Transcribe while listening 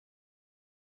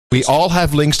We all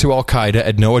have links to Al-Qaeda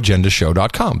at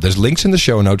noagendashow.com. There's links in the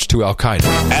show notes to Al-Qaeda.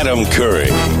 Adam Curry,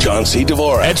 John C.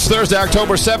 Dvorak. It's Thursday,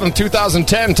 October 7th,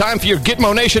 2010. Time for your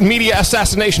Gitmo Nation Media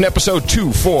Assassination Episode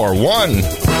 241.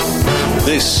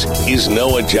 This is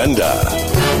No Agenda.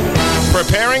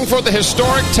 Preparing for the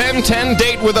historic 10-10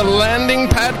 date with a landing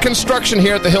pad construction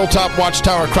here at the Hilltop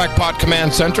Watchtower Crackpot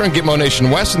Command Center in Gitmo Nation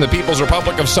West in the People's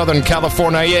Republic of Southern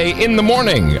California. In the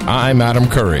morning, I'm Adam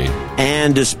Curry.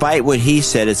 And despite what he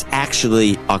said, it's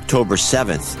actually October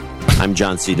 7th. I'm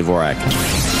John C. Dvorak.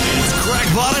 It's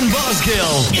Crackpot and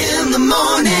Buzzkill in the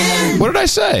morning. What did I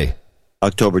say?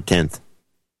 October 10th.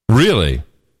 Really?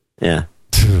 Yeah.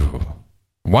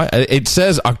 Why? It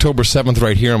says October 7th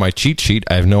right here on my cheat sheet.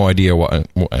 I have no idea what.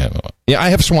 Yeah, I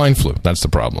have swine flu. That's the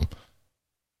problem.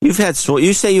 You've had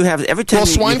you say you have every time. Well,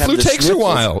 swine flu takes a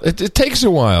while. It takes a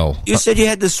while. You said you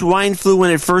had the swine flu when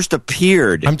it first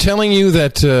appeared. I'm telling you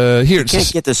that here you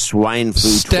can't get the swine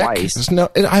flu twice. No,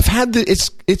 I've had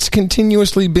it's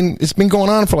continuously been going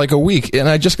on for like a week, and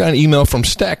I just got an email from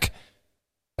Steck.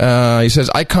 He says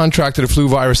I contracted a flu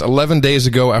virus 11 days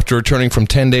ago after returning from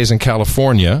 10 days in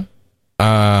California.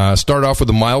 Start off with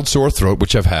a mild sore throat,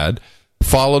 which I've had,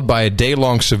 followed by a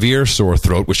day-long severe sore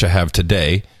throat, which I have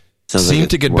today.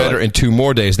 Seemed to get better in 2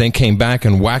 more days, then came back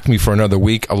and whacked me for another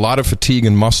week. A lot of fatigue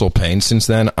and muscle pain. Since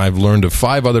then, I've learned of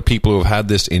 5 other people who have had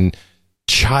this in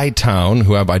Chi-Town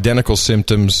who have identical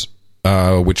symptoms,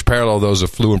 which parallel those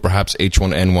of flu and perhaps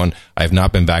H1N1. I have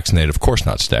not been vaccinated. Of course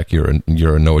not, Stack. You're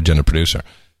a no-agenda producer.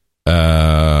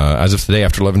 As of today,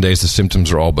 after 11 days, the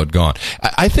symptoms are all but gone.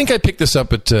 I think I picked this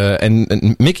up at,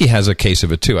 and Mickey has a case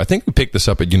of it too. I think we picked this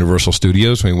up at Universal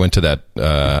Studios when we went to that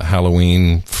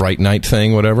Halloween Fright Night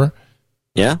thing, whatever.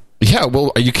 Yeah? Yeah,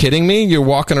 well, are you kidding me? You're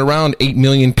walking around 8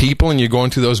 million people and you're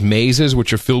going through those mazes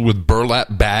which are filled with burlap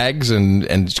bags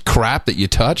and crap that you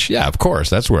touch? Yeah, of course.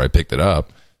 That's where I picked it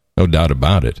up. No doubt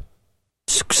about it.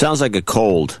 Sounds like a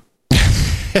cold.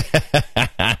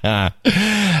 I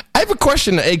have a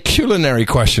question, a culinary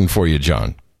question for you,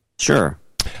 John. Sure.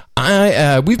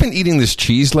 We've been eating this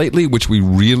cheese lately, which we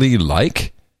really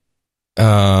like.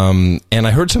 And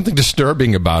I heard something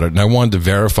disturbing about it, and I wanted to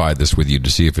verify this with you to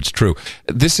see if it's true.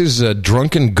 This is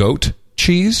Drunken Goat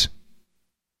cheese.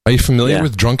 Are you familiar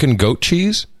with Drunken Goat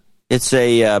cheese? It's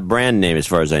a brand name, as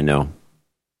far as I know.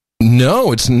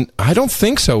 No, I don't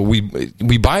think so. We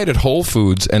buy it at Whole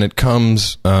Foods, and it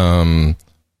comes,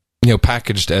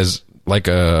 packaged as like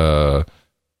a,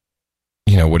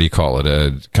 what do you call it?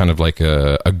 A kind of like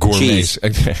a gourmet,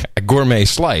 a gourmet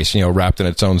slice, wrapped in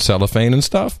its own cellophane and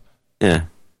stuff. Yeah.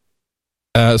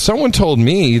 Someone told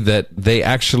me that they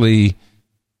actually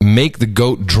make the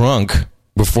goat drunk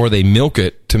before they milk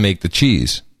it to make the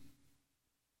cheese.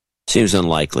 Seems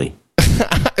unlikely.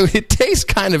 It tastes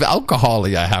kind of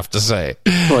alcohol-y, I have to say.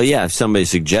 Well, yeah, if somebody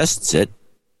suggests it.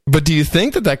 But do you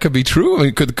think that could be true? I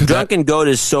mean, could Drunken Goat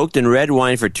is soaked in red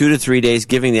wine for 2 to 3 days,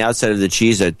 giving the outside of the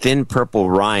cheese a thin purple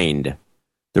rind.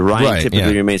 The rind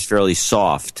typically remains fairly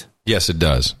soft. Yes, it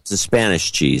does. It's a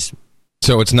Spanish cheese.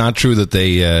 So it's not true that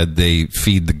they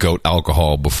feed the goat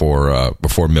alcohol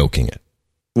before milking it.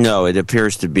 No, it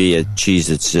appears to be a cheese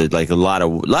that's like a lot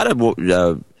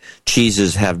of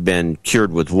cheeses have been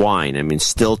cured with wine. I mean,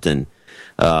 Stilton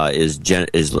is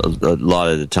a lot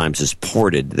of the times is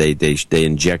ported. They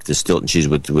inject the Stilton cheese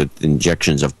with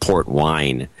injections of port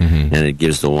wine, and it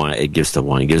gives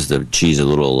the cheese a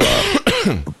little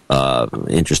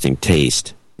interesting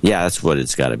taste. Yeah, that's what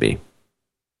it's got to be.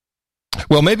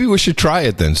 Well, maybe we should try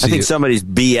it then. I think somebody's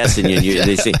BSing you.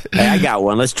 They say, "Hey, I got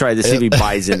one. Let's try this. See if he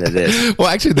buys into this." Well,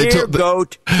 actually, here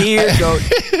goat.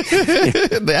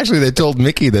 They told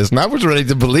Mickey this, and I was ready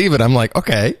to believe it. I'm like,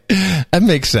 okay, that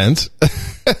makes sense.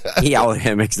 Yeah,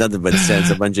 it makes nothing but sense.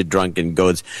 A bunch of drunken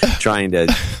goats trying to.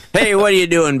 Hey, what are you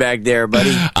doing back there,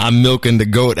 buddy? I'm milking the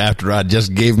goat after I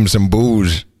just gave him some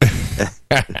booze.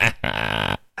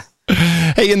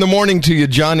 Hey, in the morning to you,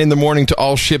 John. In the morning to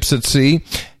all ships at sea.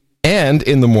 And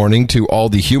in the morning to all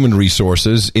the human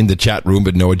resources in the chat room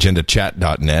at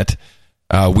noagendachat.net.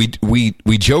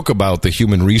 We joke about the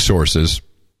human resources,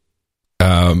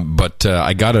 but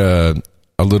I got a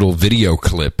little video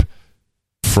clip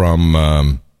from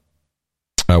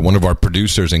one of our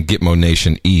producers in Gitmo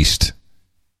Nation East,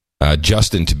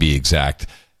 Justin to be exact,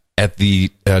 at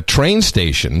the train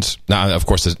stations. Now, of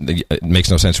course, it makes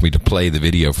no sense for me to play the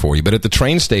video for you, but at the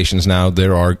train stations now,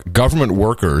 there are government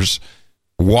workers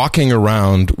walking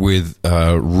around with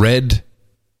red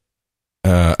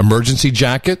emergency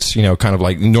jackets, kind of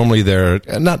like normally they're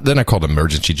not called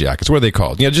emergency jackets. What are they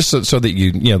called? Just so that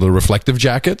the reflective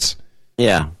jackets.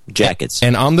 Yeah, jackets.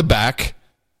 And on the back,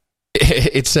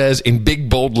 it says in big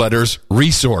bold letters,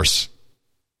 resource.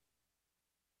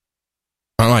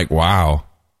 I'm like, wow.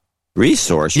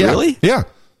 Resource, Yeah, really? Yeah.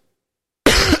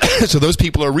 So those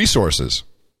people are resources.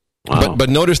 Wow. But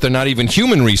notice they're not even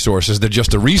human resources. They're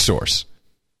just a resource.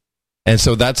 And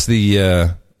so that's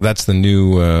the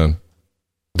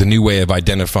new way of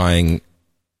identifying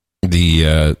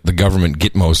the government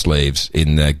Gitmo slaves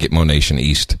in Gitmo Nation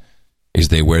East is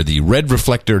they wear the red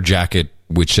reflector jacket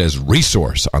which says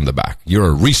resource on the back. You're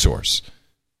a resource.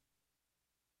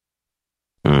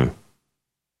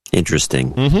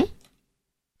 Interesting. Mm-hmm.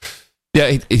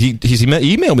 Yeah, he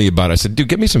emailed me about it. I said, dude,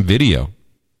 get me some video.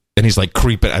 And he's like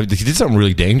creeping. He did something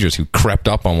really dangerous. He crept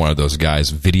up on one of those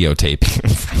guys videotaping him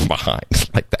from behind.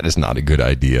 Like, that is not a good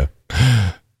idea.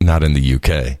 Not in the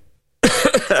UK.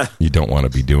 You don't want to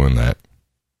be doing that.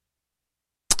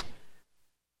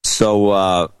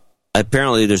 So,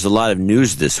 apparently there's a lot of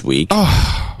news this week.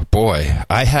 Oh, boy.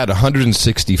 I had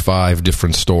 165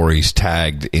 different stories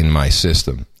tagged in my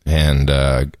system and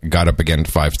got up again at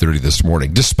 5:30 this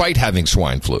morning, despite having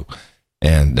swine flu.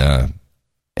 And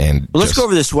let's go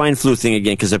over the swine flu thing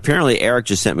again, because apparently Eric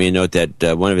just sent me a note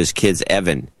that one of his kids,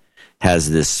 Evan, has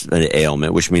this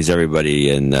ailment, which means everybody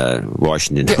in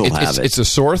Washington will have it. It's a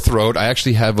sore throat. I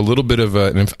actually have a little bit of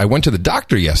I went to the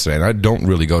doctor yesterday, and I don't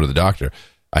really go to the doctor.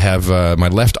 I have my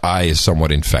left eye is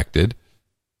somewhat infected.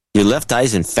 Your left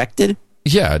eye's infected?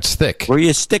 Yeah, it's thick. Where are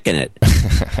you sticking it?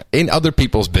 In other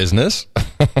people's business,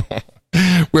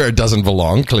 where it doesn't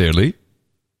belong, clearly.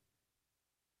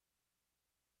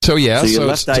 So yeah, so your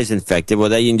left eye's infected. Well,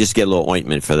 then you can just get a little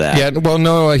ointment for that. Yeah, well,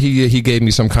 no, he gave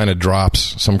me some kind of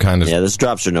drops, some kind of. Yeah, those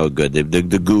drops are no good. The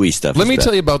gooey stuff. Let me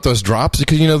tell you about those drops,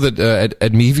 because you know that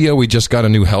at Mevio we just got a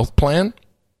new health plan.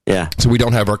 Yeah. So we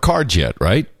don't have our cards yet,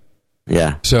 right?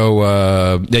 Yeah. So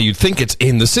yeah, you'd think it's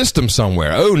in the system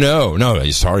somewhere. Oh no,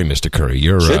 sorry, Mr. Curry,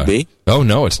 should be. Oh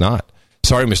no, it's not.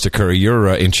 Sorry, Mr. Curry,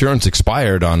 your insurance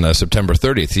expired on September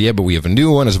 30th. Yeah, but we have a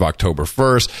new one as of October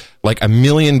 1st. Like a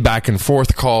million back and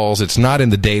forth calls. It's not in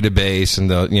the database,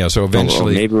 and so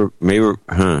eventually,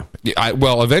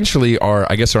 eventually, our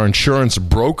insurance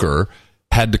broker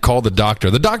had to call the doctor.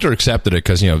 The doctor accepted it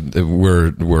because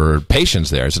we're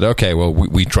patients there. I said, okay, well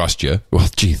we trust you. Well,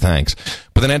 gee, thanks.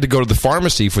 But then I had to go to the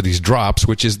pharmacy for these drops,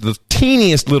 which is the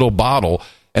teeniest little bottle.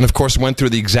 And, of course, went through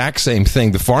the exact same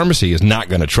thing. The pharmacy is not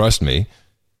going to trust me.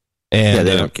 And, yeah,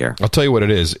 they don't care. I'll tell you what it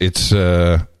is. It's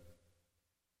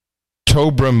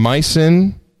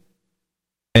tobramycin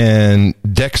and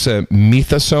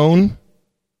dexamethasone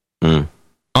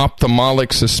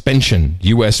ophthalmic suspension,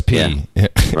 USP. Yeah,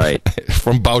 right.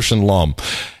 From Bausch & Lomb.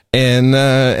 And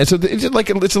so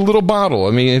it's a little bottle.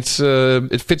 I mean,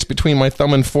 it fits between my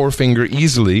thumb and forefinger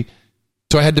easily.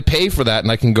 So I had to pay for that,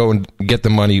 and I can go and get the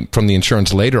money from the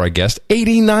insurance later, I guess.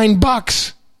 $89.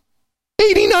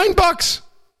 $89.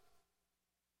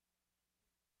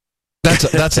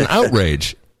 That's an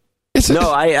outrage.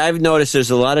 I've noticed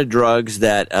there's a lot of drugs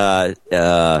that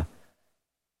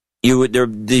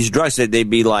these drugs that they'd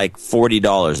be like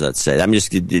 $40. Let's say I'm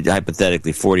just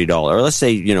hypothetically $40, or let's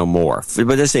say more,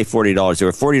 but let's say $40. They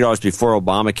were $40 before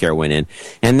Obamacare went in,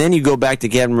 and then you go back to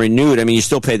get them renewed. I mean, you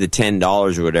still pay the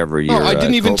 $10 or whatever. I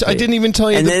didn't even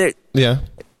tell you. And then yeah,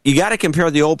 you got to compare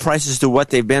the old prices to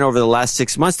what they've been over the last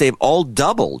 6 months. They've all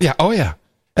doubled. Yeah. Oh yeah.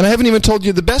 And I haven't even told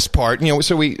you the best part.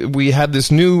 So we had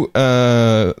this new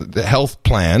health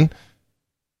plan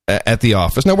at the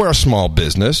office. Now, we're a small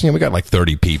business. We got like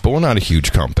 30 people. We're not a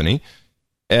huge company.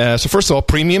 So first of all,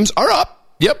 premiums are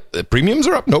up. Yep, the premiums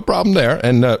are up. No problem there.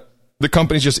 And the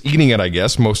company's just eating it, I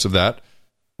guess, most of that,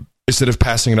 instead of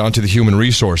passing it on to the human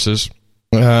resources.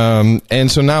 And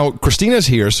so now Christina's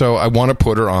here, so I want to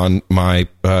put her on my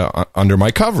under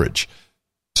my coverage.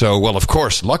 So, well, of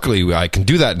course, luckily I can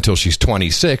do that until she's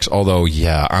 26, although,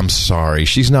 yeah, I'm sorry,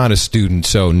 she's not a student,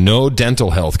 so no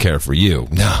dental health care for you.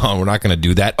 No, we're not going to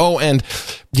do that. Oh, and,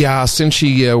 yeah, since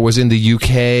she was in the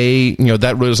UK,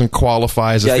 that really doesn't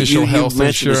qualify as official health insurance. You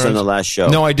mentioned this on the last show.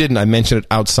 No, I didn't. I mentioned it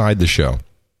outside the show.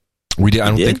 We did.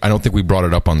 I don't think we brought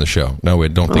it up on the show. No, I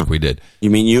don't think we did. You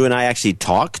mean you and I actually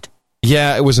talked?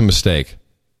 Yeah, it was a mistake.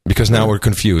 Because now we're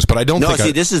confused, but I don't think...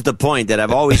 No, this is the point that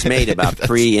I've always made about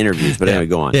pre-interviews, but anyway,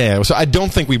 go on. Yeah, so I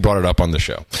don't think we brought it up on the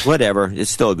show. Whatever, it's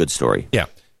still a good story. Yeah.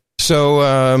 So,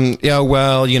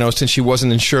 since she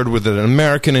wasn't insured with an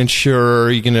American insurer,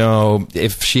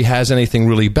 if she has anything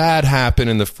really bad happen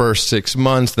in the first 6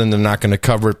 months, then they're not going to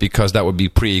cover it because that would be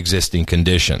pre-existing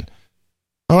condition.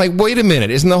 I'm like, wait a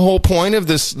minute, isn't the whole point of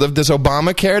this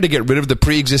Obamacare to get rid of the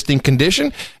pre-existing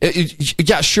condition?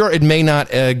 Yeah, sure, it may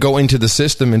not go into the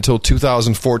system until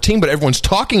 2014, but everyone's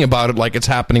talking about it like it's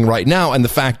happening right now, and the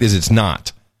fact is it's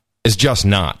not. It's just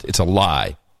not. It's a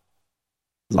lie.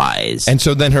 Lies. And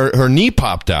so then her knee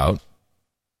popped out,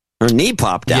 Her knee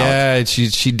popped out. Yeah,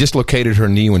 she dislocated her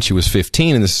knee when she was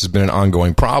 15, and this has been an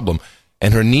ongoing problem.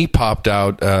 And her knee popped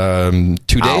out 2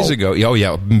 days ago. Oh,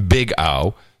 yeah, big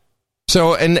ow.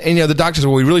 So, and the doctor said,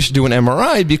 well, we really should do an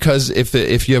MRI because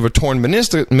if you have a torn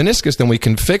meniscus, then we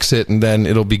can fix it, and then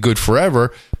it'll be good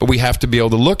forever. But we have to be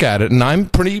able to look at it. And I'm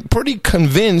pretty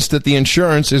convinced that the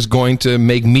insurance is going to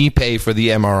make me pay for the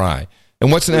MRI.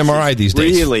 And what's an MRI these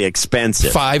days? Really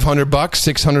expensive. $500,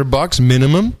 $600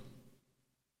 minimum.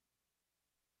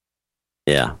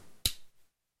 Yeah.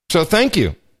 So thank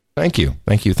you.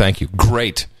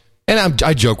 Great. And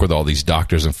I joke with all these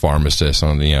doctors and pharmacists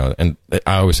and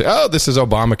I always say, oh, this is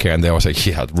Obamacare. And they always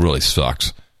say, yeah, it really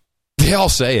sucks. They all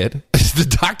say it.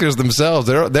 The doctors themselves,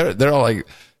 they're all like,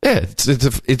 yeah,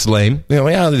 it's lame.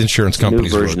 Yeah, the insurance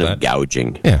companies new version wrote of that.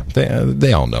 Gouging. Yeah,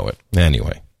 they all know it.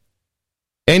 Anyway.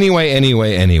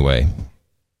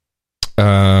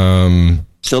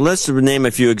 So let's name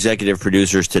a few executive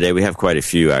producers today. We have quite a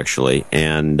few, actually.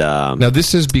 And now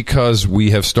this is because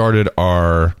we have started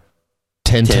our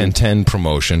 10-10-10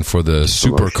 promotion for the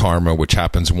Super Karma, which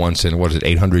happens once in,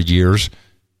 800 years?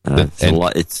 It's a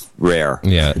lot. It's rare.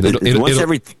 Yeah. Once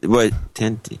every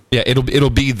 10. Yeah, it'll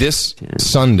be this 10.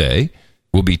 Sunday.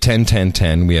 Will be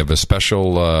 10-10-10. We have a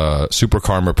special Super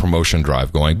Karma promotion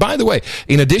drive going. By the way,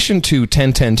 in addition to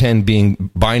 10-10-10 being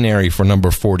binary for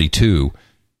number 42,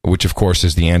 which of course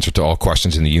is the answer to all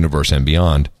questions in the universe and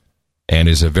beyond, and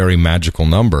is a very magical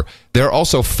number, there are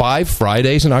also 5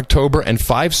 Fridays in October and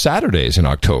 5 Saturdays in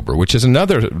October, which is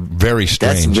another very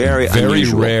strange, that's very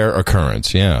unusual. Rare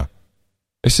occurrence. Yeah,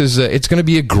 this is it's going to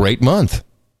be a great month.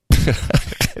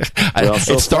 Well,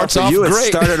 so it starts off you, great.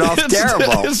 It started off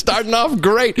terrible. It's starting off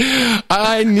great.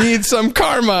 I need some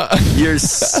karma. You're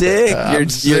sick.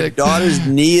 Your daughter's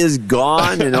knee is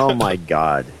gone, and oh my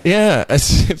God. Yeah,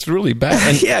 it's really bad.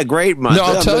 And yeah, great month. No,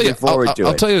 I'll tell you.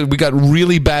 I'll tell you, we got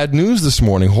really bad news this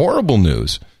morning. Horrible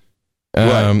news.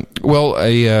 Well,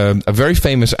 a very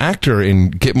famous actor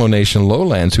in Gitmo Nation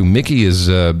Lowlands, who Mickey has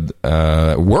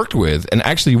worked with, and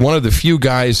actually one of the few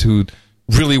guys who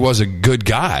really was a good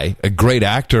guy, a great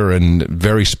actor and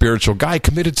very spiritual guy,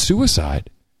 committed suicide.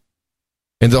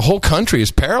 And the whole country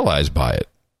is paralyzed by it.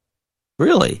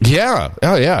 Really? Yeah.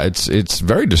 Oh, yeah. It's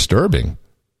very disturbing.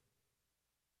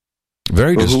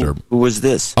 Very disturbing. Who was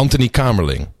this? Anthony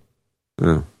Kamerling.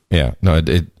 Oh. Yeah. No,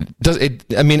 it does.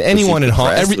 I mean, anyone in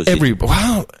Hollywood.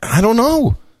 Wow. I don't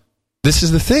know. This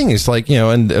is the thing. It's like,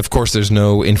 and of course there's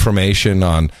no information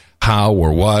on how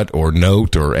or what or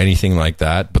note or anything like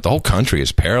that, but the whole country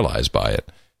is paralyzed by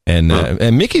it. And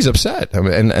Mickey's upset,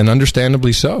 and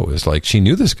understandably so. It's like she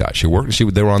knew this guy. They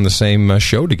were on the same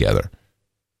show together.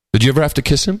 Did you ever have to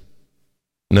kiss him?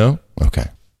 No? Okay.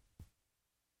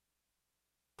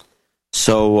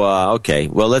 So, okay.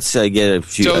 Well, let's get a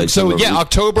few...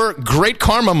 October, great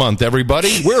karma month,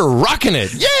 everybody. We're rocking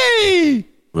it. Yay!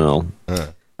 Well,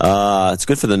 it's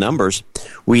good for the numbers.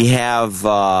 We have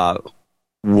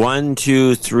 1,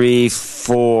 2, 3,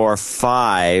 4,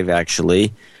 5,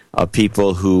 actually,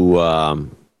 people who are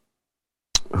on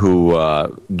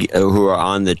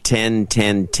the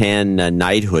 10-10-10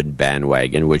 knighthood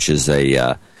bandwagon, which is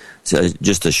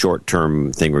just a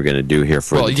short-term thing we're going to do here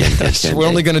for the 10-10-10. We're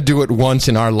only going to do it once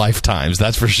in our lifetimes,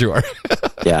 that's for sure.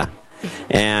 Yeah.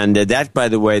 And that, by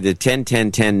the way, the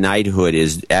 10-10-10 knighthood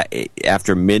is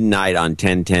after midnight on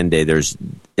 10-10 day. There's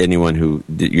anyone who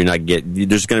you're not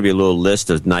there's going to be a little list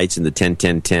of knights in the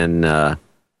 10-10-10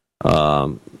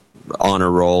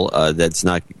 honor roll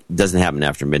doesn't happen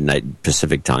after midnight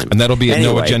Pacific time. And that'll be at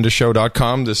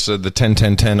noagendashow.com, the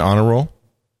 10-10-10 honor roll?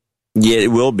 Yeah,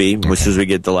 it will be as soon as we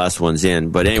get the last ones in.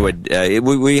 But anyway,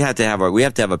 we have to have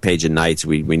a page of knights.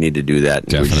 We need to do that.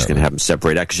 Definitely. We're just going to have them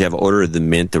separate out because you have Order of the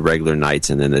Mint, the regular knights,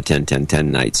 and then the 10-10-10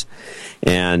 knights.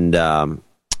 And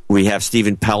we have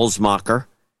Stephen Pelsmacher,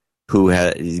 who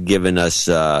has given us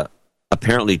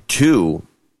apparently 2.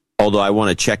 Although I want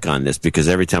to check on this because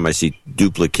every time I see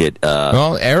duplicate,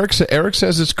 well, Eric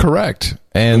says it's correct,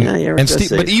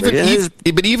 but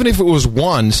even if it was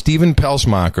 1, Stephen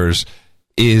Pelsmacher's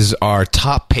is our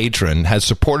top patron, has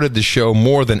supported the show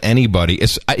more than anybody.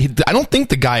 I don't think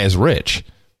the guy is rich.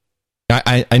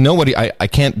 I know what I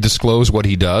can't disclose what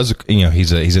he does.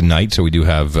 He's a knight, so we do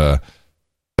have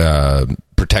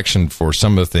protection for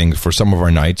some of the things for some of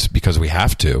our knights because we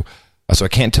have to. So I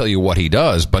can't tell you what he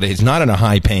does, but he's not in a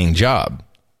high-paying job.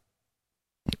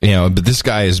 But this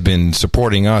guy has been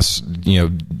supporting us,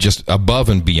 just above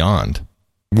and beyond.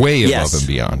 Way above and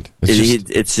beyond.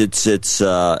 It's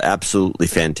absolutely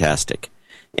fantastic.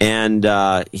 And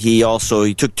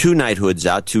he took 2 knighthoods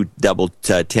out, 2 double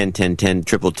 10-10-10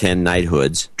 triple 10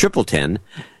 knighthoods, triple 10,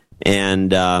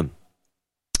 and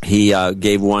He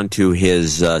gave one to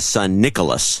his son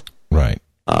Nicholas. Right.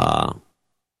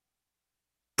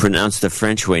 Pronounced the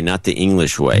French way, not the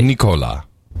English way. Nicolas.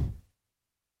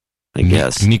 I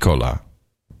guess. Nicolas.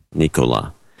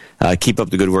 Keep up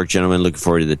the good work, gentlemen. Looking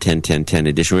forward to the 10-10-10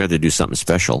 edition. We have to do something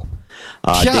special.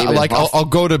 David, I'll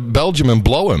go to Belgium and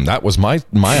blow him. That was my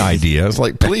idea. It's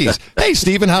like, please, hey,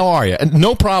 Stephen, how are you? And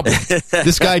no problem.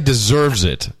 This guy deserves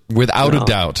it, without a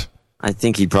doubt. I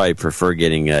think he'd probably prefer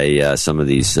getting some of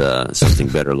these something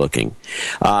better looking.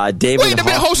 David, wait a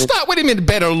minute, stop! Wait a minute,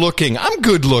 better looking. I'm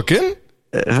good looking.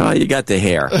 You got the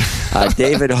hair.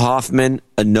 David Hoffman,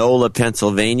 Enola,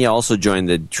 Pennsylvania, also joined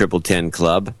the 1010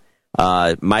 Club.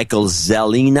 Michael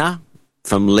Zelina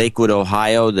from Lakewood,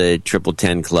 Ohio, the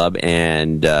 1010 Club,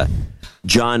 and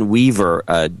John Weaver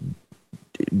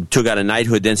took out a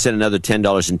knighthood, then sent another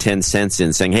 $10.10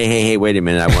 in, saying, "Hey, wait a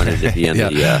minute, I wanted to be in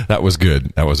the." That was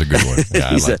good. That was a good one. Yeah,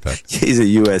 I like that. He's a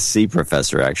USC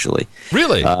professor, actually.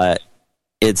 Really?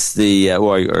 It's the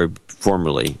or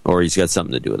formerly, or he's got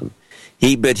something to do with him.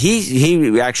 He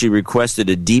actually requested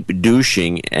a deep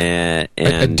douching and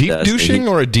a deep douching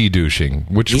or a de-douching?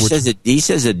 He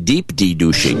says a deep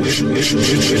de-douching.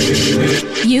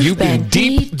 You've been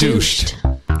deep douched.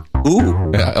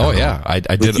 Ooh. Oh yeah, I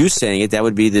did. With you saying it, that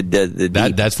would be the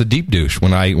deep. That's the deep douche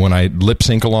when I lip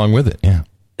sync along with it. Yeah.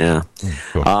 Yeah.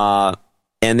 Cool.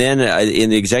 And then in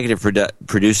the executive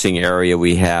producing area,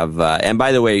 we have. And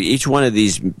by the way, each one of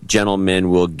these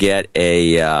gentlemen will get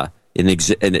a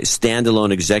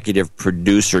standalone executive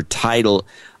producer title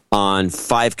on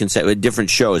 5 consecutive different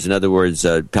shows. In other words,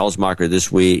 Pelsmacher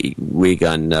this week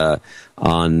on the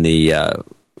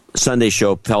Sunday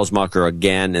show, Pelsmacher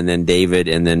again, and then David,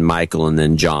 and then Michael, and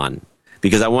then John.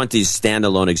 Because I want these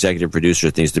standalone executive producer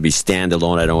things to be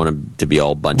standalone. I don't want them to be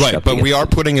all bunched up. Right, but we are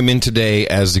putting them in today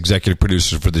as executive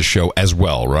producers for this show as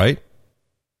well, right?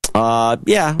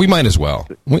 Yeah, we might as well.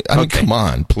 I mean, come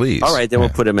on, please. All right, then we'll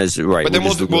put them as right. But then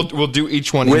we'll do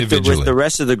each one individually with the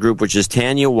rest of the group, which is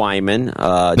Tanya Wyman.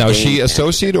 Now, is she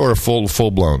associate or a full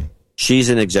blown? She's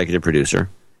an executive producer.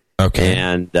 Okay,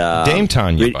 and Dame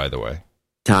Tanya, by the way,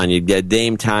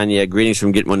 Dame Tanya. Greetings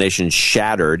from Gitmo Nation.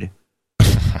 Shattered.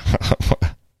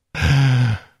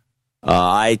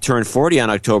 I turned 40 on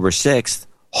October 6th.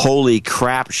 Holy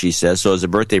crap, she says. So as a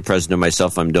birthday present to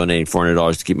myself, I'm donating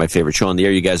 $400 to keep my favorite show on the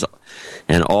air. You guys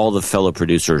and all the fellow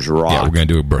producers rock. Yeah, we're going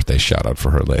to do a birthday shout-out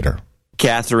for her later.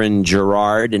 Catherine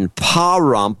Gerard in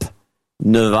Pahrump,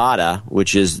 Nevada,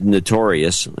 which is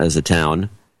notorious as a town.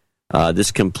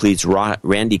 This completes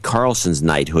Randy Carlson's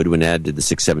knighthood when added to the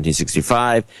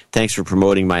 61765. Thanks for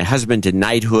promoting my husband to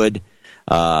knighthood.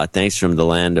 Thanks from the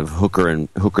land of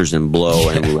hookers and blow,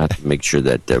 and we'll have to make sure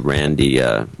that Randy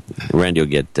will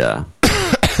get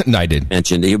knighted.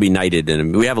 Mentioned. He'll be knighted,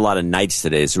 and we have a lot of knights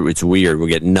today, so it's weird. We'll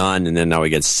get none, and then now we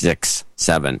get 6,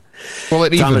 7. Well,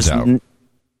 it evens out.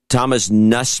 Thomas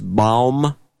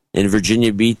Nussbaum in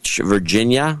Virginia Beach,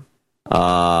 Virginia,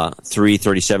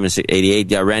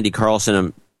 337-88. Yeah, Randy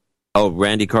Carlson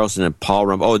and Paul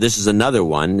Rump. Oh, this is another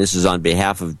one. This is on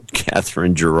behalf of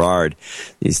Catherine Gerard.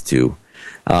 These two.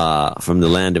 From the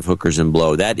land of hookers and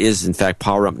blow. That is, in fact,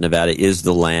 Pahrump, Nevada is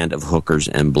the land of hookers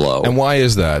and blow. And why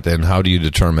is that? And how do you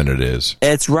determine it is?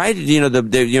 It's right.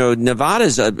 Nevada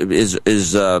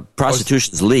is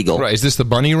prostitution's legal. Right. Is this the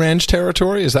Bunny Ranch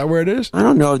territory? Is that where it is? I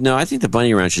don't know. No, I think the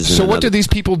Bunny Ranch is. So, what do these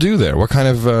people do there? What kind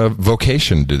of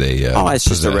vocation do they? It's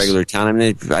just a regular town. I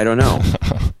mean, I don't know.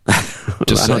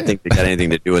 I don't think they got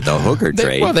anything to do with the hooker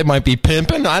trade. Well, they might be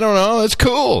pimping. I don't know. It's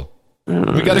cool.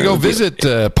 We got to go visit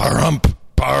Pahrump.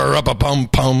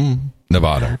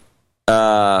 Nevada.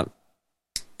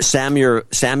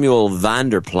 Samuel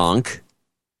Vanderplunk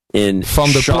in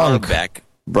Schaerbeek,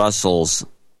 Brussels,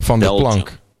 Belgium.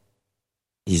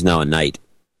 He's now a knight.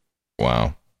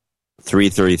 Wow.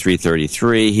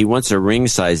 333.33. He wants a ring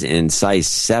size in size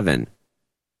 7.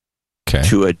 Okay.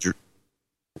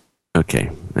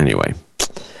 Okay. Anyway.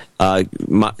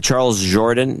 Charles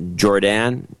Jordan,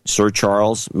 Sir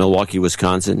Charles, Milwaukee,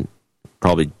 Wisconsin.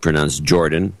 Probably pronounced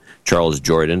Jordan, Charles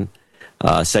Jordan.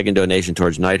 Second donation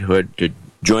towards knighthood to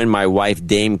join my wife,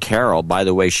 Dame Carol. By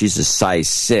the way, she's a size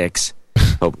 6.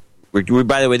 Oh,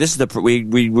 by the way, this is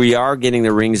we are getting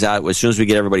the rings out as soon as we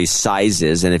get everybody's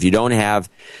sizes. And if you don't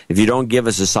give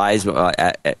us a size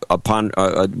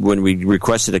when we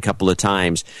request it a couple of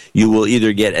times, you will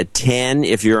either get a 10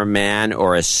 if you're a man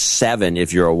or a 7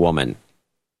 if you're a woman.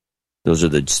 Those are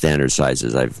the standard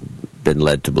sizes I've been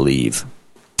led to believe.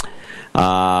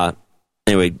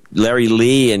 Anyway, Larry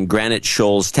Lee in Granite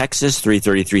Shoals, Texas,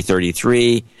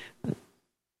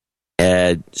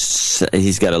 333.33.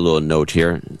 He's got a little note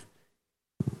here.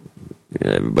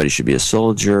 Everybody should be a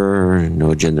soldier.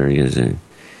 No gender.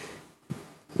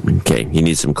 Okay, he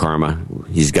needs some karma.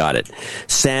 He's got it.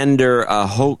 Sander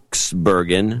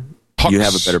Hoxbergen. You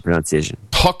have a better pronunciation.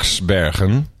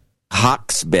 Hoxbergen.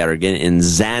 Hoxbergen in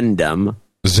Zandam.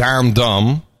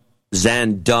 Zandam.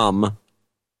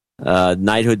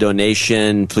 Knighthood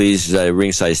donation, please,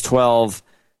 ring size 12.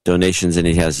 Donations, and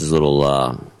he has his little,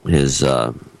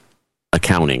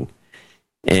 accounting.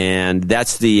 And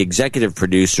that's the executive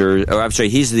producer. Oh, I'm sorry,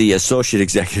 he's the associate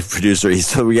executive producer.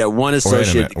 So we got one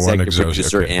associate executive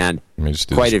producer and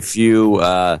quite a few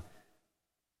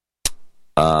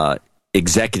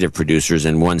executive producers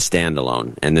and one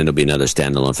standalone. And then there'll be another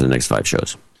standalone for the next 5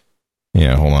 shows.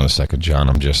 Yeah, hold on a second, John.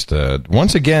 I'm just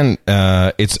once again,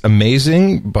 it's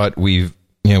amazing, but we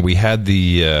had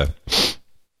the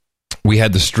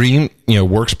stream,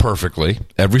 works perfectly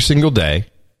every single day.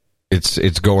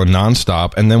 It's going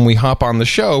nonstop, and then we hop on the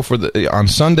show on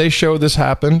Sunday's show. This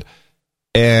happened,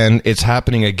 and it's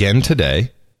happening again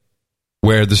today,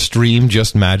 where the stream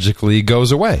just magically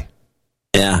goes away.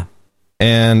 Yeah,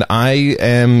 and I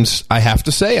have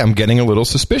to say, I'm getting a little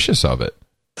suspicious of it.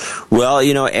 Well,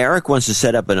 Eric wants to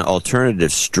set up an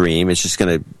alternative stream. It's just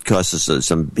going to cost us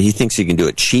some. He thinks he can do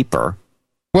it cheaper.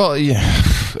 Well,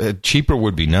 yeah, cheaper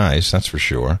would be nice. That's for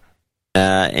sure.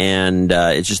 And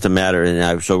it's just a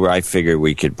matter, so I figured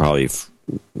we could probably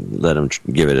let him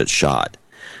give it a shot.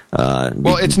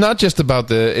 Well, it's not just about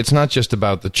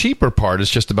the cheaper part.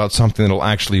 It's just about something that'll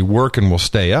actually work and will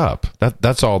stay up.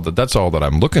 That's all that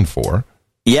I'm looking for.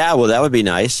 Yeah, well, that would be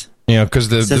nice. Because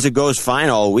since it goes fine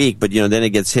all week, but then it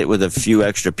gets hit with a few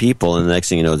extra people, and the next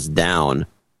thing you know, it's down.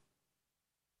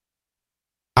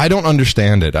 I don't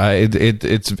understand it.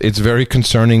 It's very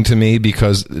concerning to me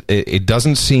because it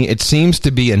doesn't seem. It seems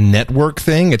to be a network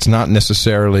thing. It's not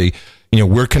necessarily.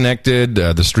 We're connected.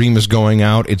 The stream is going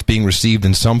out. It's being received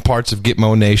in some parts of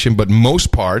Gitmo Nation, but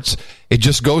most parts it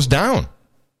just goes down.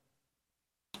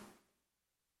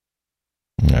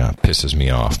 Yeah, pisses me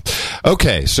off.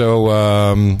 Okay,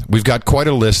 so we've got quite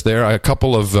a list there. A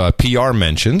couple of PR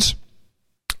mentions.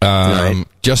 Right.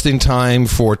 Just in time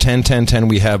for 10-10-10,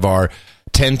 we have our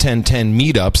 10-10-10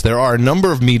 meetups. There are a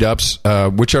number of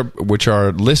meetups which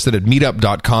are listed at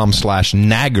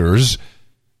meetup.com/naggers,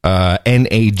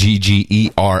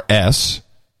 NAGGERS.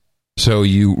 So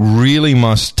you really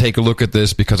must take a look at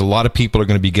this because a lot of people are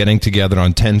going to be getting together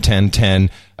on 10-10-10,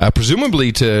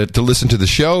 presumably to listen to the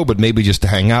show, but maybe just to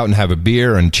hang out and have a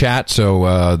beer and chat. So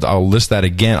I'll list that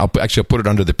again. I'll put it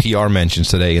under the PR mentions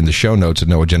today in the show notes at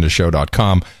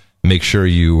noagendashow.com. Make sure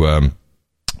you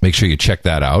check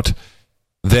that out.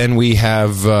 Then we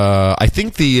have, I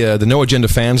think the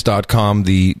noagendafans.com,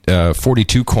 the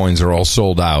 42 coins are all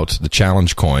sold out, the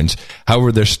challenge coins.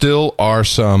 However, there still are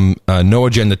some No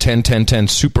Agenda 10-10-10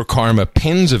 Super Karma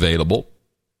pins available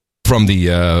from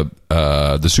the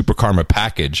Super Karma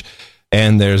package.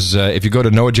 And there's, if you go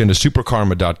to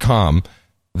noagendasuperkarma.com,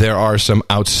 there are some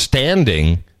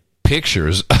outstanding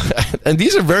pictures. And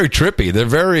these are very trippy. They're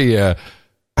very...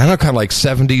 I don't know, kind of like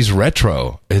 70s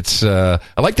retro. It's I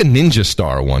like the Ninja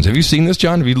Star ones. Have you seen this,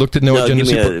 John? Have you looked at No Agenda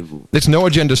Super? It's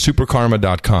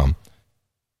noagendasuperkarma.com.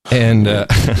 And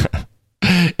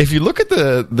if you look at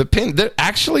the pin,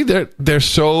 they're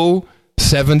so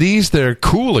 70s. They're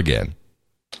cool again.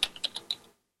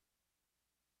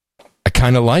 I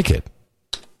kind of like it.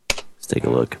 Let's take a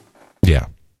look. Yeah.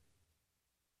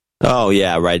 Oh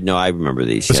yeah, right. No, I remember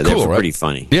these. That's cool, they're right? pretty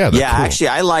funny. Yeah, they're cool. Actually,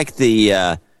 I like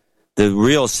the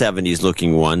real 70s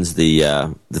looking ones,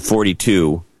 the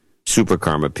 42 Super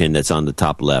Karma pin that's on the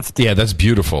top left. Yeah, that's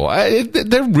beautiful.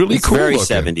 They're really cool. Very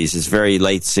looking. 70s. It's very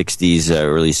late 60s,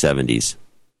 early 70s.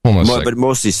 But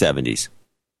mostly 70s.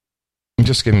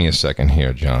 Just give me a second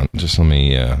here, John. Just let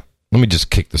me just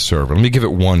kick the server. Let me give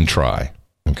it one try.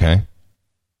 Okay?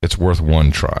 It's worth one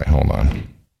try. Hold on.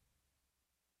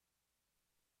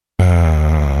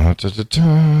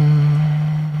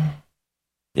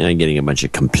 And I'm getting a bunch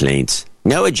of complaints.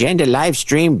 No Agenda live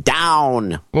stream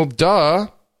down. Well, duh.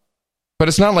 But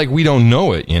it's not like we don't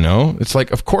know it, It's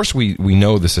like, of course we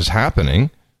know this is happening.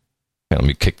 Okay, let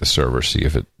me kick the server, see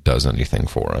if it does anything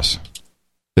for us.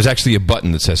 There's actually a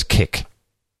button that says kick.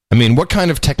 I mean, what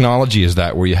kind of technology is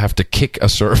that where you have to kick a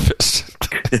service?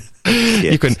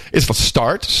 Yes. It's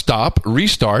start, stop,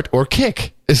 restart, or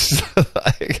kick. It's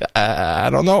I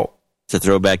don't know. It's a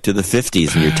throwback to the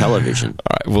 50s in your television.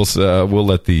 All right, we'll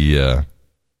let the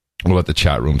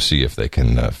chat room see if they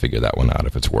can figure that one out,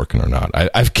 if it's working or not.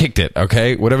 I've kicked it,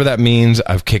 okay? Whatever that means,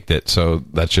 I've kicked it, so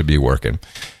that should be working.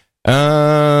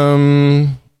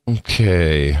 Okay,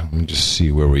 let me just see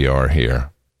where we are here.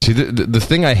 See, the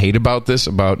thing I hate about this,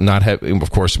 about not having,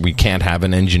 of course, we can't have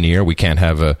an engineer. We can't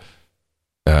have we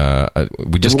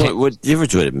just can't. What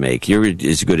difference would it make? You're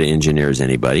as good an engineer as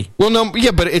anybody. Well, no,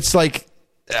 yeah, but it's like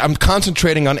I'm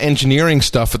concentrating on engineering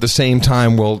stuff at the same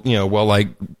time while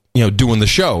doing the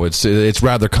show. It's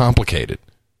rather complicated.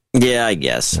 Yeah, I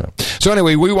guess. Yeah. So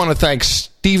anyway, we want to thank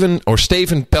Steven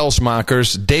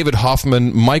Belsmakers, David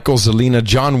Hoffman, Michael Zelina,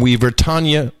 John Weaver,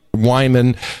 Tanya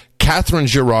Wyman, Catherine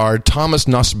Gerard, Thomas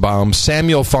Nussbaum,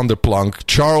 Samuel van der Plunk,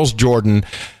 Charles Jordan,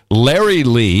 Larry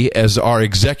Lee as our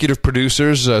executive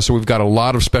producers. So we've got a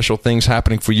lot of special things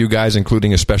happening for you guys,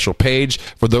 including a special page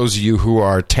for those of you who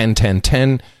are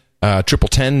 10-10-10, triple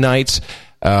 10 nights.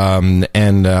 And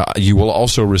you will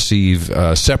also receive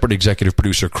separate executive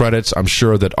producer credits. I'm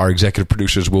sure that our executive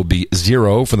producers will be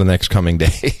 0 for the next coming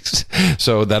days.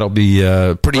 So that'll be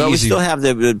pretty easy. Well, we still have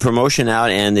the promotion out,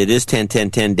 and it is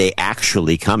 10-10-10 day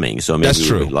actually coming. So maybe that's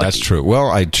true. That's true. Well,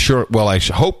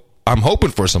 I'm hoping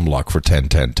for some luck for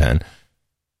 10-10-10.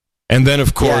 And then,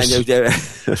 of course... Yeah,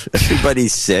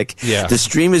 everybody's sick. Yeah. The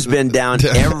stream has been down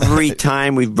every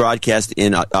time we've broadcast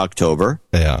in October.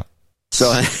 Yeah.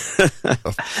 So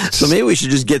maybe we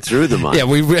should just get through the month. Yeah,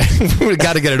 we've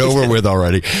got to get it over with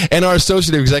already. And our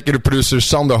associate executive producer,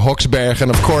 Sander Hoxberg, and,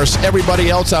 of course, everybody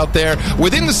else out there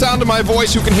within the sound of my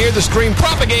voice who can hear the stream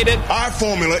propagate it. Our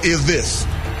formula is this.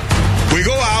 We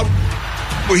go out,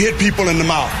 we hit people in the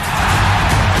mouth.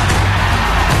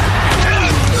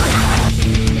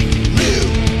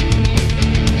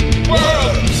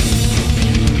 World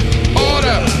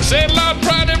order. Say it loud,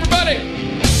 proud, everybody.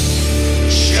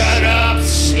 Shut up,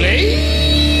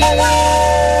 slave.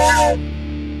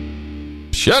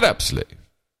 Shut up, slave.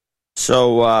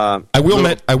 So I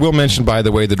will mention, by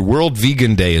the way, that World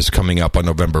Vegan Day is coming up on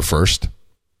November 1st.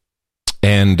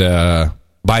 And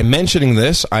by mentioning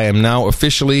this, I am now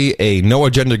officially a No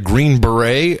Agenda Green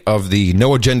Beret of the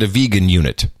No Agenda Vegan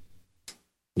Unit.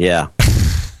 Yeah.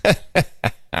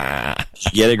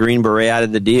 Get a Green Beret out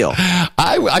of the deal.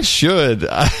 I should.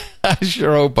 I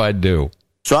sure hope I do.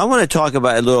 So I want to talk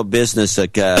about a little business,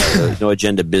 No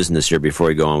Agenda business here before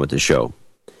we go on with the show,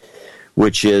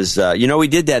 which is, we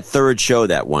did that third show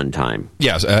that one time.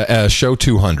 Yes, show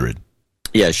 200.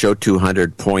 Yeah, show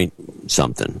 200 point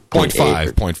something.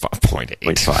 0.5.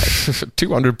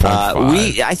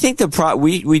 200.5. I think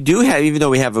we do have, even though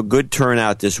we have a good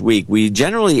turnout this week, we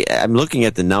generally, I'm looking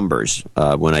at the numbers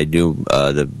when I do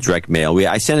the direct mail.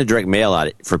 I send a direct mail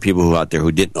out for people who out there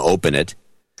who didn't open it,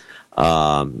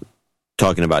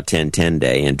 talking about 10-10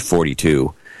 day and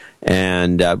 42.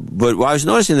 And but I was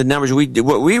noticing the numbers,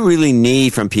 what we really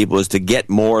need from people is to get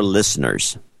more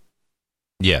listeners.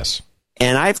 Yes.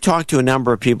 And I've talked to a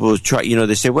number of people who try,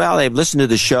 they say, well, they've listened to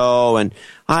the show, and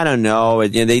I don't know,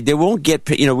 and they won't get,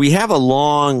 we have a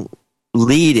long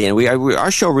lead in.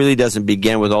 Our show really doesn't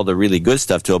begin with all the really good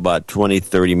stuff till about 20,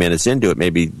 30 minutes into it,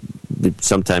 maybe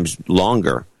sometimes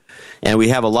longer. And we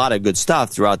have a lot of good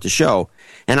stuff throughout the show.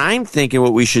 And I'm thinking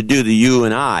what we should do, you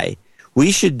and I,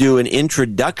 we should do an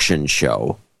introduction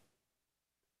show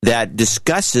that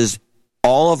discusses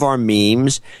all of our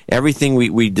memes, everything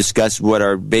we discuss, what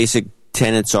our basic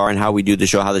tenets are and how we do the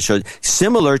show, how the show,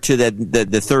 similar to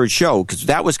the third show, because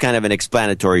that was kind of an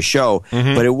explanatory show,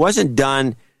 but it wasn't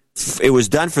done, it was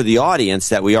done for the audience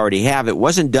that we already have. It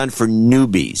wasn't done for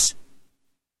newbies.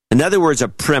 In other words, a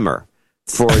primer.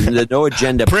 For the No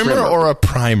Agenda primer or a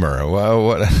primer? Well,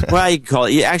 what? Well, you call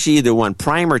it actually either one.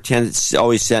 Primer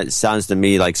always sounds to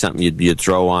me like something you'd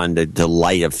throw on to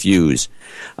light a fuse.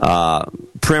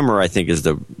 Primer, I think, is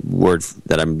the word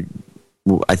that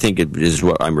I think it is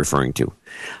what I'm referring to.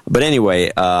 But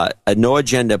anyway, a No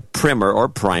Agenda primer or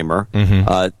primer.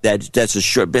 That's a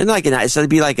short, so it'd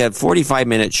be like a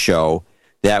 45-minute show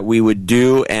that we would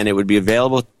do, and it would be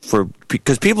available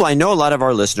because people, I know a lot of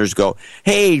our listeners go,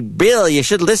 hey, Bill, you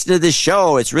should listen to this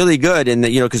show. It's really good. And,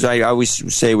 because I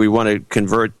always say we don't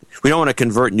want to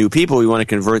convert new people. We want to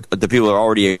convert the people who are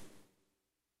already.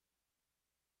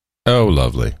 Oh,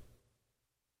 lovely.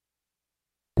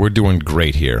 We're doing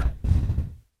great here.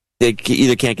 They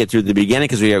either can't get through the beginning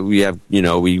because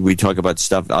we talk about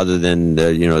stuff other than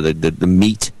the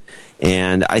meat.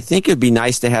 And I think it'd be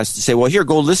nice to say, well, here,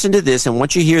 go listen to this, and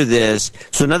once you hear this,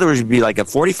 so in other words, it'd be like a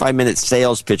 45-minute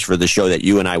sales pitch for the show that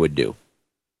you and I would do.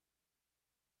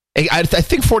 I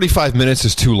think 45 minutes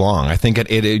is too long. I think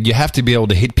you have to be able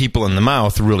to hit people in the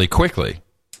mouth really quickly.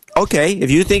 Okay,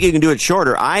 if you think you can do it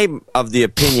shorter, I'm of the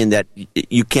opinion that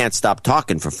you can't stop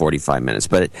talking for 45 minutes,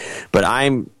 but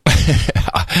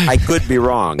I could be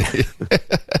wrong.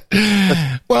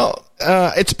 Well,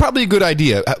 it's probably a good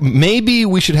idea. Maybe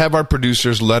we should have our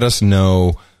producers let us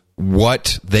know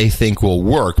what they think will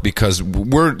work, because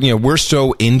we're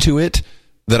so into it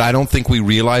that I don't think we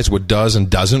realize what does and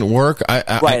doesn't work.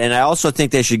 And I also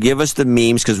think they should give us the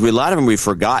memes, because a lot of them we've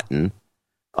forgotten.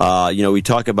 We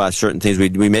talk about certain things.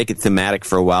 We make it thematic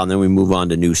for a while, and then we move on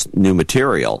to new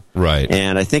material. Right.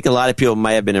 And I think a lot of people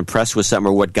might have been impressed with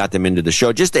something or what got them into the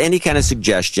show. Just any kind of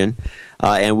suggestion,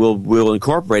 and we'll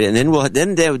incorporate it. And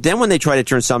then when they try to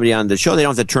turn somebody on the show, they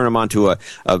don't have to turn them onto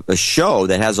a show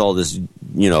that has all this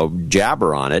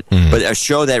jabber on it, but a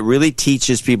show that really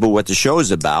teaches people what the show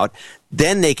is about.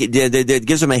 Then it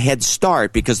gives them a head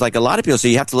start, because like a lot of people say,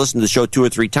 you have to listen to the show 2 or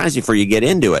 3 times before you get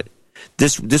into it.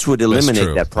 This would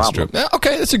eliminate that problem.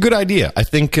 Okay, that's a good idea. I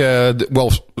think.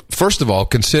 First of all,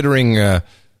 considering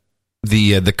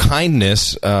the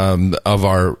kindness of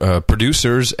our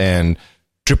producers and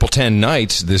Triple 10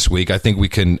 Nights this week, I think we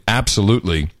can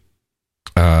absolutely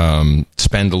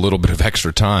spend a little bit of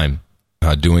extra time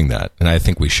doing that, and I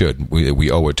think we should. We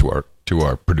owe it to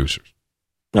our producers.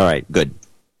 All right, good.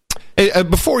 Hey,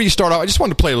 before you start off, I just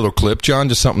wanted to play a little clip, John,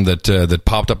 just something that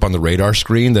popped up on the radar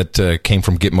screen that came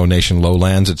from Gitmo Nation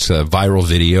Lowlands. It's a viral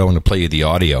video. I'm going to play you the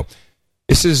audio.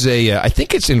 This is I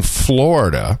think it's in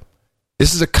Florida.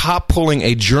 This is a cop pulling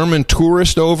a German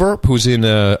tourist over who's in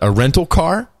a rental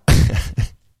car.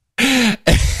 And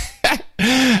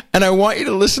I want you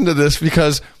to listen to this,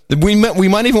 because we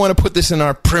might even want to put this in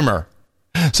our primer,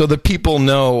 so that people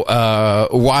know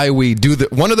why we do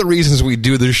that. One of the reasons we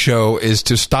do this show is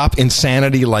to stop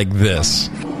insanity like this.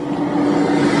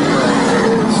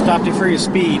 Stopped you for your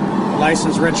speed.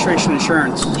 License, registration,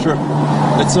 insurance. Sure.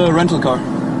 It's a rental car.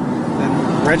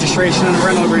 Then registration and a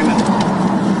rental agreement.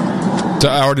 So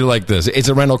I already like this. It's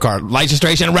a rental car.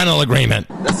 Registration and rental agreement.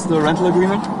 That's the rental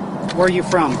agreement? Where are you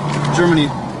from? Germany.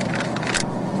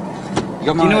 Do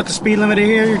you know what the speed limit is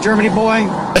here, you Germany boy?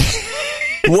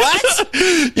 What?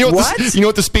 You know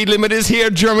what the speed limit is here,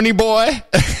 Germany boy?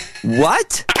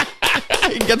 What?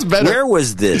 It gets better. Where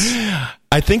was this?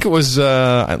 I think it was,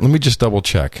 let me just double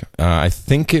check. I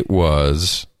think it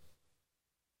was,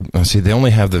 see, they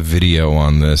only have the video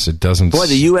on this. It doesn't. Boy,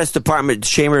 the U.S.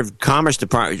 Chamber of Commerce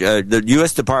Department, the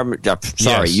U.S. Department,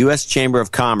 Yes. U.S. Chamber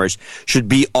of Commerce should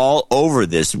be all over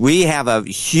this. We have a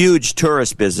huge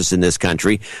tourist business in this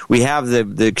country. We have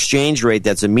the exchange rate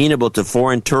that's amenable to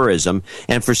foreign tourism,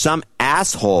 and for some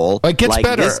asshole, it gets like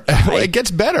better. This guy, It gets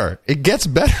better. It gets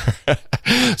better.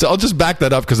 So I'll just back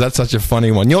that up, because that's such a funny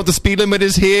one. You know what the speed limit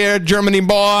is here, Germany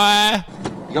boy?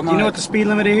 Do you know what the speed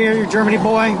limit is here, you Germany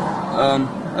boy?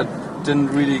 I didn't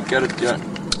really get it yet.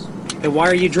 Then why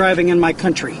are you driving in my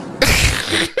country?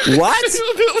 What?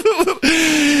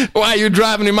 Why are you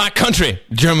driving in my country,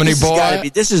 Germany boy?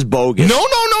 This is bogus. No.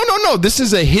 This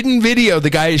is a hidden video. The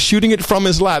guy is shooting it from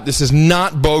his lap. This is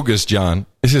not bogus, John.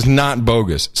 This is not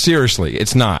bogus. Seriously,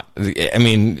 it's not. I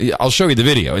mean, I'll show you the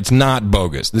video. It's not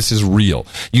bogus. This is real.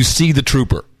 You see the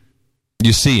trooper.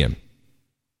 You see him.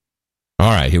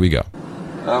 All right, here we go.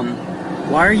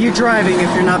 Why are you driving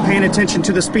if you're not paying attention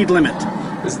to the speed limit?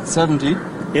 Is it 70?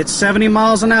 It's 70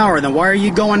 miles an hour. Then why are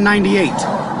you going 98?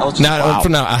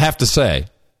 Now, I have to say,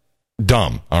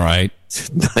 dumb, all right?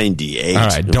 98. All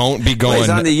right, don't be going. He's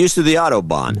on the use of the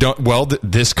Autobahn.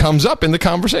 This comes up in the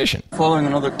conversation.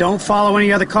 Don't follow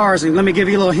any other cars, and let me give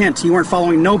you a little hint. You weren't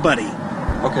following nobody.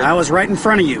 Okay. I was right in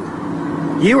front of you.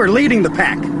 You were leading the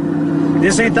pack.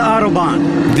 This ain't the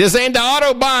Autobahn. This ain't the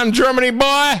Autobahn, Germany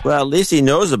boy. Well, at least he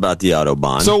knows about the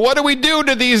Autobahn. So what do we do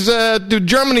to these to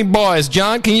Germany boys,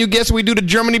 John? Can you guess what we do to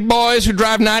Germany boys who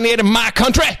drive 98 in my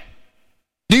country?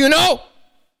 Do you know?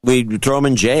 We throw them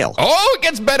in jail. Oh, it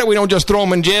gets better. We don't just throw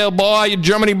them in jail, boy. You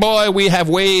Germany boy. We have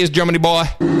ways, Germany boy.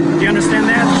 Do you understand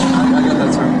that? I got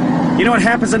that, sir. You know what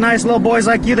happens to nice little boys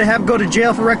like you that have to go to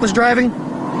jail for reckless driving?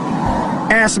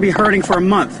 Ass will be hurting for a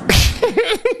month.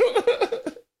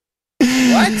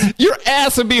 What? Your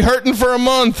ass would be hurting for a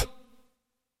month.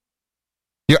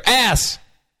 Your ass.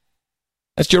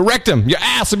 That's your rectum. Your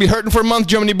ass would be hurting for a month,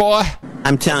 Germany boy.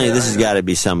 I'm telling you, this has got to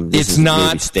be some. It's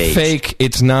not fake.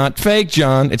 It's not fake,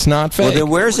 John. It's not fake. Well, then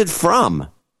where's it from?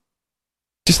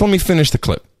 Just let me finish the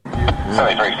clip.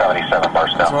 7377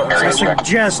 Barstow. I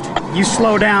suggest you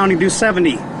slow down and do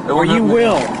 70, or you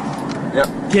will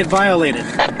get violated.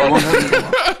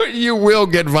 You will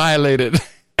get violated.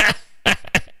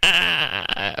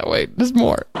 Wait, there's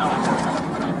more.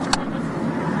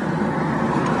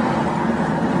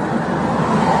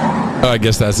 Oh, I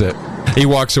guess that's it. He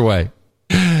walks away.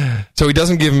 So he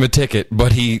doesn't give him a ticket,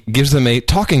 but he gives them a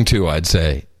talking to, I'd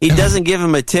say. He doesn't give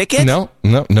him a ticket? No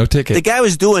ticket. The guy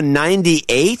was doing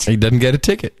 98? He doesn't get a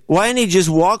ticket. Why didn't he just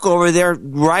walk over there,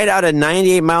 write out a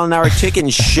 98-mile-an-hour ticket,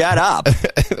 and shut up?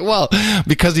 Well,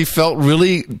 because he felt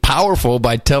really powerful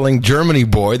by telling Germany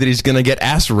boy that he's going to get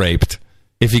ass raped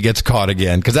if he gets caught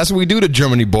again. Because that's what we do to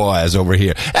Germany boys over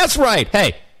here. That's right.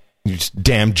 Hey, you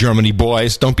damn Germany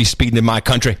boys, don't be speeding in my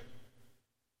country.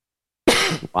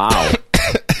 Wow.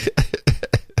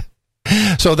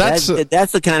 So that's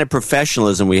the kind of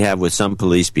professionalism we have with some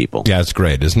police people. Yeah, it's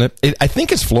great, isn't it? I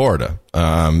think it's Florida.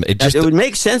 It would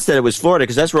make sense that it was Florida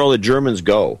because that's where all the Germans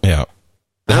go. Yeah.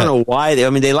 I don't know why.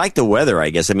 They like the weather, I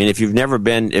guess. I mean, if you've never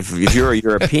been, if you're a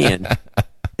European,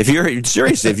 if you're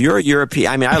a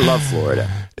European, I love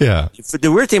Florida. Yeah.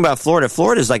 The weird thing about Florida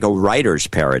is like a writer's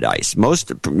paradise.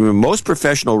 Most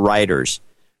professional writers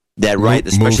that write,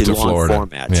 especially long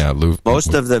formats. Yeah,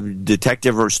 most of the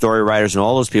detective or story writers and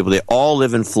all those people, they all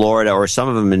live in Florida or some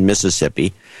of them in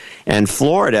Mississippi. And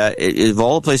Florida, of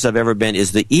all the places I've ever been,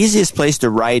 is the easiest place to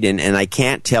write in, and I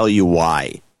can't tell you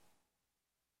why.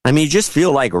 I mean, you just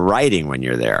feel like writing when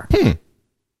you're there.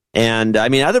 And,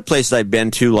 other places I've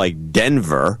been to, like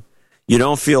Denver, you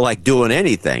don't feel like doing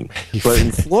anything. But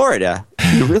in Florida,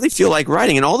 you really feel like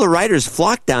writing. And all the writers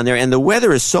flock down there, and the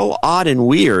weather is so odd and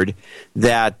weird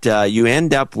that you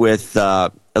end up with,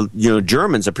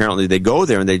 Germans, apparently, they go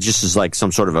there, and they just is like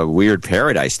some sort of a weird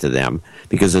paradise to them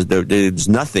because there's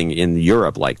nothing in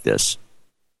Europe like this.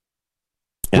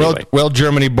 Anyway. Well,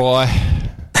 Germany boy.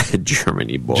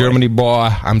 Germany boy.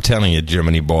 I'm telling you,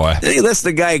 Germany boy. Hey, let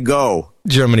the guy go.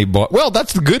 Germany boy. Well,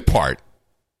 that's the good part.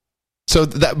 So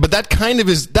that's kind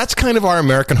of our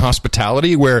American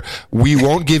hospitality where we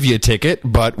won't give you a ticket,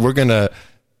 but we're gonna,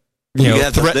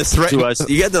 threaten to us.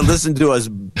 You have to listen to us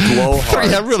blow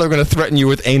hard. Yeah, really, we're gonna threaten you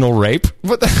with anal rape.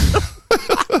 But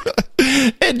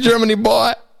hey, Germany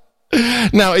boy.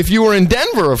 Now, if you were in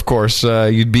Denver, of course,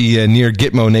 you'd be near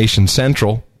Gitmo Nation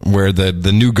Central, where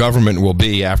the new government will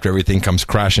be after everything comes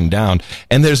crashing down.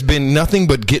 And there's been nothing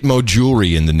but Gitmo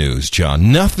jewelry in the news,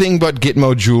 John. Nothing but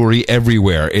Gitmo jewelry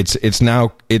everywhere. It's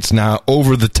now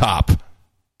over the top,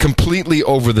 completely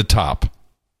over the top.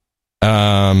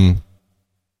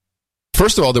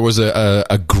 First of all, there was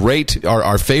a great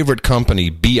our favorite company,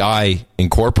 BI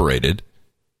Incorporated,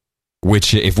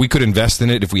 which if we could invest in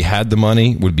it, if we had the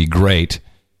money, would be great.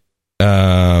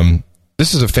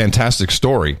 This is a fantastic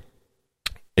story.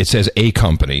 It says a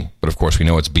company, but of course we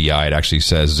know it's BI. It actually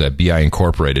says BI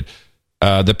Incorporated,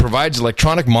 that provides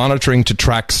electronic monitoring to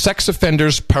track sex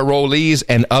offenders, parolees,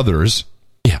 and others.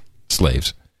 Yeah,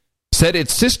 slaves. Said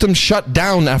its system shut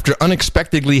down after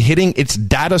unexpectedly hitting its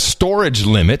data storage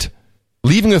limit,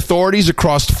 leaving authorities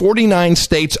across 49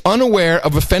 states unaware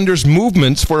of offenders'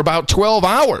 movements for about 12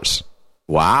 hours.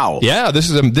 Wow. Yeah, this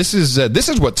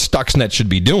is what Stuxnet should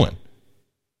be doing.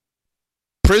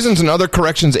 Prisons and other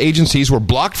corrections agencies were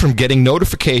blocked from getting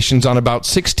notifications on about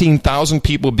 16,000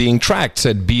 people being tracked,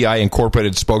 said BI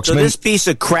Incorporated spokesman. So this piece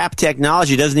of crap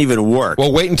technology doesn't even work.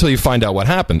 Well, wait until you find out what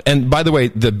happened. And by the way,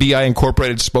 the BI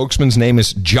Incorporated spokesman's name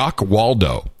is Jock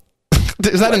Waldo.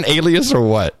 Is that an alias or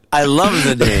what? I love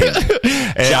the name.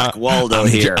 Jock Waldo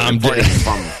here. I'm from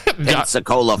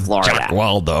Pensacola, Florida. Jock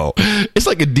Waldo. It's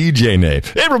like a DJ name.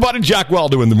 Hey, everybody, Jock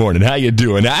Waldo in the morning. How you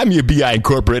doing? I'm your BI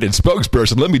Incorporated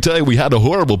spokesperson. Let me tell you, we had a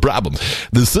horrible problem.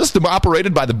 The system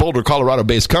operated by the Boulder,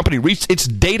 Colorado-based company reached its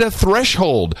data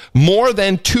threshold. More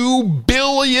than 2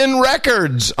 billion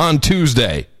records on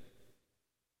Tuesday.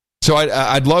 So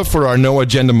I'd love for our no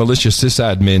agenda malicious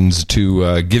sysadmins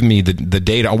to give me the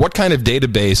data on what kind of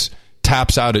database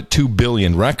taps out at 2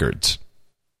 billion records.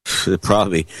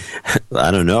 Probably, I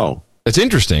don't know. It's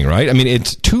interesting, right? I mean,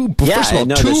 it's 2 billion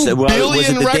records.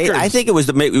 I think it was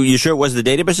you sure it was the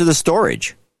database or the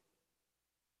storage?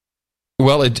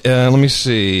 Well, let me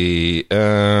see.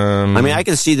 I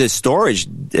can see the storage,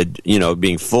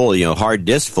 being full, hard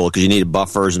disk full, because you need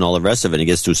buffers and all the rest of it. And it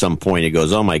gets to some point, it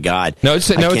goes, oh my God. It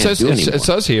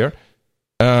says here,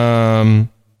 along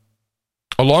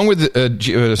with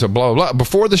so blah blah blah.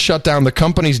 Before the shutdown, the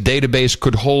company's database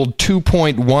could hold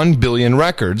 2.1 billion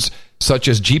records, such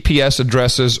as GPS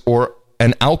addresses or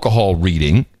an alcohol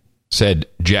reading, said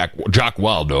Jock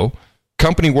Waldo.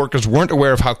 Company workers weren't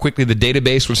aware of how quickly the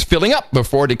database was filling up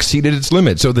before it exceeded its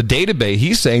limit. So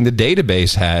he's saying the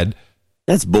database had...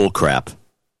 That's bullcrap.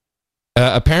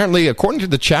 Apparently, according to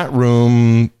the chat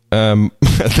room,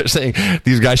 they're saying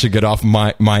these guys should get off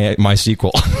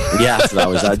MySQL. Yeah, that's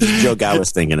the joke I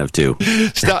was thinking of too.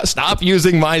 Stop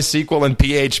using MySQL and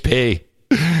PHP.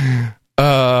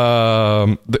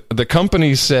 The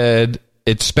company said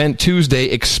it spent Tuesday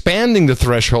expanding the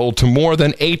threshold to more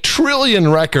than 1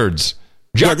 trillion records.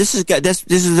 This is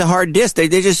the hard disk. They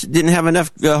just didn't have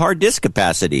enough hard disk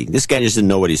capacity. This guy just didn't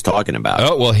know what he's talking about.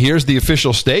 Oh, well, here's the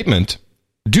official statement.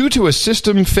 Due to a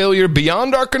system failure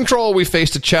beyond our control, we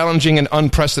faced a challenging and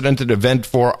unprecedented event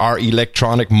for our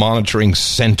electronic monitoring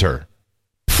center.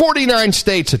 49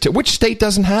 states. Which state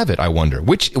doesn't have it, I wonder?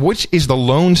 Which is the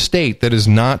lone state that is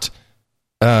not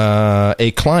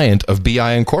a client of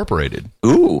BI Incorporated?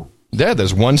 Ooh. Yeah,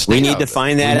 there's one state. We need to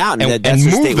find that out, and that's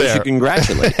and the move state there. we should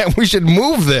congratulate. And we should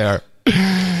move there.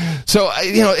 So,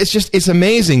 it's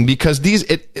amazing because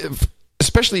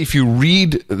especially if you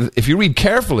read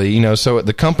carefully, so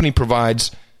the company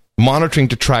provides monitoring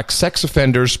to track sex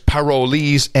offenders,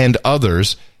 parolees, and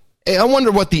others. I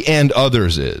wonder what the "and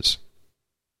others" is.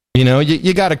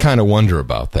 You got to kind of wonder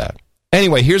about that.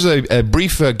 Anyway, here's a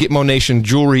brief Gitmo Nation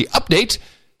jewelry update,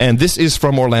 and this is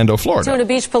from Orlando, Florida. Daytona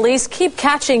Beach police keep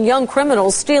catching young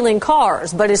criminals stealing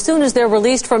cars, but as soon as they're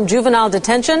released from juvenile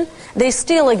detention, they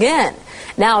steal again.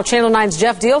 Now, Channel 9's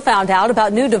Jeff Deal found out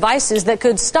about new devices that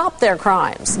could stop their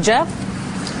crimes. Jeff?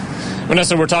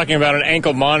 Vanessa, we're talking about an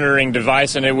ankle monitoring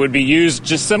device, and it would be used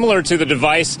just similar to the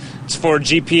device for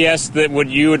GPS that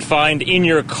you would find in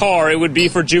your car. It would be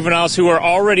for juveniles who are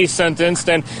already sentenced,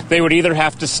 and they would either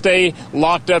have to stay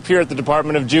locked up here at the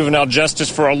Department of Juvenile Justice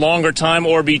for a longer time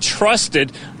or be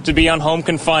trusted to be on home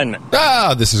confinement.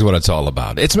 This is what it's all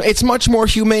about. It's much more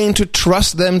humane to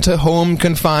trust them to home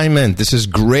confinement. This is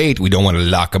great. We don't want to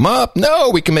lock them up. No,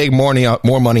 we can make more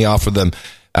money off of them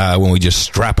when we just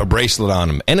strap a bracelet on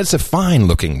them. And it's a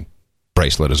fine-looking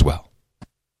bracelet as well.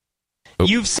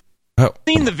 You've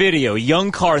seen the video.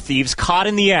 Young car thieves caught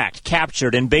in the act,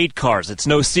 captured in bait cars. It's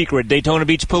no secret Daytona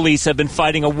Beach police have been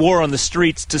fighting a war on the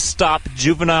streets to stop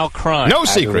juvenile crime. No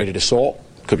secret. Aggravated assault.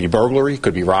 Could be burglary,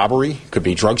 could be robbery, could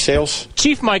be drug sales.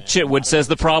 Chief Mike Chitwood says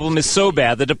the problem is so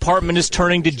bad the department is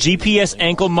turning to GPS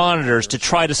ankle monitors to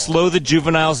try to slow the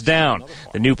juveniles down.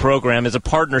 The new program is a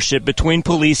partnership between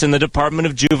police and the Department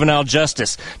of Juvenile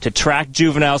Justice to track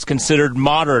juveniles considered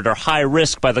moderate or high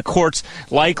risk by the courts,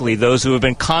 likely those who have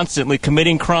been constantly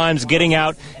committing crimes, getting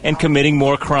out, and committing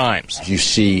more crimes. You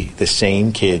see the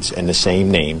same kids and the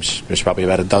same names. There's probably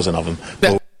about a dozen of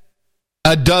them.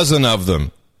 A dozen of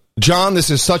them. John, this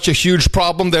is such a huge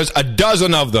problem. There's a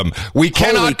dozen of them. We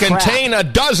cannot contain a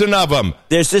dozen of them.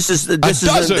 This is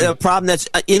a problem that's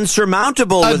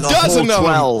insurmountable with a whole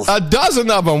 12. A dozen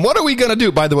of them. What are we going to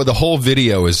do? By the way, the whole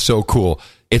video is so cool.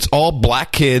 It's all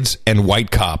black kids and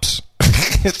white cops.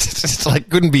 It's like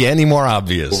couldn't be any more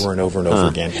obvious. Over and over and over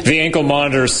again. The ankle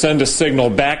monitors send a signal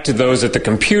back to those at the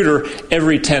computer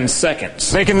every 10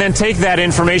 seconds. They can then take that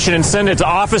information and send it to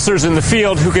officers in the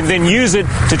field who can then use it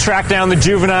to track down the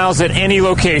juveniles at any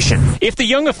location. If the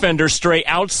young offenders stray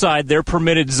outside their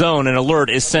permitted zone, an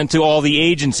alert is sent to all the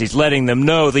agencies, letting them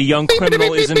know the young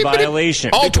criminal is in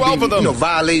violation. All 12 of them.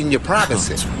 Violating your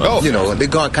privacy.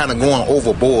 They're kind of going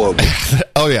overboard.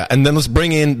 Oh, yeah. And then let's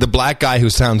bring in the black guy who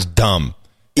sounds dumb.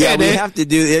 Yeah, we have to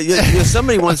do.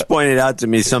 Somebody once pointed out to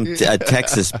me, some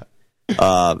Texas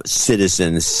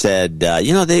citizen said,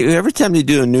 every time they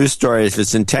do a news story, if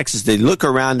it's in Texas, they look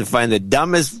around to find the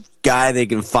dumbest guy they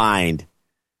can find,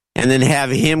 and then have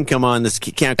him come on this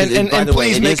camp. And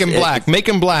please make him black. Make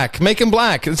him black. Make him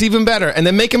black. It's even better. And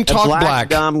then make him talk black.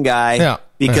 Dumb guy. Yeah.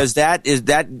 Because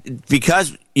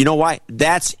because you know why?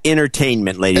 That's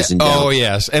entertainment, ladies and gentlemen. Oh,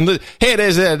 yes. And hey,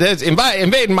 there's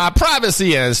invading my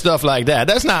privacy and stuff like that.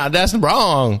 That's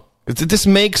wrong. This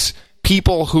makes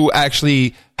people who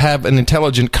actually have an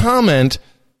intelligent comment,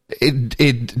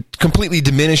 it completely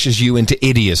diminishes you into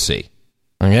idiocy.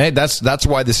 Okay? That's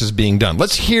why this is being done.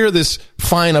 Let's hear this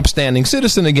fine, upstanding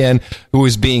citizen again who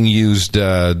is being used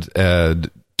to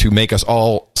make us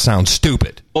all sound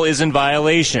stupid. Is in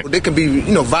violation. They can be,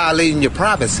 violating your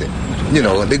privacy.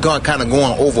 They're kind of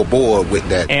going overboard with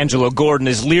that. Angelo Gordon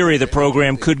is leery the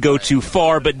program could go too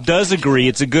far, but does agree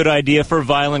it's a good idea for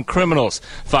violent criminals.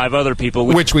 5 other people,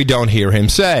 which we don't hear him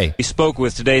say, we spoke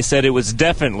with today, said it was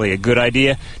definitely a good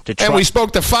idea to try. And we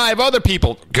spoke to 5 other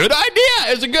people. Good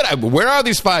idea. It's a good idea. Where are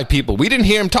these 5 people? We didn't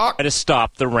hear him talk. To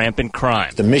stop the rampant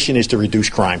crime. The mission is to reduce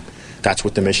crime. That's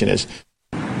what the mission is.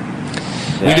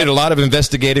 We did a lot of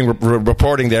investigating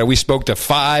reporting there. We spoke to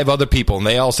 5 other people, and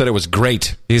they all said it was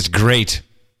great. It's great.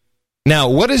 Now,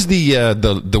 what is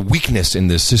the weakness in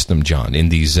this system, John, in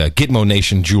these Gitmo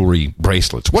Nation jewelry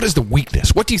bracelets? What is the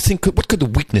weakness? What do you think? What could the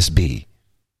weakness be?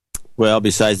 Well,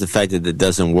 besides the fact that it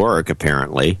doesn't work,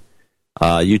 apparently.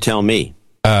 You tell me.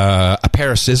 A pair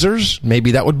of scissors?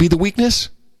 Maybe that would be the weakness?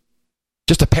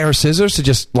 Just a pair of scissors to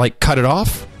just, cut it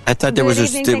off? I thought it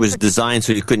was designed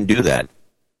so you couldn't do that.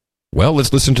 Well,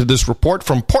 let's listen to this report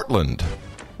from Portland.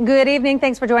 Good evening.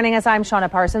 Thanks for joining us. I'm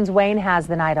Shauna Parsons. Wayne has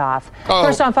the night off.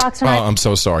 First on Fox tonight. Oh, I'm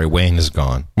so sorry. Wayne is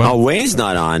gone. Well, Wayne's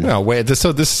not on. No, Wayne.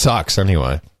 So this sucks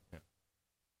anyway.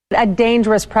 A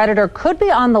dangerous predator could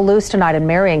be on the loose tonight in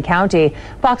Marion County.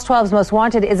 Fox 12's Most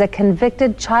Wanted is a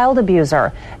convicted child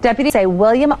abuser. Deputies say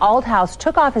William Althouse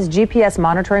took off his GPS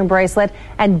monitoring bracelet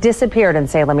and disappeared in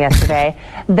Salem yesterday.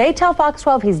 They tell Fox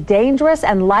 12 he's dangerous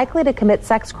and likely to commit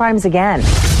sex crimes again.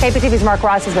 KPTV's Mark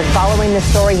Ross has been following this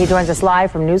story. He joins us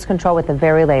live from News Control with the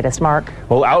very latest. Mark.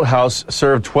 Well, Althouse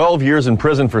served 12 years in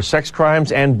prison for sex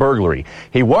crimes and burglary.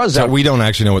 He was... So we don't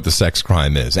actually know what the sex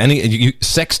crime is.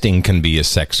 Sexting can be a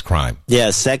sex crime. Yeah,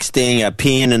 sexting,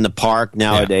 peeing in the park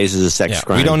nowadays is a sex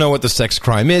crime. We don't know what the sex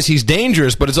crime is. He's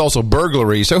dangerous, but it's also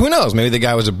burglary. So who knows? Maybe the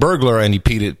guy was a burglar and he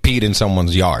peed in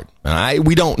someone's yard.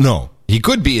 We don't know. He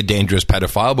could be a dangerous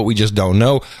pedophile, but we just don't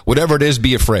know. Whatever it is,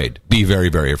 be afraid. Be very,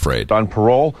 very afraid. On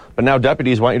parole, but now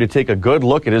deputies want you to take a good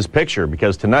look at his picture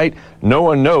because tonight no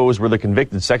one knows where the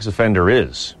convicted sex offender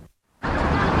is.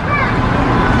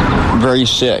 Very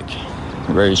sick.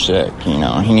 Very sick. He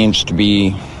needs to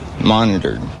be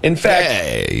monitored. In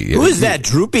fact, who is that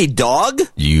droopy dog?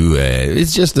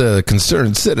 It's just a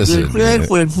concerned citizen.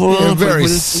 You're very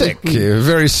sick. You're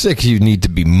very sick. You need to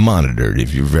be monitored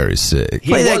if you're very sick.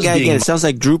 Play that guy again. It sounds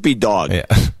like droopy dog. Yeah.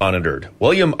 Monitored.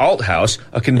 William Althouse,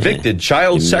 a convicted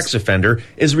child sex offender,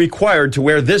 is required to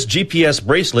wear this GPS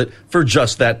bracelet for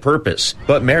just that purpose.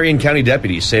 But Marion County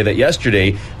deputies say that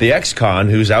yesterday, the ex-con,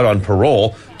 who's out on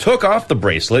parole, took off the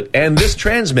bracelet and this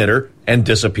transmitter and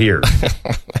disappeared.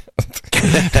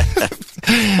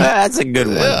 That's a good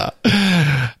one. Yeah.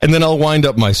 And then I'll wind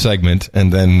up my segment,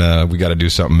 and then we got to do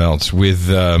something else with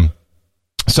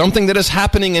something that is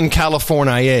happening in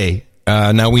California.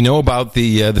 Now, we know about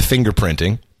the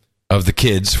fingerprinting of the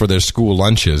kids for their school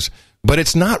lunches, but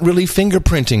it's not really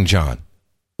fingerprinting, John.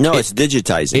 No, it's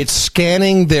digitizing. It's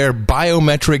scanning their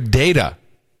biometric data,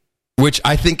 which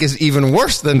I think is even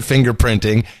worse than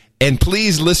fingerprinting. And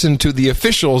please listen to the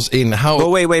officials in how... Well,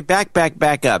 wait, back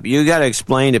up. You got to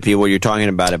explain to people what you're talking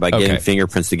about getting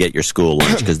fingerprints to get your school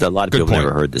lunch, because a lot of people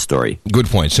never heard the story. Good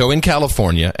point. So in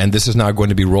California, and this is now going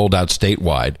to be rolled out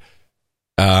statewide,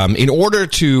 in order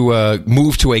to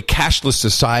move to a cashless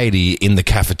society in the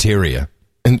cafeteria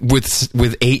and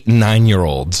with 8 and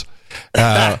 9-year-olds,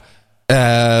 and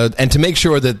to make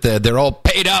sure that they're all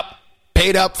paid up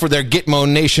for their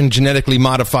Gitmo Nation genetically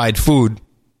modified food,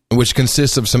 which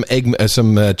consists of some chicken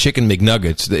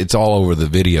McNuggets. It's all over the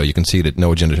video. You can see it at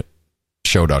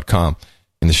noagendashow.com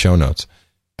in the show notes.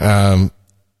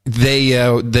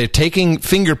 They're taking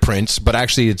fingerprints, but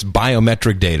actually it's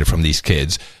biometric data from these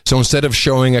kids. So instead of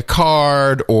showing a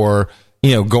card or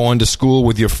going to school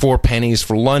with your 4 pennies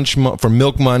for lunch, for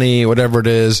milk money, whatever it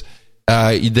is,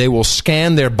 they will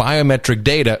scan their biometric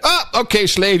data. Oh, okay,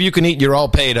 slave, you can eat. You're all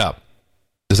paid up.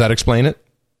 Does that explain it?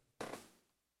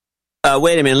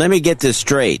 Wait a minute. Let me get this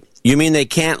straight. You mean they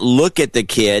can't look at the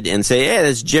kid and say, hey,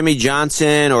 that's Jimmy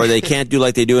Johnson, or they can't do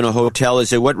like they do in a hotel and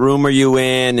say, what room are you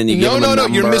in? And you give them a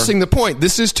number. You're missing the point.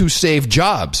 This is to save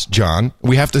jobs, John.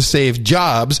 We have to save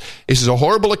jobs. This is a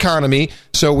horrible economy,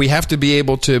 so we have to be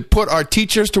able to put our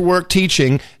teachers to work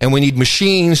teaching, and we need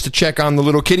machines to check on the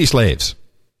little kitty slaves.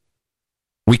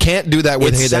 We can't do that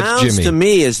with, hey, that's Jimmy. It sounds to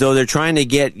me as though they're trying to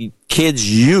get kids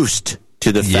used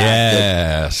to the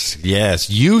fact Yes,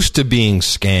 used to being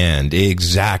scanned.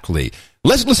 Exactly.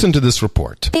 Let's listen to this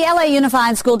report. The LA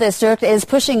Unified School District is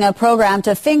pushing a program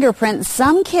to fingerprint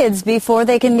some kids before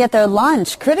they can get their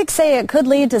lunch. Critics say it could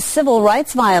lead to civil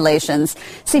rights violations.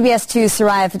 CBS 2's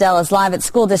Soraya Fidel is live at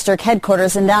school district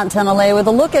headquarters in downtown LA with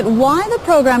a look at why the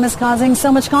program is causing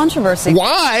so much controversy.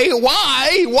 Why?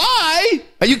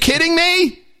 Are you kidding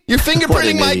me? You're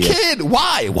fingerprinting my kid.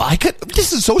 Why?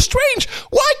 This is so strange.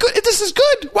 This is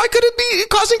good. Why could it be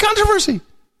causing controversy?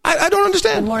 I don't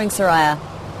understand. Good morning, Soraya.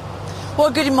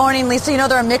 Well, good morning, Lisa.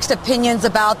 There are mixed opinions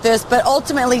about this, but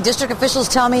ultimately district officials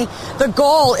tell me the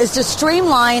goal is to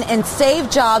streamline and save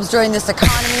jobs during this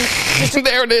economy.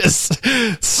 There it is.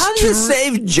 How does it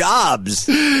save jobs?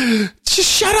 Just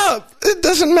shut up. It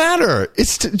doesn't matter.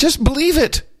 Just believe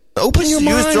it. Open your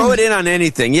mind. You throw it in on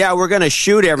anything. Yeah, we're going to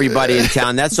shoot everybody in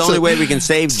town. That's the only way we can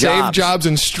save jobs. Save jobs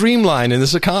and streamline in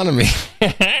this economy.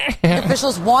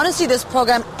 Officials want to see this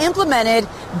program implemented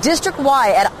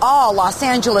district-wide at all Los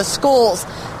Angeles schools.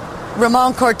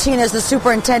 Ramon Cortines, the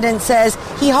superintendent, says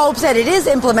he hopes that it is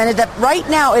implemented, that right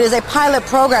now it is a pilot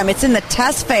program. It's in the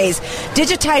test phase.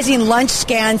 Digitizing lunch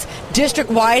scans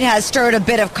district-wide has stirred a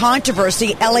bit of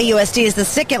controversy. LAUSD is the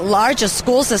second largest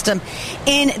school system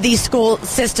in the school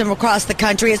system across the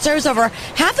country. It serves over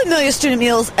 500,000 student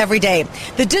meals every day.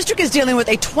 The district is dealing with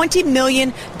a $20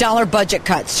 million budget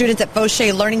cut. Students at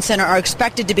Fauché Learning Center are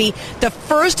expected to be the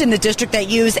first in the district that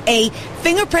use a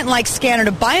fingerprint-like scanner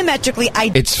to biometrically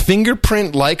identify. It's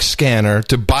fingerprint-like scanner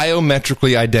to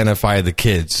biometrically identify the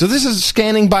kids. So this is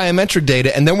scanning biometric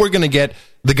data, and then we're going to get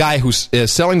the guy who's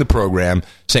selling the program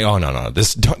saying, "Oh no,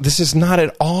 this is not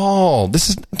at all.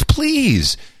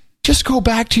 Please." Just go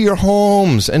back to your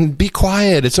homes and be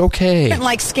quiet. It's okay.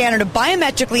 Like scanner to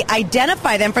biometrically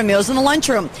identify them for meals in the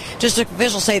lunchroom. District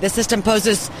officials say the system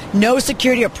poses no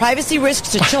security or privacy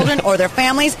risks to children or their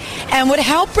families and would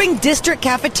help bring district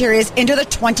cafeterias into the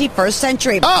 21st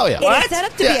century. Oh, yeah. It is set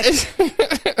up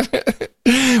to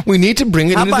be we need to bring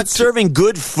it How into about serving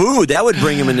good food? That would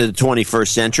bring them into the 21st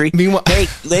century. Meanwhile, hey,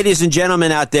 ladies and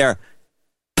gentlemen out there,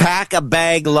 pack a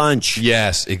bag lunch.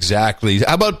 Yes, exactly.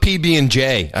 How about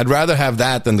PB&J? I'd rather have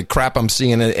that than the crap I'm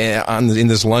seeing in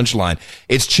this lunch line.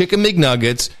 It's Chicken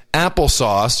McNuggets,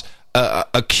 applesauce,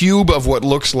 a cube of what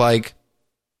looks like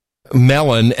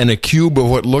melon, and a cube of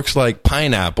what looks like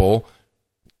pineapple,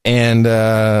 and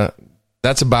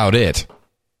that's about it.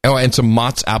 Oh, and some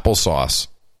Mott's applesauce.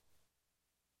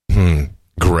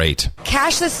 Great.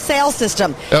 cashless sales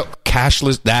system. Oh,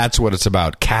 cashless, that's what it's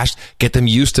about. Cash, get them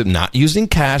used to not using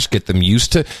cash, get them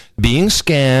used to being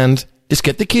scanned. Just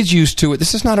get the kids used to it.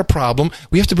 This is not a problem.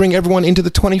 We have to bring everyone into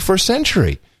the 21st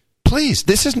century. Please,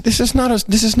 this is not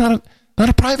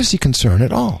a privacy concern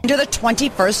at all. Into the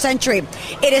 21st century.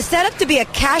 It is set up to be a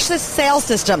cashless sales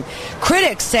system.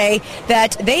 Critics say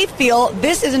that they feel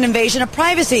this is an invasion of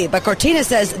privacy, but Cortina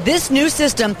says this new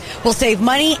system will save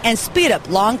money and speed up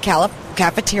long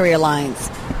cafeteria lines.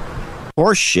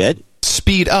 Or shit.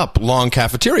 Speed up long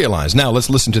cafeteria lines. Now let's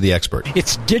listen to the expert.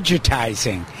 It's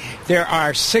digitizing. There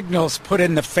are signals put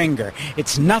in the finger.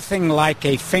 It's nothing like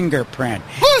a fingerprint.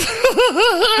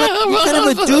 What kind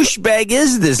of a douchebag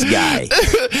is this guy?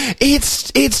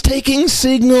 It's taking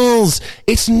signals.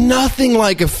 It's nothing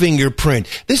like a fingerprint.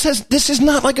 This is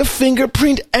not like a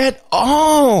fingerprint at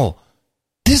all.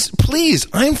 Please,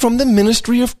 I'm from the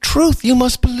Ministry of Truth. You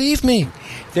must believe me.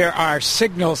 There are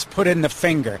signals put in the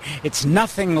finger. It's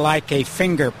nothing like a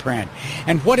fingerprint.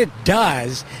 And what it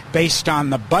does, based on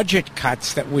the budget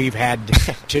cuts that we've had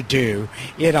to do,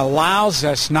 it allows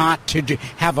us not to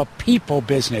have a people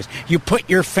business. You put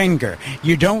your finger.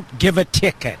 You don't give a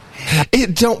ticket. We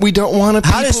don't want a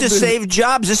people How does this save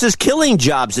jobs? This is killing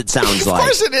jobs, it sounds like. Of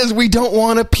course it is. We don't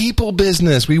want a people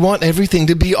business. We want everything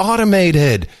to be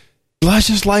automated.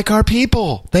 Just like our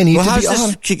people. They need to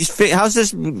be how's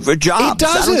this for jobs? It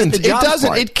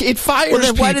doesn't. It fires well,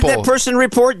 then people. Why did that person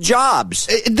report jobs?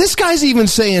 This guy's even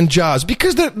saying jobs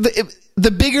because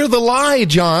the bigger the lie,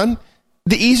 John,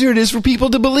 the easier it is for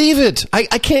people to believe it.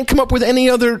 I can't come up with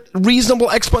any other reasonable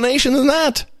explanation than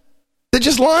that. They're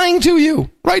just lying to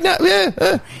you right now.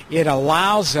 Yeah. It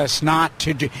allows us not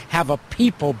to have a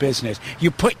people business.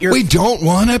 We don't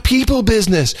want a people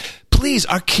business. Please,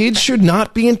 our kids should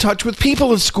not be in touch with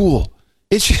people at school.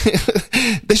 They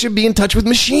should be in touch with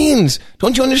machines.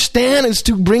 Don't you understand? It's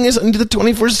to bring us into the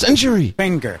 21st century.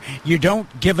 Finger. You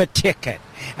don't give a ticket.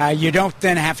 You don't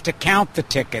then have to count the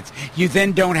tickets. You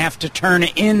then don't have to turn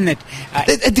in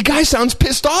the guy sounds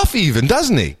pissed off even,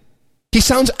 doesn't he? He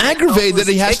sounds aggravated that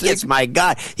he has to. My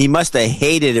God, he must have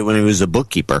hated it when he was a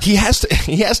bookkeeper. He's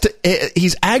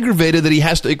aggravated that he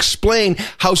has to explain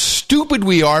how stupid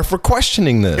we are for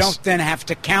questioning this. You don't then have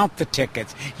to count the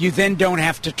tickets. You then don't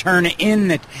have to turn in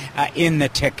the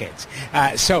tickets.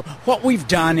 So what we've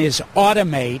done is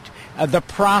automate the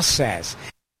process.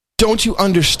 Don't you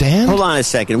understand? Hold on a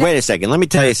second. Wait a second. Let me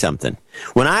tell you something.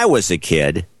 When I was a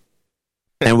kid,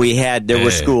 and there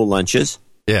were school lunches.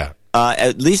 Yeah.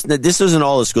 At least this wasn't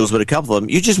all the schools, but a couple of them.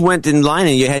 You just went in line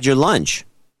and you had your lunch.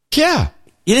 Yeah.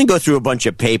 You didn't go through a bunch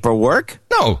of paperwork.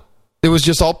 No. It was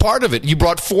just all part of it. You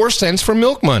brought 4 cents for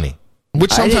milk money,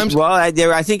 which sometimes. I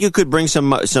think you could bring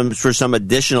some for some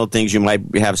additional things. You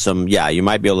might have some. Yeah, you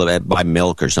might be able to buy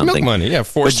milk or something. Milk money, yeah,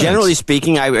 4 cents. But generally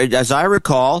speaking, as I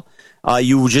recall,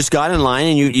 you just got in line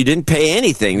and you didn't pay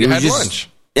anything. You had lunch,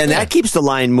 and that keeps the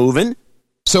line moving.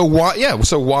 So why? Yeah.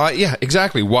 So why? Yeah.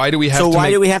 Exactly. Why do we have? So why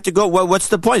do we have to go? What's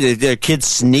the point? Are there kids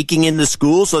sneaking into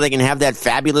school so they can have that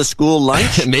fabulous school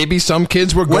lunch? Maybe some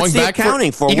kids were going back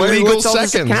for illegal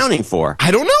seconds. Accounting for?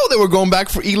 I don't know. They were going back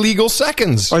for illegal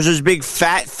seconds. Or is there big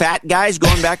fat guys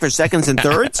going back for seconds and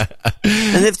thirds?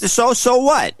 And if so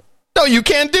what? No, you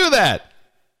can't do that.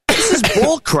 This is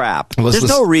bull crap. There's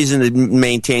no reason to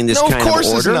maintain this kind of order. No, of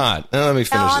course it's not. Now, let me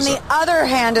finish now, on this the other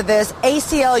hand of this,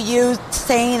 ACLU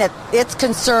saying that it's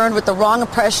concerned with the wrong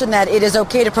impression that it is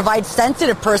okay to provide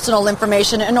sensitive personal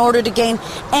information in order to gain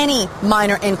any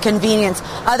minor inconvenience.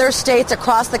 Other states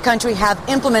across the country have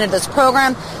implemented this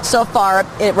program. So far,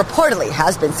 it reportedly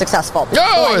has been successful.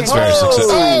 Oh, it's very successful.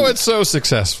 Oh, it's so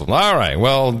successful. All right.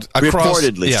 Well,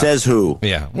 reportedly, says who?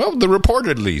 Yeah. Well, the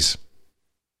reportedlys.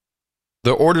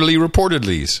 The orderly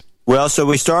reportedlies. Well, so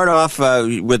we start off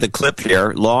with a clip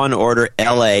here. Law and Order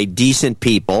L.A., Decent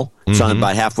People. It's on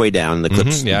about halfway down. The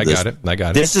clips. Yeah, I got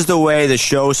it. This is the way the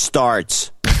show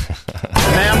starts.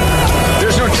 Ma'am,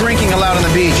 there's no drinking allowed on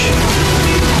the beach.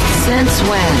 Since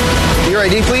when? Your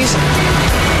ID, please.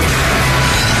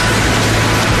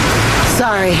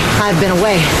 Sorry, I've been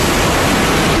away.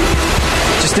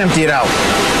 Just empty it out.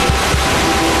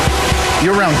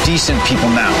 You're around decent people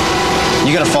now.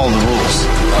 You gotta follow the rules.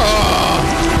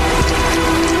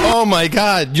 Oh my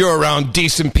God, you're around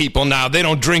decent people now. They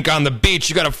don't drink on the beach.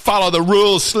 You gotta follow the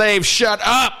rules, slave. Shut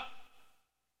up.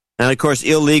 And of course,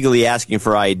 illegally asking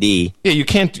for ID. Yeah, you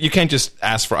can't just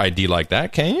ask for ID like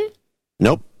that, can you?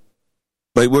 Nope.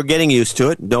 But we're getting used to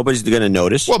it. Nobody's going to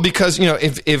notice. Well, because,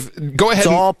 if go ahead.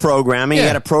 It's all programming. Yeah. You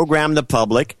got to program the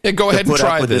public. Yeah, go ahead and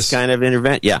try this kind of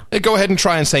intervention. Yeah. Go ahead and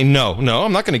try and say no.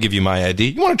 I'm not going to give you my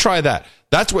ID. You want to try that?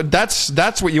 That's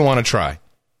what you want to try.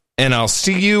 And I'll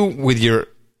see you with your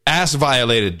ass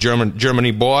violated,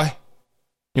 Germany boy.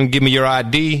 You can give me your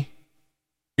ID.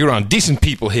 You're on decent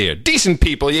people here. Decent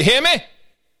people, you hear me?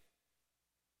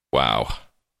 Wow.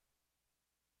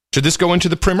 Should this go into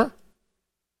the primer?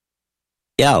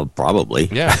 Yeah, probably.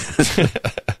 Yeah. This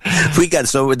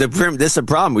is a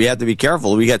problem. We have to be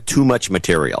careful. We got too much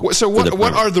material. So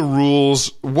what are the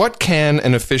rules? What can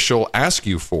an official ask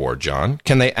you for, John?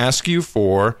 Can they ask you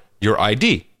for your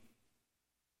ID?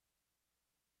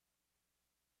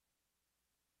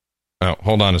 Oh,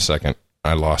 hold on a second.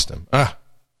 I lost him.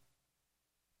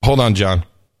 Hold on, John.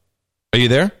 Are you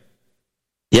there?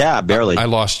 Yeah, barely. I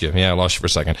lost you. Yeah, I lost you for a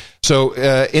second. So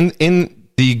in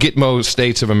the Gitmo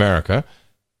states of America,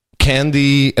 can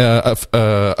the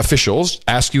officials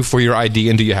ask you for your ID,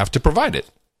 and do you have to provide it?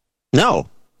 No.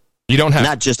 You don't have.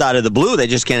 Not just out of the blue. They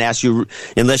just can't ask you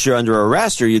unless you're under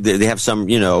arrest or they have some,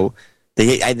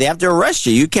 they have to arrest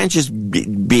you. You can't just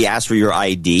be asked for your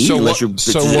ID unless you're.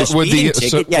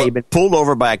 You've been pulled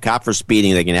over by a cop for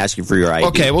speeding. They can ask you for your ID.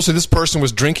 Okay, well, so this person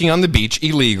was drinking on the beach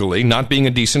illegally, not being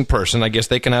a decent person. I guess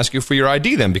they can ask you for your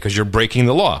ID then because you're breaking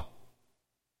the law,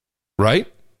 right?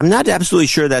 I'm not absolutely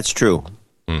sure that's true.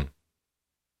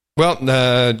 Well,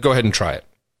 go ahead and try it.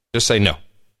 Just say no.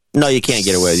 No, you can't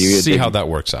get away with it. See how that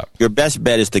works out. Your best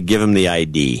bet is to give them the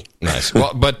ID. Nice.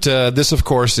 Well, but this, of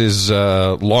course, is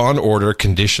law and order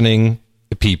conditioning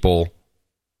the people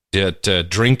that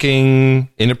drinking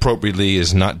inappropriately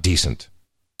is not decent.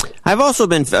 I've also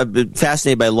been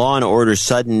fascinated by Law and Order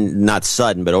not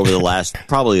sudden, but over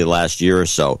probably the last year or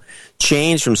so,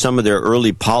 change from some of their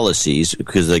early policies,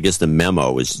 because I guess the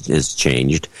memo has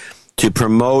changed, to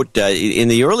promote, in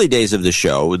the early days of the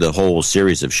show, the whole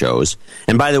series of shows.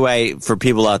 And by the way, for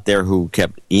people out there who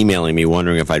kept emailing me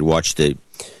wondering if I'd watched the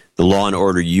Law and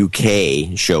Order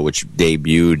UK show, which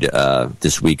debuted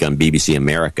this week on BBC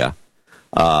America.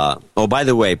 By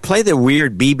the way, play the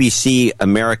weird BBC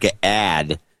America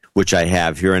ad, which I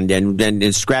have here,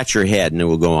 and scratch your head, and then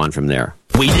we'll go on from there.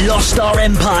 We lost our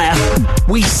empire.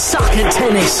 We suck at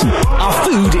tennis. Our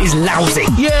food is lousy.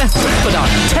 Yeah, but our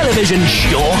television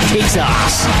sure kicks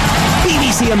ass.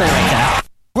 BBC America.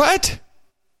 What?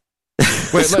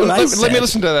 Wait, let me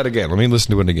listen to that again. Let me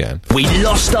listen to it again. We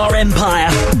lost our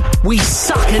empire. We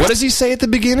suck at... What does he say at the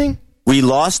beginning? We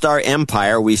lost our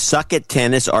empire. We suck at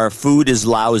tennis. Our food is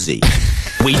lousy.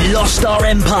 We lost our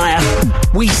empire.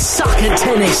 We suck at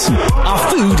tennis.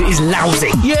 Our food is lousy.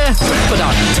 Yeah, but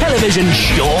our television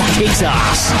sure kicks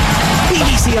ass.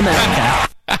 BBC America.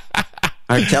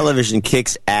 Our television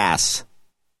kicks ass.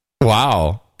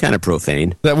 Wow. Kind of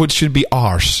profane. That should be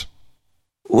arse.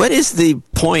 What is the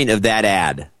point of that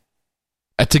ad?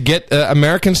 To get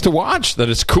Americans to watch. That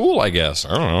it's cool, I guess.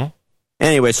 I don't know.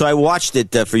 Anyway, so I watched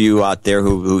it for you out there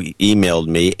who emailed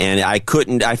me, and I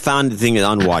found the thing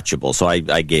unwatchable, so I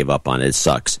gave up on it. It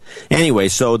sucks. Anyway,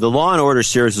 so the Law and Order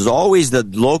series is always the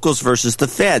locals versus the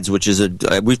feds, which is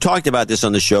we've talked about this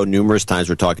on the show numerous times.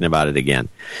 We're talking about it again.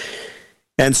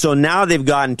 And so now they've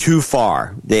gotten too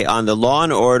far. On the Law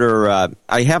and Order,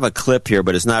 I have a clip here,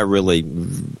 but it's not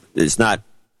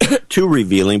too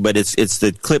revealing, but it's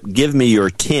the clip, Give Me Your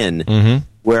Tin. Mm-hmm.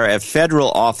 Where a federal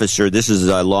officer, this is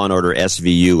Law and Order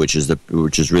SVU, which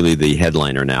is really the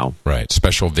headliner now. Right,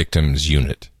 Special Victims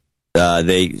Unit.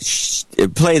 They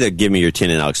play the "Give Me Your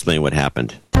Tin" and I'll explain what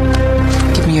happened.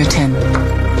 Give me your tin.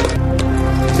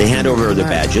 They hand over their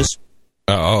badges.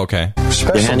 Oh, okay.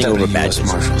 They're handing over badges.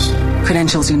 Marshals.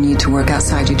 Credentials you need to work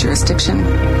outside your jurisdiction.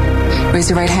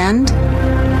 Raise your right hand.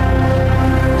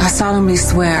 I solemnly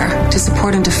swear to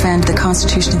support and defend the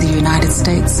Constitution of the United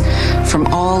States from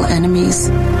all enemies,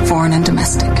 foreign and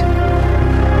domestic.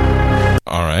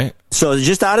 All right. So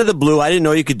just out of the blue, I didn't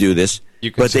know you could do this.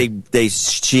 But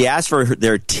she asked for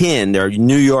their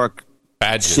New York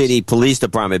badges. City Police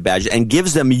Department badges, and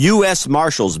gives them U.S.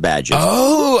 Marshals badges.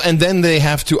 Oh, and then they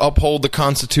have to uphold the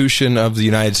Constitution of the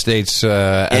United States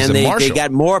as a marshal. They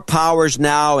got more powers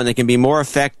now, and they can be more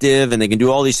effective, and they can do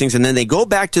all these things. And then they go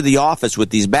back to the office with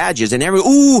these badges, and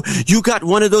ooh, you got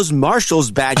one of those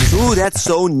Marshals badges. Ooh, that's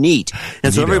so neat.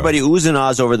 And so everybody oohs and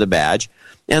ahs over the badge.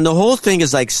 And the whole thing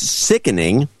is like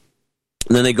sickening.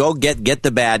 And then they go get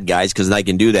the bad guys, because I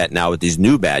can do that now with these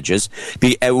new badges,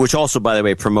 which also, by the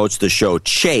way, promotes the show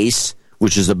Chase,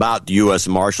 which is about the U.S.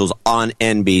 Marshals on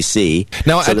NBC.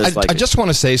 Now, so I just want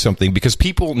to say something, because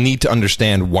people need to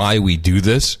understand why we do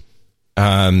this.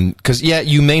 Because,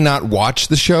 you may not watch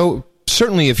the show.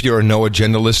 Certainly, if you're a No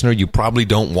Agenda listener, you probably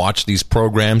don't watch these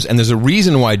programs. And there's a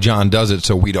reason why John does it,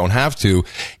 so we don't have to,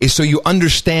 is so you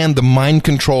understand the mind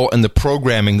control and the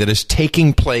programming that is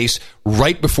taking place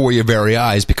right before your very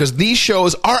eyes. Because these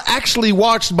shows are actually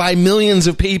watched by millions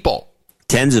of people.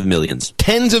 Tens of millions.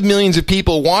 Tens of millions of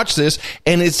people watch this,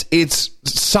 and it's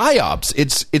psyops.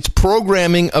 It's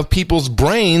programming of people's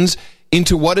brains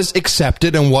into what is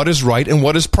accepted and what is right and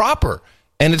what is proper.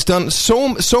 And it's done so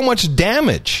much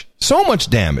damage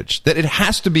that it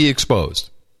has to be exposed.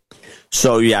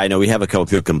 So, I know we have a couple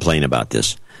people complain about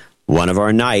this. One of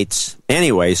our nights.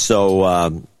 Anyway,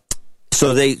 so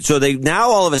they now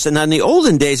all of a sudden, in the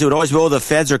olden days, it would always be, the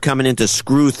feds are coming in to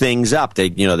screw things up.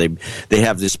 They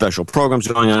have these special programs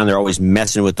going on. They're always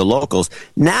messing with the locals.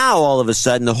 Now, all of a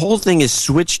sudden, the whole thing is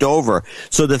switched over.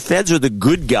 So the feds are the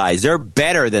good guys. They're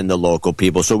better than the local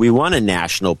people. So we want a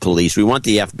national police. We want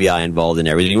the FBI involved in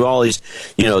everything. We all these,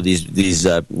 these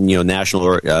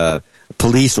national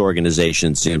police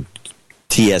organizations,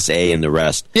 TSA and the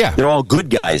rest. Yeah. They're all good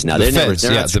guys now. They're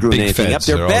not screwing anything up.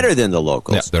 They're better than the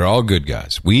locals. Yeah, they're all good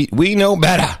guys. We know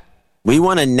better. We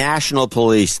want a national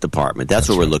police department. That's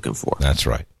what we're looking for. That's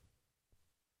right.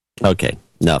 Okay,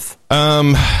 enough.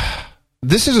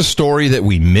 This is a story that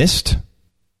we missed,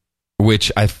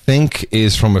 which I think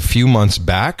is from a few months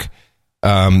back.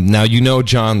 Now,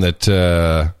 John, that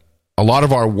a lot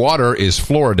of our water is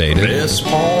fluoridated. Best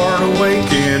part of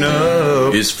waking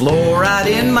up is fluoride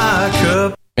in my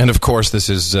cup. And, of course, this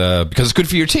is because it's good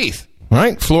for your teeth,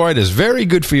 right? Fluoride is very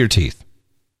good for your teeth,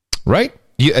 right?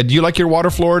 Do you like your water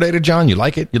fluoridated, John? You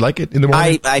like it? You like it in the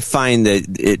morning? I find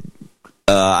that it.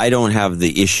 I don't have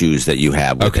the issues that you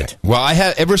have with it. Well, I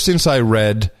have ever since I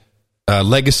read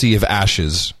Legacy of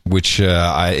Ashes, which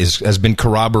has been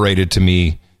corroborated to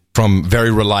me from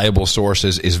very reliable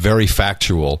sources, is very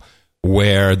factual,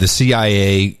 where the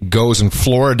CIA goes and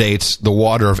fluoridates the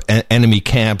water of enemy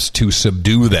camps to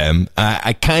subdue them.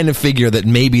 I kind of figure that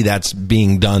maybe that's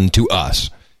being done to us.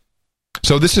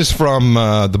 So this is from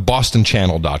the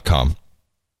BostonChannel.com,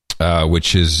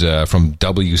 which is from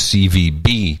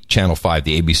WCVB, Channel 5,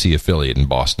 the ABC affiliate in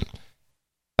Boston.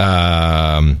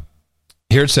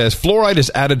 Here it says, fluoride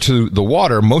is added to the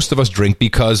water most of us drink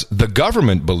because the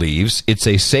government believes it's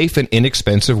a safe and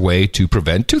inexpensive way to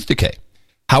prevent tooth decay.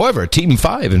 However, Team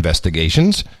 5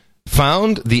 investigations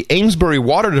found the Amesbury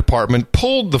Water Department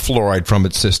pulled the fluoride from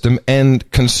its system and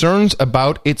concerns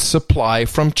about its supply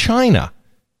from China.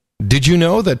 Did you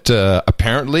know that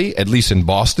apparently, at least in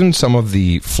Boston, some of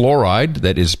the fluoride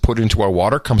that is put into our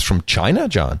water comes from China,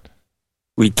 John?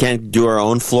 We can't do our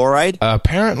own fluoride?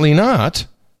 Apparently not.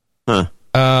 Huh.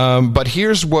 But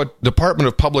here's what Department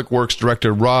of Public Works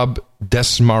Director Rob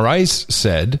Desmarais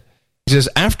said. He says,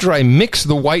 after I mix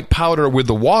the white powder with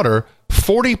the water,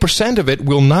 40% of it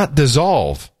will not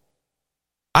dissolve.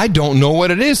 I don't know what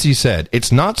it is, he said.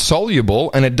 It's not soluble,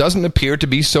 and it doesn't appear to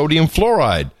be sodium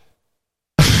fluoride.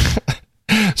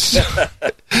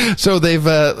 So they've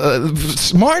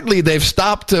smartly they've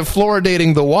stopped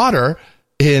fluoridating the water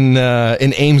in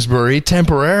Amesbury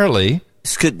temporarily.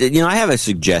 I have a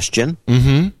suggestion.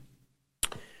 Mm-hmm.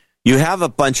 You have a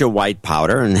bunch of white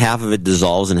powder, and half of it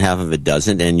dissolves and half of it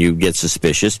doesn't, and you get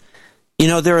suspicious.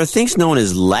 There are things known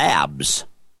as labs.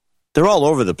 They're all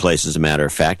over the place, as a matter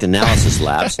of fact, analysis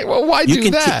labs. Well, why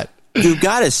do that? You've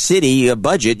got a city, a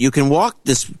budget. You can walk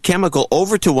this chemical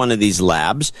over to one of these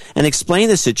labs and explain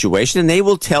the situation, and they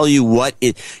will tell you what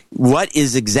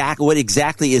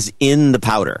exactly is in the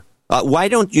powder. Why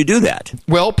don't you do that?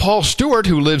 Well, Paul Stewart,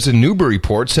 who lives in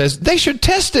Newburyport, says they should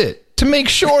test it to make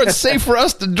sure it's safe for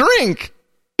us to drink.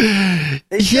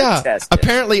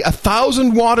 Apparently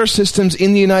 1,000 water systems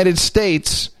in the United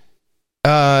States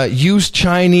use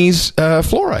Chinese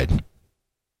fluoride.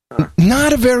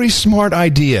 Not a very smart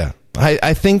idea.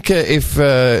 I think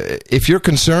if you're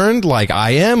concerned, like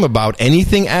I am, about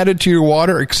anything added to your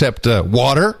water except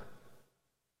water,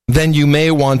 then you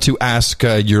may want to ask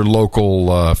your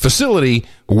local facility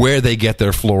where they get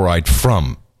their fluoride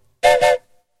from.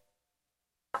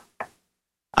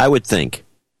 I would think.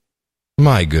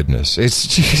 My goodness, it's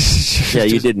just, yeah,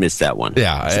 you did miss that one.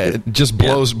 Yeah, it just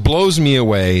blows me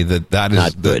away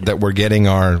that we're getting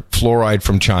our fluoride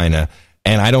from China,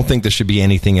 and I don't think there should be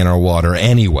anything in our water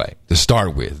anyway to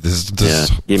start with.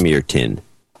 Give me your tin.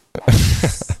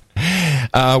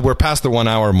 We're past the 1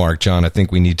 hour mark, John. I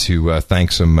think we need to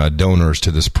thank some donors to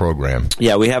this program.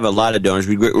 Yeah, we have a lot of donors.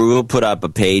 We will put up a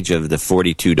page of the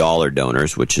 $42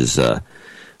 donors, which is a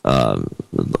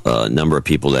number of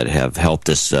people that have helped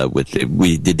us with.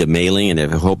 We did the mailing, and I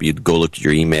hope you'd go look at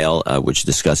your email, which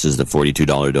discusses the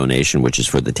 $42 donation, which is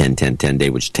for the 10-10-10 day,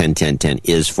 which 10-10-10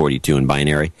 is 42 in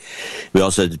binary. We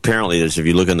also apparently there's, if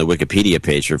you look on the Wikipedia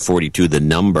page for 42, the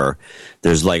number,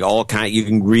 there's like all kind. You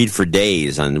can read for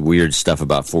days on weird stuff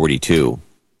about 42.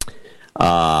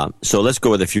 So let's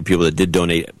go with a few people that did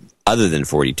donate other than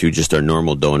 42, just our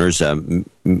normal donors.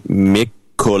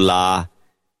 Mikola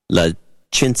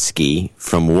Lachinsky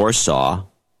from Warsaw.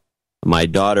 My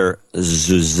daughter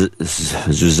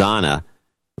Zuzana,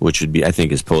 which would be, I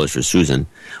think is Polish for Susan,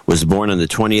 was born on the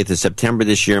 20th of September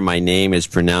this year. My name is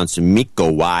pronounced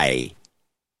Mikołaj.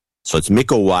 So it's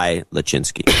Mikołaj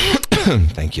Lachinsky.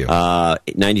 Thank you.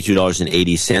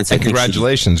 $92.80. And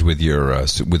congratulations with your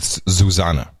with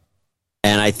Zuzana.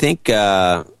 And I think,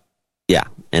 yeah.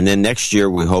 And then next year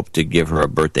we hope to give her a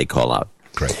birthday call out.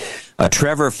 Great.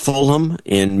 Trevor Fulham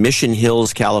in Mission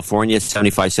Hills, California,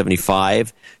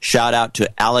 7575. Shout out to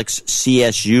Alex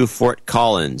CSU Fort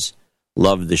Collins.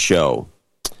 Love the show.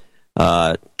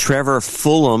 Trevor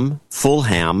Fulham.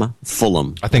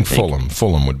 I think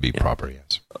Fulham would be proper,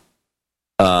 yes.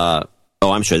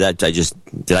 I'm sure that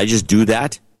did I just do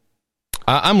that?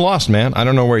 I'm lost, man. I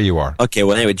don't know where you are. Okay,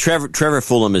 well, anyway, Trevor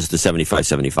Fulham is the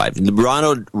 7575.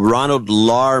 Ronald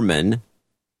Larman.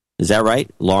 Is that right?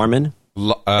 Larman?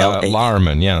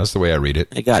 Larman, yeah, that's the way I read it.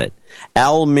 I got it.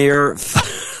 Almir.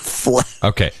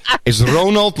 Okay, it's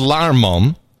Ronald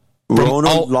Larman.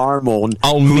 Larman.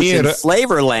 Almere.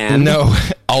 Flavorland. No,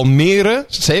 Almere.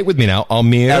 Say it with me now.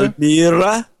 Almere.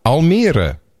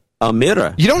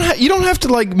 You don't have to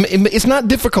like. It's not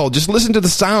difficult. Just listen to the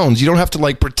sounds. You don't have to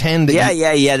like pretend that.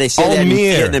 Yeah. They say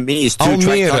Almere. that in Vietnamese too.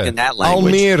 Try talking that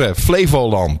language. Almere,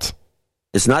 Flevoland.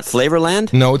 It's not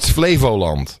Flavorland? No, it's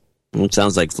Flevoland. It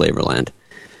sounds like Flavorland.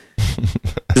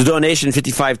 The donation,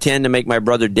 $55.10 to make my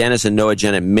brother Dennis and Noah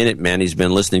Jen at Minuteman. He's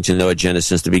been listening to Noah Jen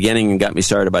since the beginning and got me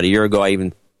started about a year ago. I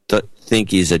even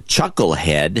think he's a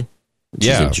chucklehead.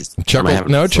 Yeah,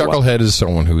 chucklehead is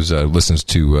someone who listens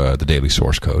to the Daily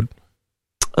Source Code.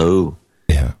 Oh.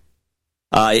 Yeah.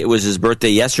 It was his birthday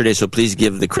yesterday, so please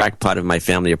give the crackpot of my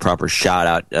family a proper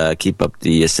shout-out. Keep up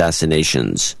the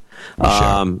assassinations.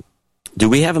 Do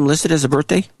we have him listed as a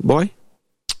birthday boy?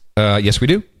 Yes, we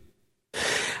do.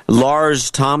 Lars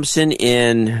Thompson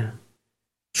in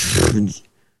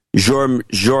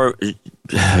Jornlunda,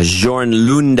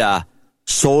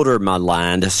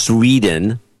 Södermanland,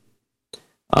 Sweden.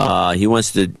 He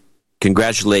wants to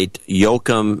congratulate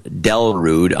Joachim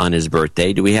Delrud on his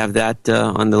birthday. Do we have that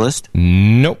on the list?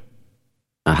 Nope.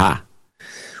 Aha.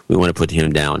 We want to put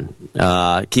him down.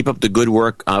 Keep up the good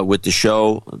work with the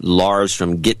show. Lars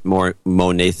from Gitmo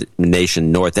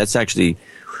Nation North. That's actually,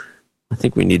 I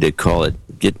think we need to call it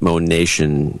Gitmo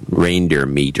Nation Reindeer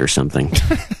Meat or something.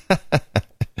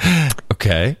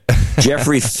 Okay.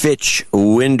 Jeffrey Fitch,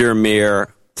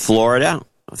 Windermere, Florida,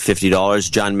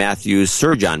 $50.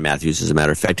 Sir John Matthews, as a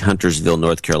matter of fact, Huntersville,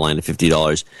 North Carolina,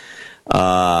 $50.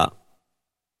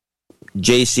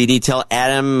 JCD, tell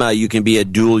Adam you can be a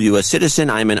dual U.S. citizen.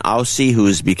 I'm an Aussie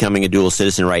who's becoming a dual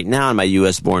citizen right now, and my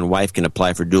U.S.-born wife can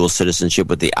apply for dual citizenship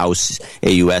with the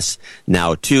AUS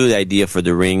now, too. The idea for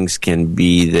the rings can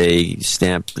be they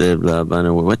stamp the...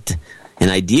 what? An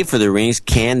idea for the rings,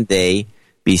 can they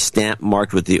be stamp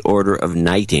marked with the order of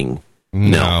knighting?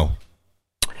 No.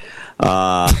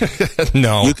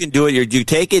 No. You can do it. You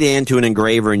take it into an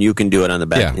engraver, and you can do it on the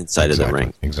back inside of the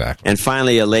ring. Exactly. And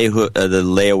finally, the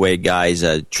layaway guys,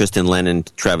 Tristan Lennon,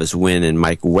 Travis Wynn, and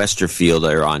Mike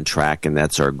Westerfield are on track, and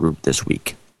that's our group this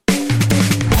week.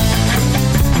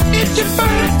 It's your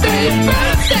birthday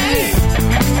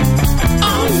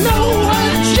on No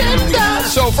Agenda.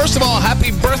 So, first of all, happy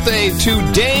happy birthday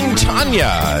to Dame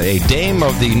Tanya, a dame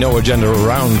of the No Agenda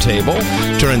Roundtable,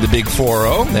 turned the big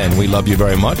 4-0, and we love you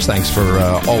very much. Thanks for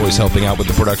always helping out with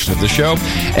the production of the show.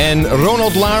 And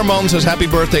Ronald Laarman says happy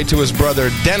birthday to his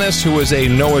brother Dennis, who is a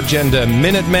No Agenda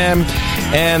Minuteman.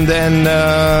 And then,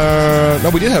 no,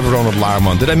 we did have Ronald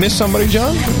Laarman. Did I miss somebody,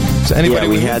 John? Yeah,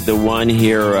 we had the one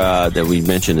here that we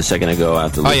mentioned a second ago.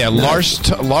 After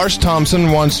Lars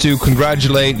Thompson wants to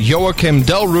congratulate Joachim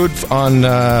Delrud on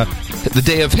the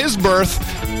day of his birth,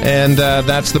 and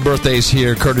that's the birthdays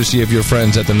here, courtesy of your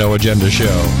friends at the No Agenda Show.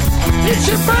 It's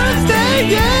your birthday,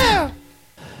 yeah!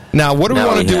 Now, what do we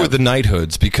want to do with the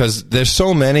knighthoods? Because there's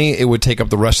so many, it would take up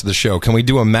the rest of the show. Can we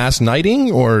do a mass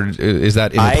knighting, or is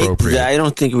that inappropriate? I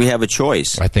don't think we have a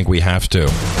choice. I think we have to.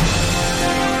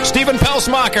 Stephen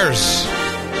Pelsmakers,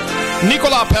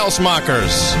 Nicola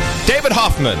Pelsmakers, David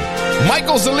Hoffman,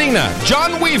 Michael Zelina,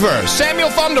 John Weaver, Samuel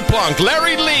Thunderplunk,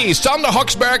 Larry Lee, Sander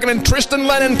Hoxbergen, and Tristan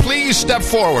Lennon, please step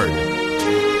forward.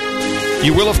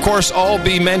 You will, of course, all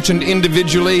be mentioned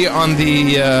individually on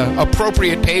the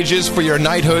appropriate pages for your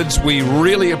knighthoods. We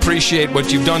really appreciate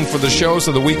what you've done for the show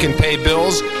so that we can pay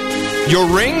bills. Your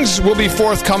rings will be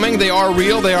forthcoming. They are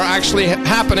real. They are actually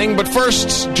happening. But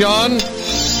first, John,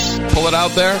 pull it out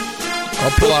there.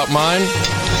 I'll pull out mine.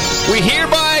 We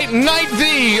hereby knight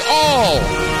thee all,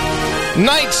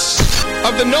 knights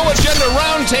of the No Agenda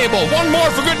Roundtable. One more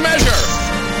for good measure.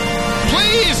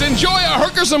 Please enjoy a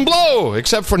Herkerson blow,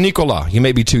 except for Nicola. You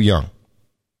may be too young.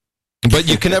 But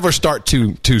you can never start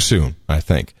too soon, I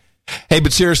think. Hey,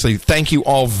 but seriously, thank you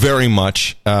all very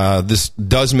much. This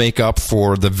does make up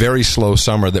for the very slow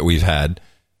summer that we've had.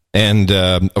 And,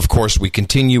 of course, we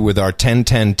continue with our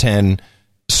 10-10-10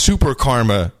 Super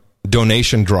Karma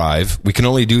donation drive. We can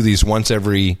only do these once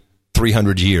every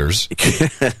 300 years.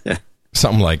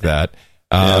 Something like that.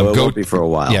 It won't be for a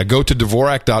while. Yeah, go to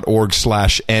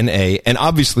Dvorak.org/NA. And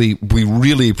obviously, we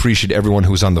really appreciate everyone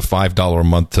who's on the $5 a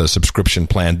month subscription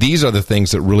plan. These are the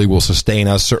things that really will sustain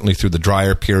us, certainly through the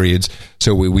drier periods,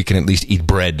 so we can at least eat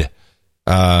bread.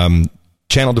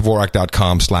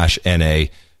 ChannelDvorak.com/NA.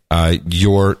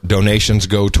 Your donations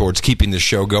go towards keeping the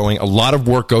show going. A lot of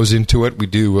work goes into it. We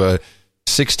do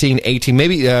 16, 18,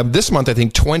 maybe this month, I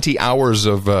think 20 hours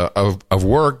of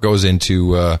work goes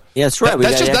into... yeah, that's right.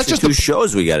 That's just two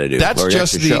shows we got to do. That's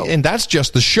just and that's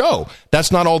just the show.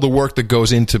 That's not all the work that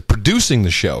goes into producing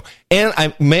the show.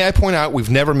 And may I point out, we've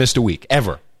never missed a week,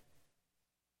 ever.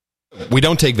 We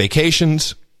don't take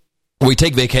vacations. We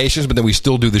take vacations, but then we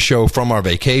still do the show from our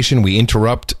vacation. We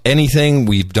interrupt anything.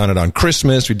 We've done it on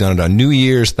Christmas. We've done it on New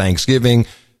Year's, Thanksgiving.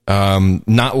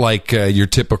 Not like your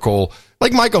typical...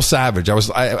 Like Michael Savage,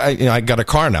 I got a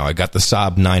car now. I got the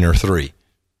Saab 903,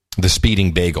 the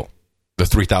speeding bagel, the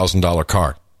 $3,000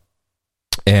 car.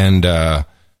 And by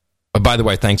the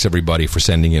way, thanks everybody for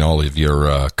sending in all of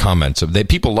your comments.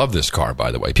 People love this car, by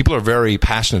the way. People are very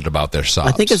passionate about their Saabs.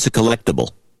 I think it's a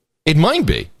collectible. It might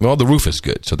be. Well, the roof is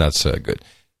good, so that's good.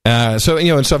 So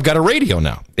I've got a radio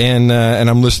now, and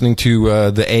I'm listening to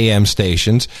the AM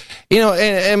stations.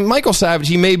 And Michael Savage,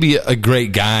 he may be a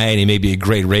great guy, and he may be a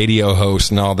great radio host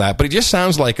and all that, but he just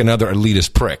sounds like another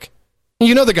elitist prick.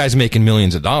 The guy's making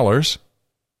millions of dollars.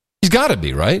 He's got to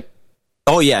be, right?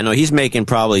 Oh yeah, no, he's making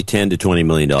probably $10 to $20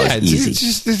 million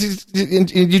easy.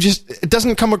 It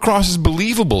doesn't come across as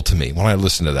believable to me when I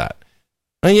listen to that.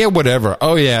 Yeah, whatever.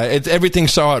 Oh yeah,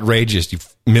 everything's so outrageous, you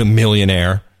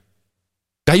millionaire.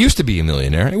 I used to be a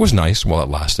millionaire. It was nice while it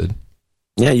lasted.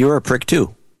 Yeah, you were a prick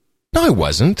too. No, I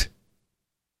wasn't.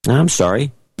 I'm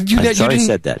sorry. I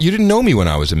said that. You didn't know me when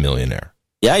I was a millionaire.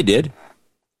 Yeah, I did.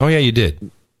 Oh, yeah, you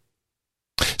did.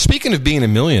 Speaking of being a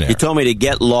millionaire... You told me to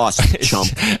get lost, chump.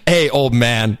 Hey, old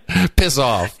man, piss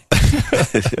off.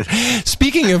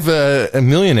 Speaking of a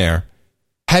millionaire,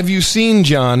 have you seen,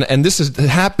 John, and this has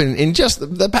happened in just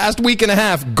the past week and a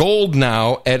half, gold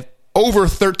now at over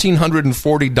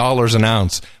 $1,340 an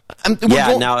ounce. I'm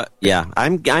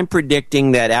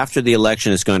predicting that after the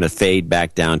election, it's going to fade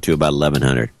back down to about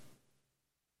 1,100.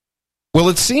 Well,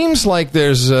 it seems like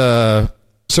there's so.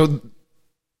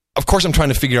 Of course, I'm trying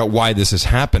to figure out why this is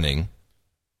happening,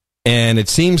 and it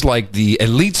seems like the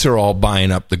elites are all buying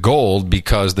up the gold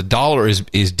because the dollar is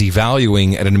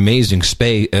devaluing at an amazing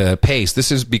pace.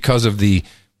 This is because of the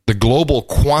global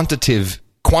quantitative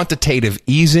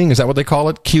easing. Is that what they call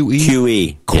it?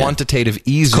 QE. Quantitative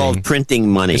easing. It's called printing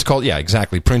money. It's called,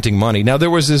 exactly, printing money. Now, there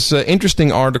was this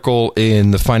interesting article in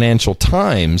the Financial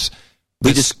Times.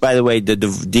 By the way, the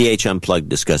DH Unplugged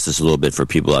discussed this a little bit for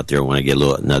people out there who want to get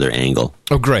another angle.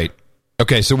 Oh, great.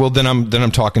 Okay, so then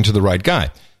I'm talking to the right guy.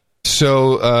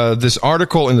 So this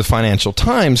article in the Financial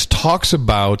Times talks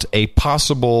about a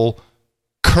possible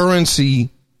currency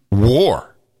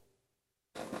war.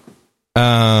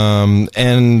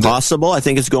 And possible? I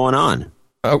think it's going on.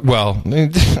 Well,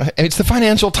 it's the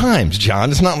Financial Times, John.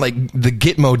 It's not like the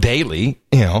Gitmo Daily,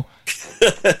 you know.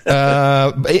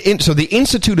 So the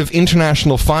Institute of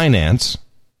International Finance,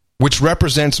 which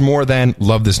represents more than,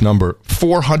 love this number,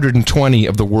 420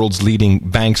 of the world's leading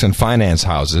banks and finance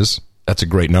houses. That's a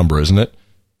great number, isn't it?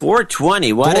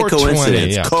 420. What a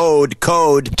coincidence. Yeah. Code.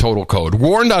 Total code.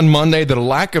 Warned on Monday that a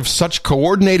lack of such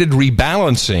coordinated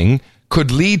rebalancing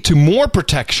could lead to more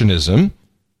protectionism.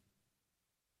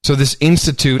 So this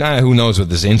institute, who knows what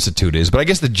this institute is, but I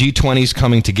guess the G20 is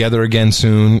coming together again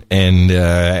soon, and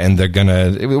they're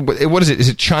gonna. What is it? Is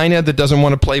it China that doesn't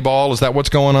want to play ball? Is that what's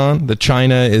going on? That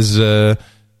China is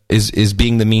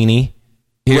being the meanie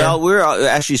here? Well, we're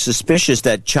actually suspicious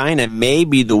that China may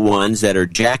be the ones that are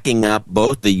jacking up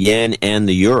both the yen and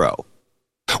the euro.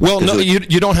 Well, no,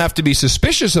 you don't have to be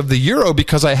suspicious of the euro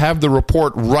because I have the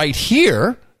report right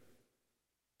here.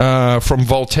 From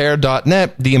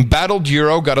Voltaire.net, the embattled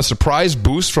euro got a surprise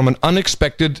boost from an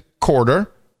unexpected quarter.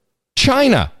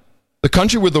 China, the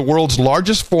country with the world's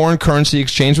largest foreign currency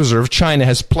exchange reserve, China,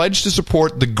 has pledged to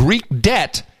support the Greek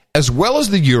debt as well as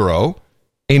the euro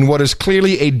in what is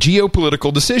clearly a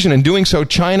geopolitical decision. In doing so,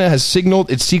 China has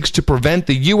signaled it seeks to prevent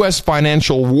the U.S.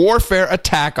 financial warfare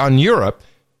attack on Europe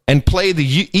and play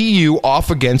the EU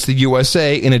off against the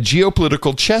USA in a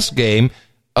geopolitical chess game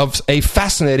of a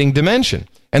fascinating dimension.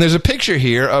 And there's a picture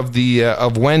here of the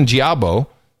of Wen Jiabo,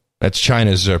 that's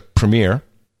China's premier,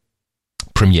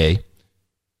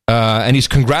 and he's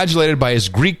congratulated by his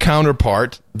Greek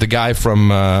counterpart, the guy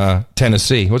from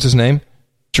Tennessee. What's his name?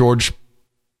 George.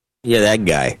 Yeah, that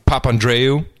guy.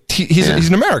 Papandreou. He's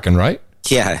an American, right?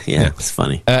 Yeah, it's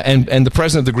funny. And the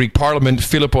president of the Greek Parliament,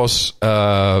 Philippos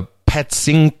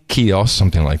Petsinkios,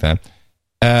 something like that.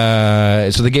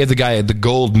 So they gave the guy the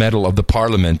gold medal of the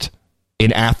Parliament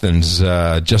in Athens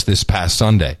just this past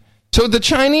Sunday. So the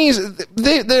Chinese,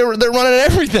 they're running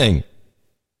everything.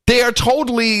 They are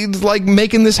totally like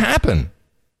making this happen.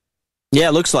 Yeah,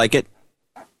 it looks like it.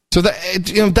 So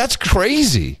that's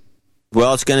crazy.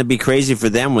 Well, it's going to be crazy for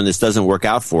them when this doesn't work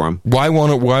out for them. Why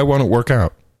won't it work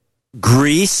out?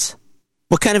 Greece?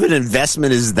 What kind of an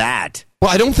investment is that? Well,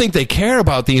 I don't think they care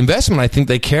about the investment. I think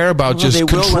they care about just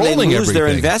controlling everything. When they lose their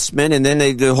investment, and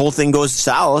then the whole thing goes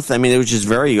south. I mean, which is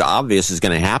very obvious is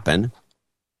going to happen.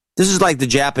 This is like the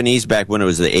Japanese back when it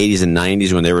was the 80s and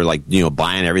 90s when they were like,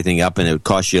 buying everything up, and it would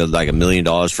cost you like $1 million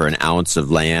for an ounce of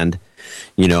land.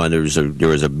 And there was a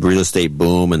real estate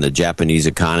boom, and the Japanese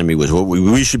economy was what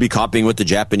we should be copying what the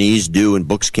Japanese do, and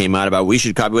books came out about we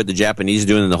should copy what the Japanese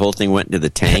do, and then the whole thing went into the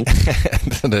tank.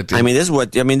 This is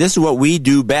what we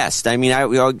do best. I mean,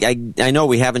 I know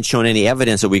we haven't shown any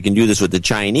evidence that we can do this with the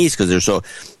Chinese because they're so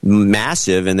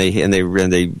massive and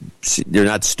they're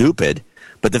not stupid.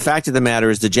 But the fact of the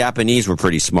matter is the Japanese were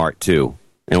pretty smart too,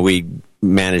 and we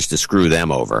managed to screw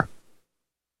them over.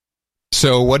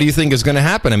 So what do you think is going to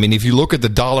happen? I mean, if you look at the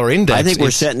dollar index... I think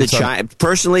we're setting the China...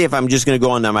 Personally, if I'm just going to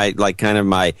go on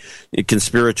my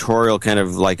conspiratorial kind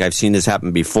of like I've seen this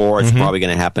happen before, it's probably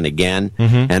going to happen again.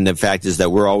 And the fact is that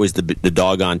we're always the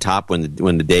dog on top when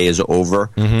the day is over.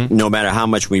 No matter how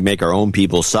much we make our own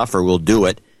people suffer, we'll do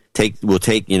it. We'll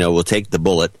take the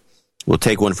bullet. We'll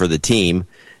take one for the team.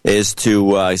 Is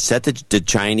to set the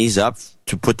Chinese up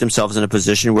to put themselves in a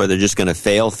position where they're just going to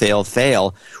fail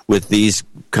with these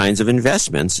kinds of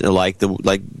investments, supporting.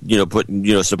 But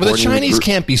the Chinese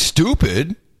can't be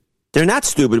stupid. They're not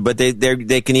stupid, but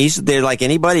they can easily. They're like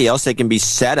anybody else. They can be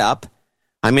set up.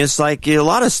 I mean, it's like a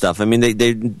lot of stuff. I mean,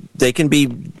 they can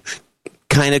be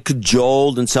kind of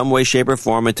cajoled in some way, shape, or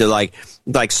form into like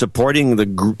supporting the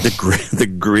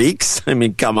Greeks. I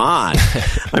mean, come on.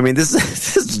 I mean,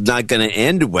 this is not going to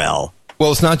end well.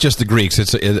 Well, it's not just the Greeks;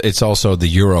 it's also the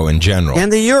euro in general.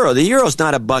 And the euro's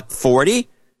not $1.40.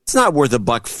 It's not worth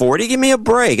 $1.40. Give me a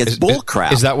break. It's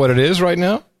bullcrap. Is that what it is right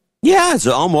now? Yeah, it's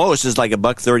almost. It's like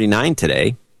 $1.39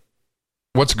 today.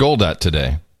 What's gold at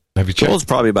today? Have you checked? Gold's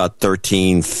probably about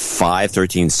 13.5,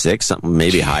 13.6, something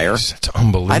maybe higher. That's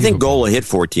unbelievable. I think gold will hit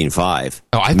 14.5.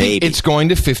 Oh, I think it's going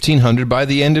to 1,500 by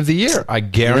the end of the year. I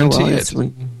guarantee it.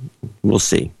 We'll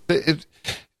see.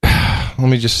 Let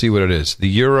me just see what it is. The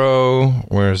euro,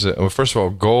 where is it? Well, first of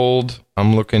all, gold,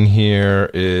 I'm looking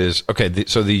here, is... Okay,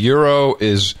 so the euro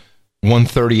is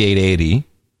 138.80.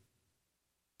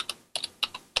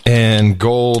 And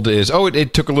gold is... Oh,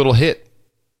 it took a little hit.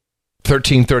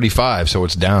 13.35, so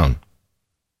it's down.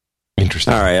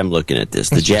 Interesting. All right, I'm looking at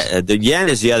this. The yen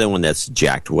is the other one that's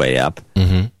jacked way up.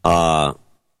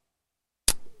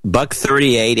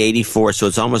 $1.38.84, so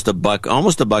it's almost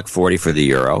 $1.40 for the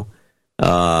euro.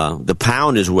 The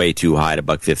pound is way too high at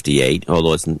 $1.58,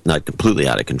 although it's not completely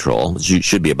out of control. It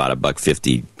should be about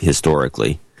 $1.50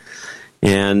 historically.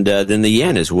 And then the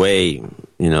yen is way,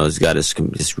 it's got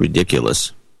it's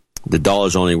ridiculous. The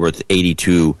dollar's only worth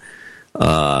 82.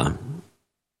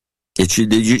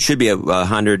 It should be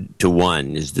 100 to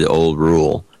 1 is the old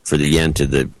rule for the yen to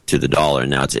the dollar.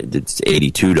 Now it's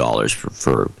 $82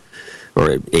 for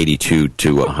or 82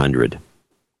 to 100.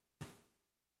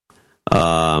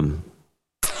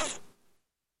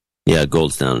 Yeah,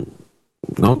 gold's down.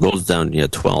 Oh, gold's down. Yeah,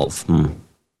 12.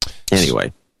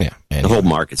 Anyway, the whole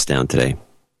market's down today.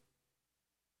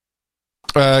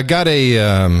 Got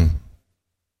a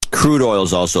crude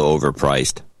oil's also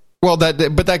overpriced. Well, but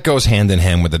that goes hand in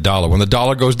hand with the dollar. When the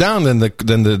dollar goes down, then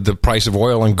the price of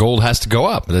oil and gold has to go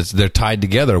up. They're tied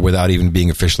together without even being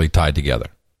officially tied together.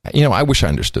 I wish I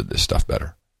understood this stuff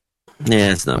better.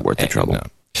 Yeah, it's not worth the trouble. No.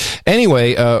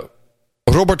 Anyway,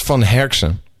 Robert van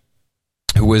Herksen,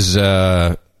 who is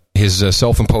his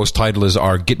self-imposed title is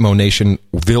our Gitmo Nation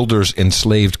Wilders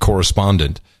enslaved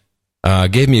correspondent,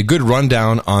 gave me a good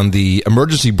rundown on the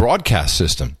emergency broadcast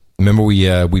system. Remember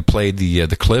we played the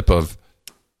clip of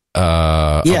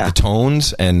the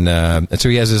tones, and so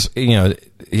he has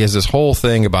this whole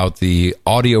thing about the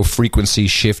audio frequency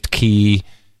shift key,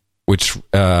 which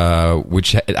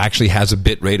actually has a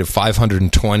bit rate of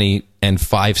 520 and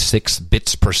 5/6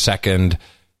 bits per second,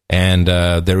 and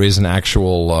there is an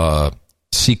actual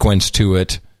sequence to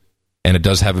it, and it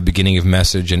does have a beginning of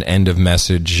message and end of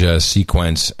message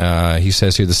sequence. He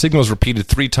says here, the signal is repeated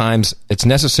 3 times. It's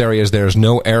necessary as there is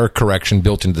no error correction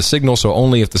built into the signal, so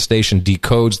only if the station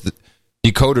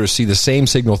decoders see the same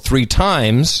signal 3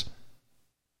 times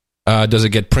does it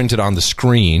get printed on the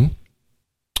screen,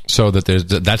 so that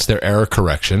that's their error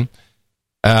correction.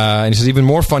 And he says, even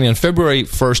more funny, on February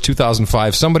 1st,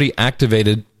 2005, somebody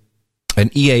activated an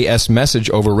EAS message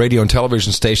over radio and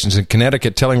television stations in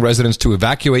Connecticut telling residents to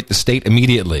evacuate the state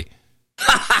immediately.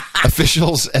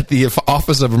 Officials at the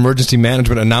Office of Emergency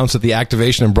Management announced that the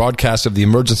activation and broadcast of the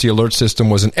emergency alert system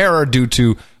was an error due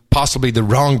to possibly the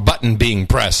wrong button being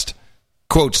pressed.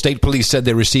 Quote, state police said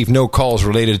they received no calls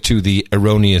related to the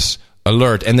erroneous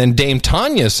alert. And then Dame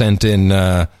Tanya sent in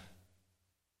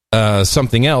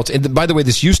something else. And by the way,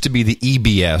 this used to be the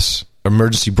EBS,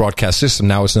 Emergency Broadcast System.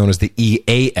 Now it's known as the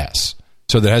EAS.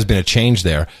 So there has been a change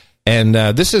there. And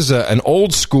this is an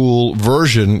old school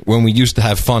version when we used to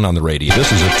have fun on the radio.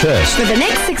 This is a test. For the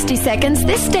next 60 seconds,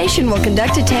 this station will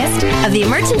conduct a test of the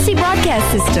emergency broadcast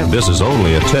system. This is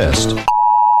only a test.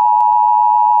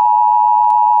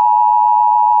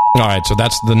 All right, so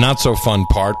that's the not-so-fun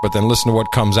part, but then listen to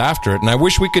what comes after it. And I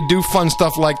wish we could do fun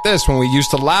stuff like this when we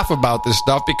used to laugh about this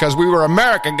stuff because we were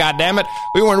America, goddammit.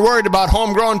 We weren't worried about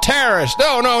homegrown terrorists.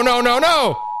 No.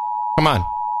 Come on.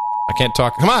 I can't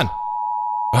talk. Come on.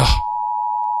 Ugh.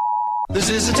 This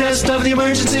is a test of the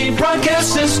emergency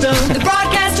broadcast system. The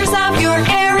broadcasters of your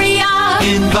area.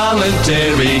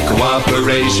 Involuntary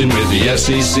cooperation with the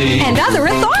FCC And other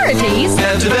authorities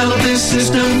have developed this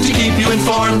system to keep you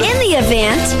informed in the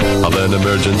event of an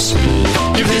emergency.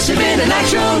 If this had been an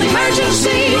actual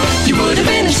emergency, you would have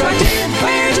been instructed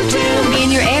where to tune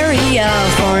in your area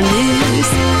for news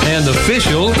and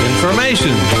official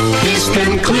information. This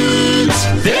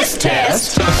concludes this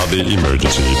test of the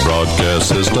emergency broadcast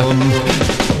system.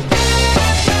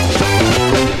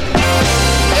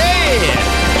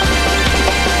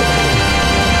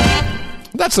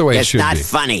 That's the way it should be.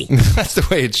 It's not funny. That's the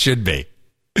way it should be.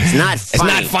 It's not funny. It's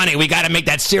not funny. We got to make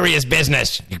that serious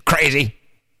business. You crazy.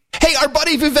 Hey, our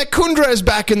buddy Vivek Kundra is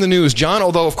back in the news, John.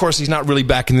 Although, of course, he's not really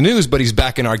back in the news, but he's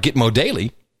back in our Gitmo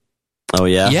Daily. Oh,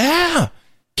 yeah? Yeah.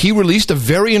 He released a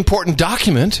very important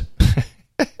document.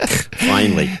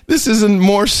 Finally. This isn't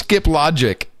more Skip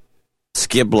Logic.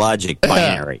 Skip Logic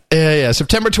binary. Yeah.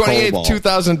 September 28th,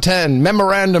 2010.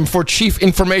 Memorandum for Chief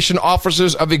Information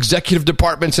Officers of Executive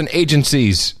Departments and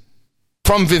Agencies.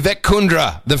 From Vivek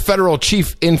Kundra, the Federal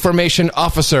Chief Information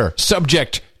Officer.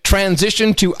 Subject,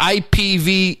 transition to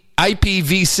IPv6.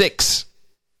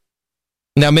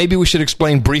 Now, maybe we should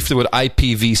explain briefly what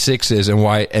IPv6 is and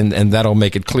why, and that'll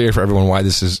make it clear for everyone why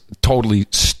this is totally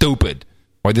stupid.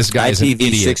 Why this guy is an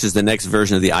idiot. IPv6 is the next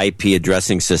version of the IP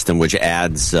addressing system, which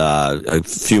adds a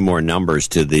few more numbers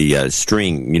to the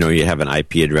string. You have an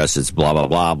IP address that's blah, blah,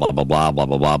 blah, blah, blah, blah, blah,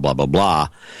 blah, blah, blah, blah, blah.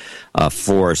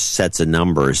 4 sets of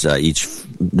numbers, each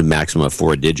the maximum of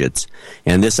 4 digits.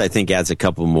 And this, I think, adds a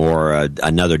couple more,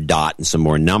 another dot and some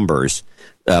more numbers.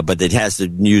 But it has to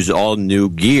use all new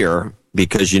gear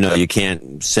because, you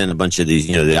can't send a bunch of these,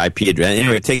 the IP address.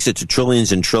 Anyway, it takes it to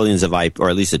trillions and trillions of IP, or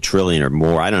at least a trillion or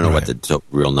more. I don't know what the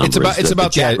real number is. It's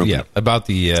about the chat room. Yeah, about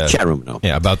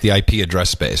the IP address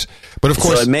space. But of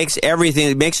course, so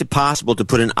it makes it possible to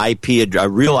put a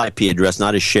real IP address,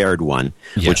 not a shared one,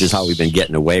 which is how we've been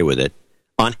getting away with it,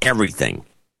 on everything.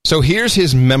 So here's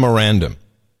his memorandum.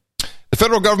 The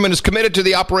federal government is committed to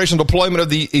the operational deployment of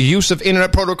the use of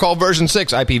Internet Protocol version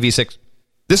 6, IPv6.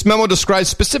 This memo describes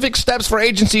specific steps for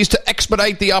agencies to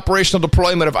expedite the operational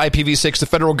deployment of IPv6. The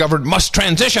federal government must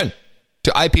transition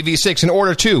to IPv6 in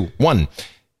order to, 1,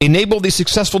 enable the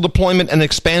successful deployment and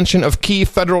expansion of key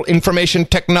federal information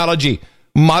technology,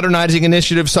 modernizing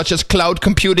initiatives such as cloud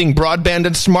computing, broadband,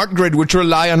 and smart grid, which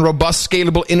rely on robust,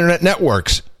 scalable Internet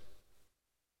networks.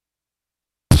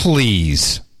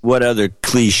 Please. What other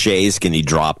cliches can he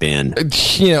drop in?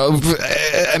 It's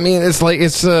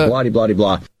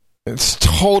blah-de-blah-de-blah. It's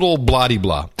total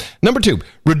blah-de-blah. Number 2,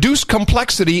 reduce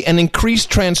complexity and increase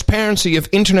transparency of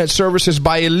Internet services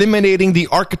by eliminating the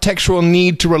architectural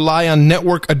need to rely on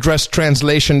network address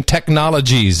translation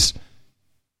technologies.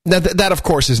 That, of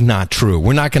course, is not true.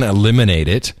 We're not going to eliminate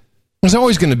it. There's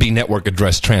always going to be network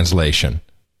address translation.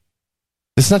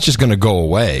 It's not just going to go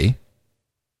away.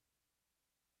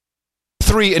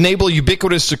 3, enable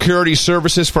ubiquitous security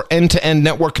services for end-to-end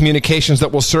network communications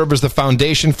that will serve as the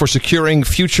foundation for securing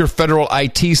future federal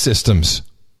IT systems.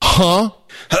 Huh?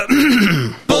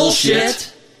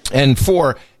 Bullshit. And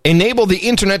 4, enable the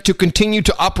Internet to continue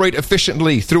to operate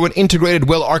efficiently through an integrated,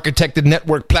 well-architected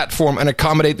network platform and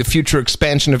accommodate the future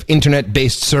expansion of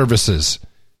Internet-based services.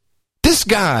 This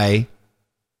guy,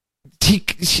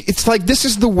 it's like this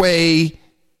is the way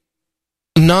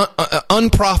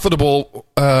unprofitable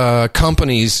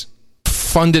companies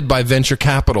funded by venture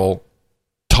capital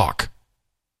talk.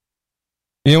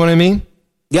 You know what I mean?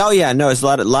 Oh yeah, no, it's a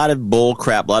lot of bull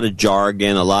crap, a lot of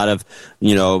jargon, a lot of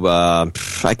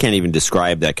I can't even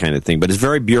describe that kind of thing, but it's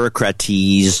very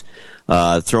bureaucratese,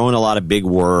 throwing a lot of big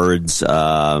words.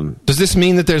 Does this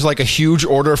mean that there's like a huge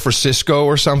order for Cisco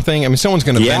or something? I mean, someone's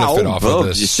going to benefit off of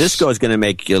this. Cisco is going to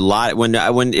make a lot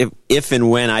if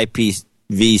and when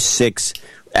IPv6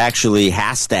 actually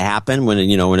has to happen, when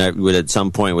at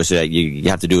some point was that you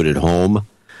have to do it at home.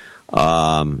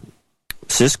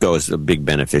 Cisco is a big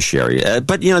beneficiary.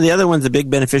 But, the other one's the big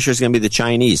beneficiary is going to be the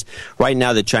Chinese. Right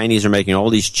now, the Chinese are making all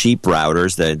these cheap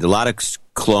routers, a lot of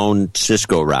cloned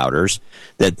Cisco routers,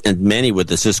 and many with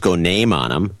the Cisco name on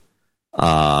them.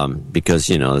 Because,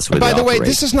 that's where By the way,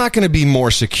 this is not going to be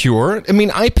more secure. I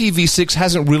mean, IPv6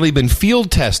 hasn't really been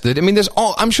field tested. I mean,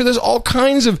 I'm sure there's all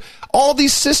kinds of, all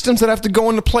these systems that have to go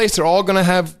into place. They're all going to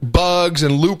have bugs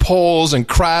and loopholes and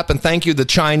crap. And thank you, the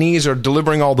Chinese are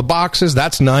delivering all the boxes.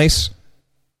 That's nice.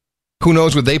 Who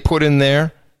knows what they put in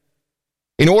there?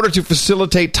 In order to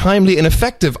facilitate timely and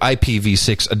effective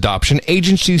IPv6 adoption,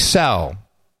 agencies shall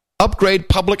upgrade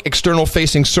public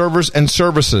external-facing servers and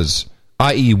services,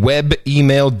 i.e. web,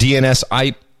 email, DNS,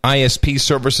 ISP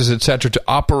services, etc., to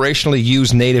operationally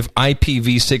use native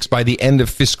IPv6 by the end of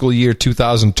fiscal year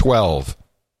 2012.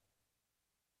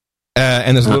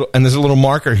 And there's a little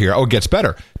marker here. Oh, it gets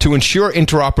better. To ensure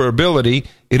interoperability,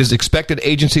 it is expected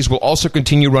agencies will also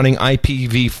continue running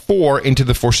IPv4 into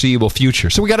the foreseeable future.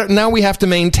 So now we have to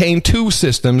maintain 2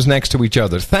 systems next to each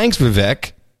other. Thanks,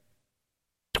 Vivek.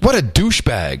 What a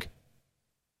douchebag.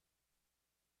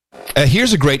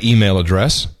 Here's a great email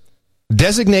address.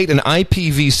 Designate an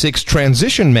IPv6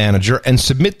 transition manager and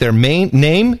submit their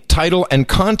name, title, and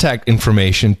contact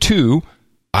information to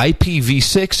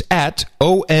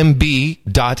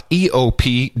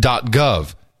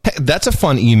ipv6@omb.eop.gov. Hey, that's a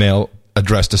fun email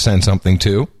address to send something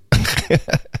to.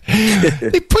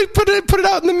 They put it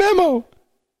out in the memo.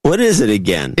 What is it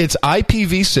again? It's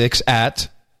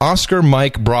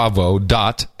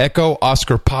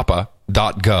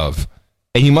ipv6@oscarmikebravo.echooscarpapa.gov.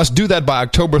 And you must do that by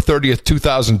October 30th,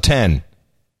 2010.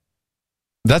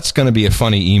 That's going to be a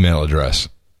funny email address.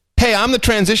 Hey, I'm the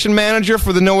transition manager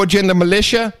for the No Agenda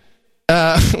Militia.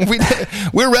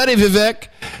 We're ready, Vivek.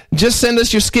 Just send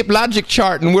us your Skip Logic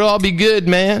chart and we'll all be good,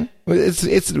 man.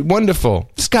 It's wonderful.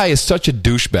 This guy is such a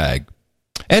douchebag.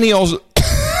 And he also...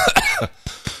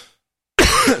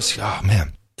 oh,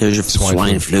 man. There's your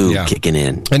swine flu kicking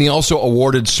in. And he also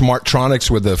awarded Smartronix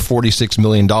with a $46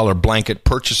 million blanket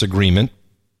purchase agreement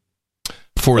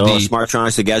for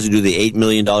Smartronix, the guys who do the $8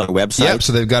 million website. Yep,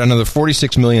 so they've got another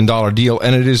 $46 million deal,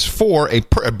 and it is for a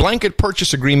blanket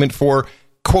purchase agreement for,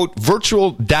 quote,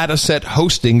 virtual dataset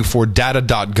hosting for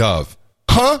data.gov.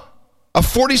 Huh? A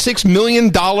 $46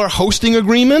 million hosting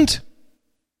agreement?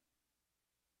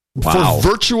 Wow. For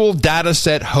virtual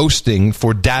dataset hosting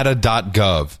for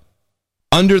data.gov.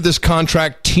 Under this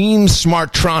contract, Team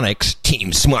Smartronics,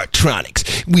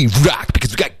 we rock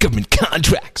because we got government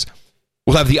contracts,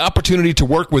 will have the opportunity to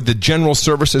work with the General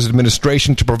Services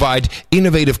Administration to provide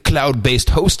innovative cloud-based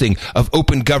hosting of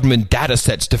open government data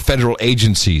sets to federal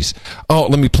agencies. Oh,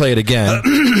 let me play it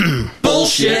again.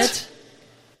 Bullshit.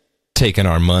 Taking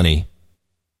our money.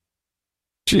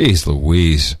 Jeez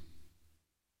Louise.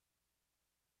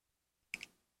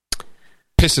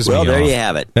 Pisses me off. Well, there you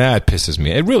have it. It pisses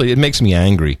me. It makes me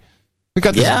angry. We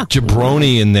got this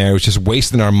jabroni in there who's just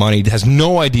wasting our money, has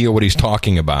no idea what he's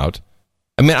talking about.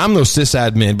 I mean, I'm no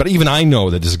sysadmin, but even I know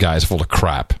that this guy is full of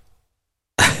crap.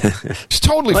 He's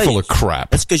totally full of crap.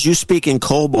 That's because you speak in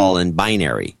COBOL and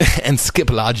binary. And skip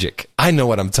logic. I know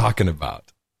what I'm talking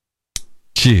about.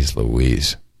 Jeez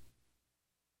Louise.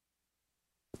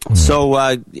 So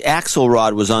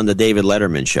Axelrod was on the David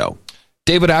Letterman show.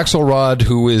 David Axelrod,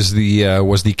 who is the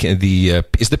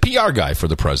PR guy for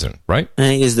the president, right? I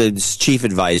think he's the chief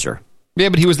advisor. Yeah,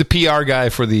 but he was the PR guy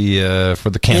for the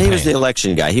campaign. Yeah, he was the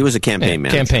election guy. He was a campaign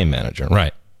manager. Campaign manager,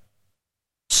 right.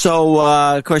 So,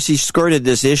 of course, he skirted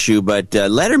this issue, but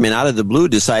Letterman, out of the blue,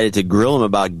 decided to grill him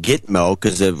about Gitmo,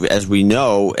 because as we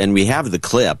know, and we have the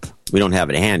clip, we don't have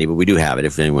it handy, but we do have it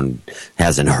if anyone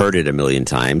hasn't heard it a million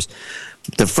times.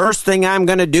 The first thing I'm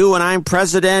going to do when I'm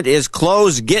president is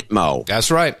close Gitmo. That's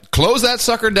right. Close that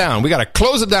sucker down. We got to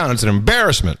close it down. It's an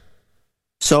embarrassment.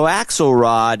 So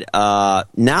Axelrod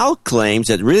now claims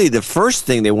that really the first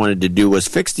thing they wanted to do was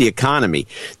fix the economy.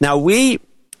 Now, we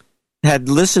had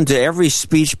listened to every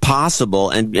speech possible,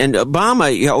 and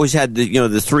Obama always had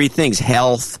the three things: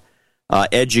 health,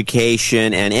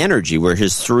 education, and energy, where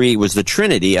his three was the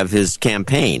trinity of his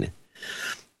campaign.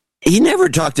 He never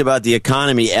talked about the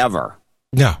economy ever.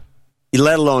 No.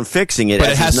 Let alone fixing it. But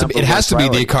it has to be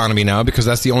the economy now, because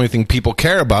that's the only thing people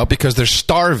care about, because they're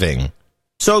starving.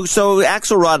 So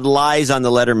Axelrod lies on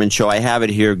the Letterman show. I have it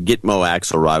here. Gitmo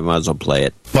Axelrod. Might as well play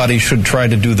it. Everybody should try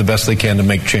to do the best they can to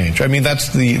make change. I mean,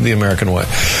 that's the American way.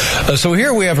 So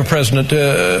here we have a president.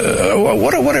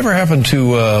 Whatever happened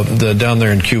to down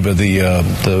there in Cuba,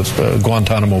 the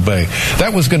Guantanamo Bay?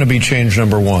 That was going to be change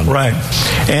number one, right?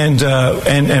 And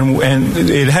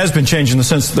it has been changed in the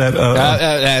sense that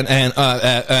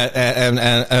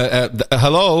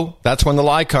hello. That's when the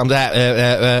lie comes. In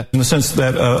the sense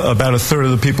that about a third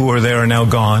of the people who are there are now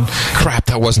gone. Crap,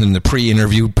 that wasn't in the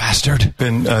pre-interview, bastard.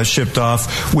 Been shipped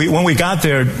off. When we got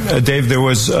there, Dave, there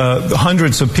was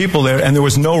hundreds of people there, and there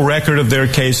was no record of their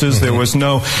cases. Mm-hmm. There was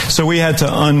so we had to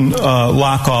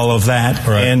unlock all of that,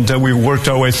 right. And we worked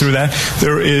our way through that.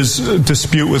 There is a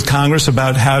dispute with Congress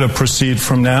about how to proceed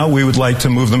from now. We would like to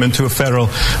move them into a federal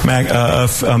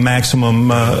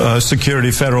maximum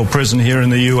security federal prison here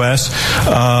in the U.S.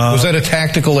 Was that a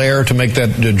tactical error to make that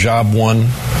job one?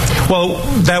 Well,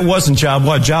 that wasn't job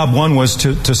one. Job one was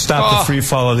to stop the free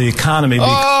fall of the economy.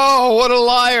 Oh, what a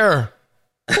liar!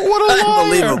 What a liar!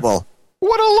 Unbelievable.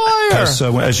 What a liar!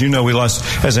 So, as you know, we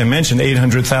lost, as I mentioned,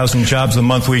 800,000 jobs the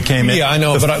month we came in. Yeah, I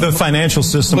know, but the financial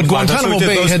system. But Guantanamo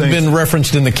Bay had been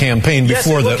referenced in the campaign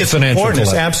before the financial collapse.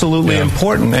 It's absolutely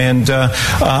important, and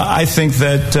I think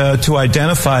that to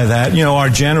identify that, our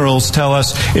generals tell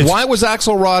us. Why was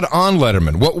Axelrod on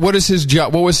Letterman? What is his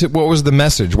job? What was the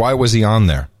message? Why was he on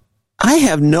there? I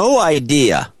have no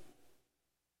idea.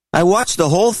 I watched the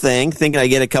whole thing, thinking I'd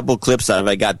get a couple clips out of it.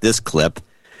 I got this clip.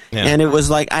 Yeah. And it was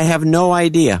like, I have no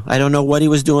idea. I don't know what he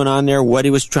was doing on there, what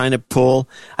he was trying to pull.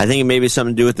 I think it may be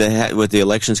something to do with the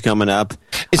elections coming up.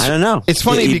 I don't know. It's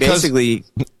funny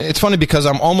because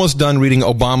I'm almost done reading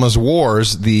Obama's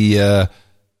Wars, the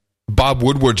Bob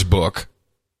Woodward's book,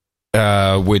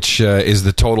 which is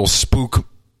the total spook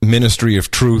Ministry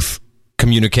of Truth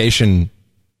communication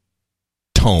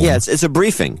tome. Yeah, it's a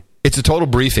briefing. It's a total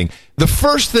briefing. The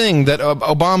first thing that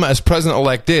Obama as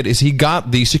president-elect did is he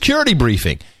got the security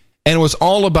briefing. And it was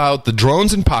all about the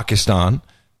drones in Pakistan,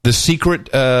 the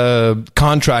secret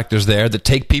contractors there that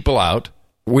take people out,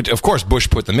 which, of course, Bush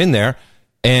put them in there,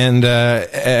 and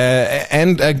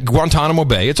Guantanamo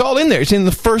Bay. It's all in there. It's in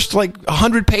the first,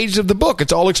 100 pages of the book.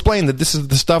 It's all explained that this is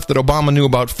the stuff that Obama knew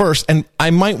about first. And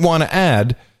I might want to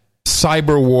add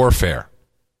cyber warfare.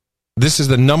 This is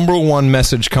the number one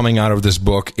message coming out of this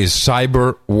book is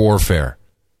cyber warfare.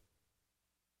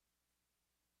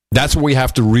 That's what we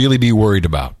have to really be worried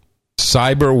about.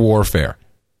 Cyber warfare.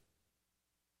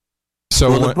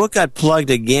 So the book got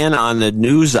plugged again on the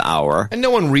News Hour. And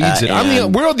no one reads it.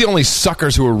 We're the only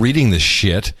suckers who are reading this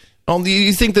shit. Do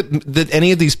you think that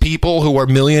any of these people who are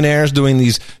millionaires doing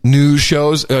these news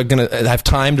shows are going to have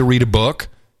time to read a book?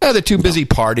 They're too busy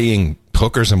partying,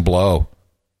 hookers and blow.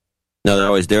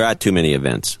 No, they're at too many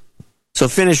events. So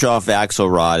finish off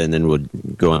Axelrod, and then we'll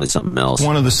go on to something else.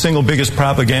 One of the single biggest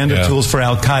propaganda tools for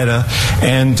Al-Qaeda,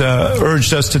 and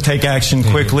urged us to take action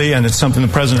quickly, and it's something the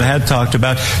president had talked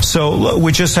about. So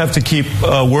we just have to keep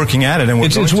working at it. And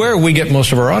it's where we get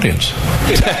most of our audience.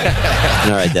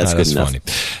 All right, that's good enough.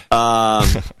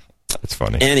 Funny. That's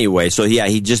funny. Anyway, so yeah,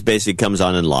 he just basically comes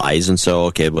on and lies, and so,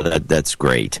 okay, well, that's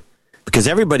great. Because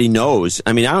everybody knows,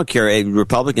 I mean, I don't care,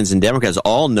 Republicans and Democrats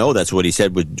all know that's what he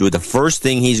said. With the first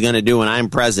thing he's going to do when I'm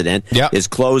president is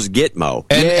close Gitmo.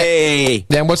 Yay!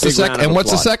 And what's the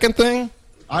second thing?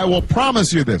 I will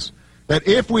promise you this, that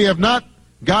if we have not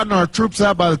gotten our troops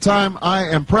out by the time I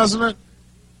am president,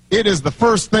 it is the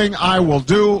first thing I will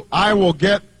do. I will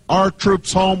get our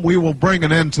troops home. We will bring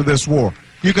an end to this war.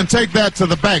 You can take that to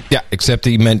the bank. Yeah, except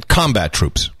he meant combat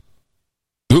troops.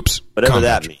 Oops. Whatever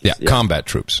that means. Yeah, combat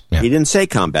troops. Yeah. He didn't say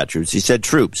combat troops. He said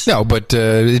troops. No, but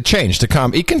it changed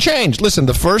to It can change. Listen,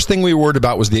 the first thing we were worried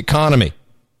about was the economy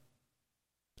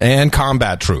and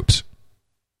combat troops.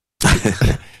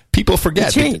 People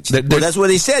forget. Well, that's what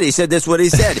he said. He said that's what he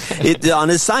said. On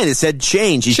his sign, it said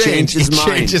change. He changed his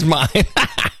mind. Changed his mind.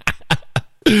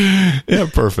 Yeah,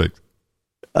 perfect.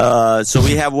 So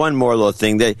we have one more little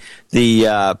thing.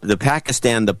 The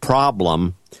Pakistan, the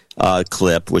problem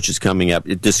clip, which is coming up,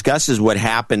 it discusses what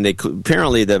happened.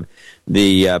 Apparently, the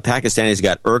Pakistanis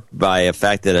got irked by a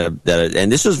fact that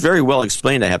and this was very well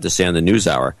explained, I have to say, on the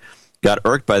NewsHour. Got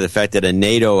irked by the fact that a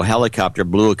NATO helicopter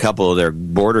blew a couple of their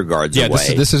border guards away.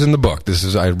 Yeah, this is in the book.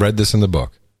 I read this in the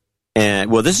book.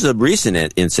 And well, this is a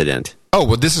recent incident. Oh,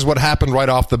 well, this is what happened right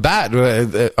off the bat.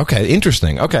 Okay,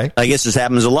 interesting. Okay, I guess this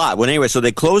happens a lot. Well, anyway, so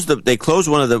they closed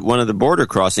one of the border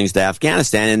crossings to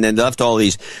Afghanistan, and then left all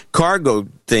these cargo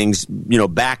things,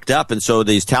 backed up, and so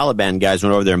these Taliban guys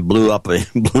went over there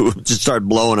and just started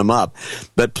blowing them up.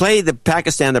 But play the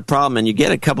Pakistan, the problem, and you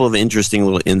get a couple of interesting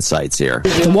little insights here.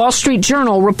 The Wall Street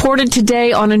Journal reported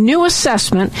today on a new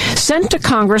assessment sent to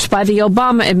Congress by the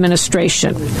Obama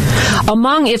administration.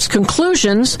 Among its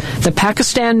conclusions, the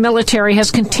Pakistan military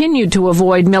has continued to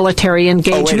avoid military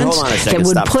engagements. Hold on a second.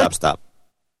 Stop.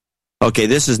 Okay,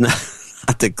 this is not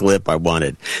the clip I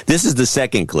wanted. This is the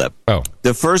second clip. Oh.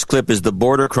 The first clip is the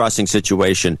border crossing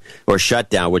situation or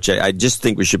shutdown, which I just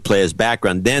think we should play as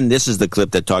background. Then this is the clip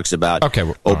that talks about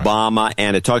Obama,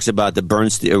 and it talks about the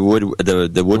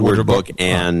the Woodward book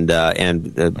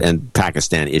and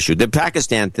Pakistan issue. The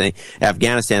Pakistan thing,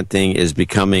 Afghanistan thing is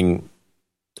becoming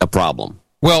a problem.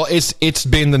 Well, it's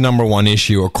been the number one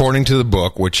issue according to the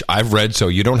book, which I've read, so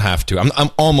you don't have to. I'm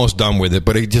almost done with it,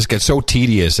 but it just gets so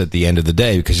tedious at the end of the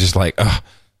day because it's just like,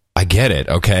 I get it,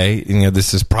 okay?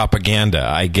 This is propaganda.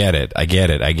 I get it.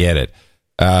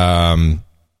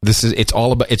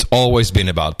 It's always been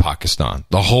about Pakistan.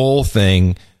 The whole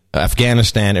thing,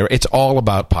 Afghanistan, it's all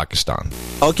about Pakistan.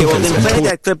 Okay, well then play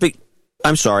that clip.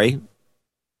 I'm sorry.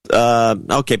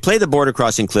 Okay, play the border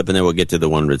crossing clip, and then we'll get to the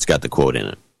one that's got the quote in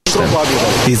it.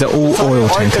 These are all oil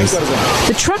tankers.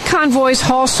 The truck convoys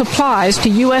haul supplies to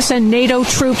U.S. and NATO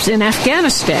troops in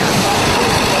Afghanistan.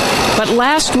 But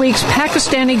last week's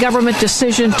Pakistani government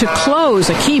decision to close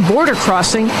a key border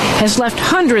crossing has left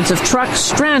hundreds of trucks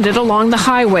stranded along the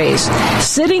highways,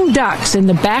 sitting ducks in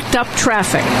the backed-up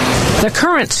traffic. The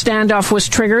current standoff was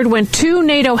triggered when 2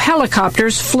 NATO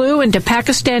helicopters flew into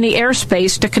Pakistani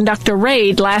airspace to conduct a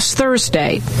raid last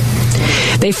Thursday.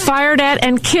 They fired at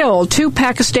and killed 2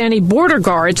 Pakistani border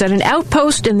guards at an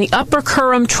outpost in the Upper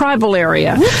Kurram tribal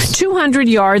area, 200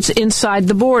 yards inside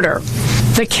the border.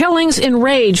 The killings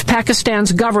enraged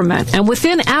Pakistan's government, and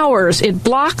within hours it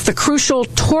blocked the crucial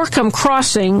Torkham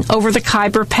crossing over the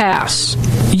Khyber Pass.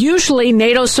 Usually,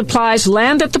 NATO supplies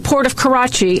land at the port of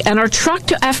Karachi and are trucked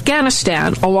to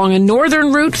Afghanistan along a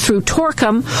northern route through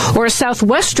Torkham or a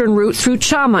southwestern route through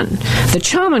Chaman. The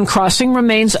Chaman crossing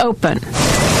remains open.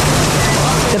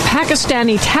 The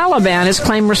Pakistani Taliban has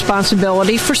claimed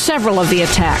responsibility for several of the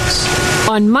attacks.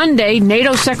 On Monday,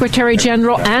 NATO Secretary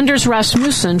General Anders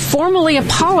Rasmussen formally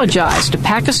apologized to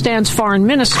Pakistan's foreign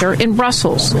minister in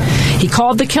Brussels. He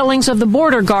called the killings of the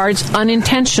border guards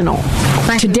unintentional.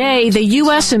 Today, the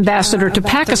U.S. ambassador to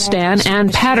Pakistan, Ann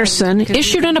Patterson,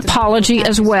 issued an apology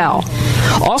as well.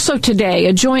 Also today,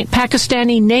 a joint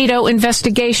Pakistani-NATO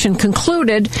investigation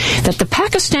concluded that the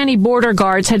Pakistani border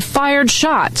guards had fired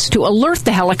shots to alert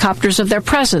the helicopters of their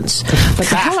presence, but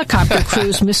the helicopter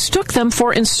crews mistook them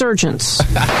for insurgents.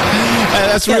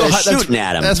 That's real. Shooting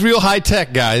at them. That's real high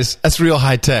tech, guys. That's real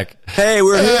high tech. Hey,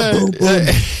 we're here. Boom, boom.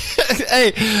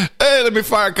 Hey, let me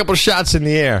fire a couple shots in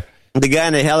the air. The guy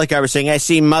in the helicopter saying, I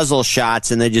see muzzle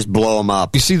shots, and they just blow them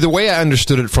up. You see, the way I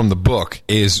understood it from the book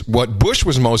is what Bush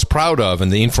was most proud of, and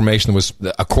the information that was,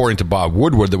 according to Bob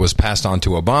Woodward, that was passed on to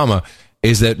Obama,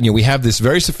 is that we have this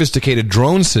very sophisticated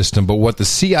drone system, but what the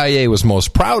CIA was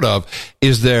most proud of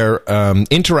is their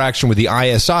interaction with the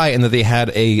ISI, and that they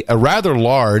had a rather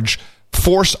large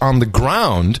force on the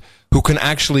ground who can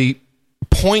actually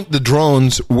point the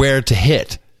drones where to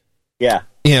hit. Yeah.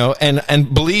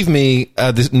 And believe me,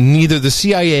 neither the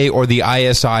CIA or the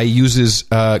ISI uses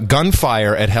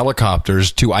gunfire at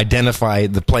helicopters to identify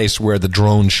the place where the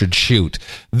drone should shoot.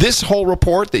 This whole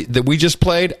report that we just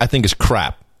played, I think is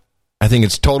crap. I think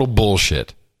it's total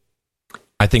bullshit.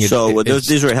 I think these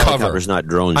are helicopters, cover. Not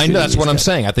drones. I know, that's what I'm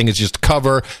saying. I think it's just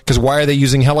cover, because why are they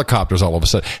using helicopters all of a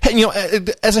sudden? Hey,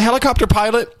 as a helicopter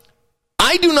pilot,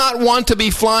 I do not want to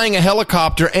be flying a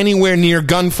helicopter anywhere near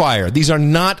gunfire. These are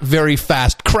not very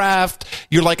fast craft.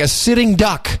 You're like a sitting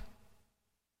duck.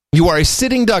 You are a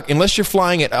sitting duck. Unless you're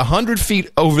flying at 100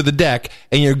 feet over the deck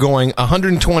and you're going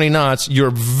 120 knots, you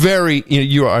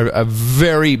are a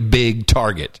very big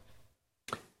target.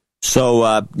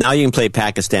 So now you can play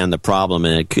Pakistan the Problem,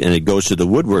 and it goes to the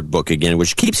Woodward book again,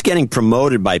 which keeps getting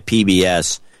promoted by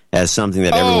PBS as something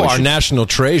that everyone our national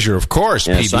treasure, of course.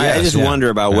 Yeah, PBS. So I just wonder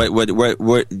about what.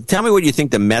 Tell me what you think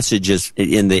the message is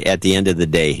at the end of the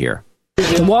day here.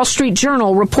 The Wall Street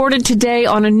Journal reported today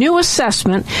on a new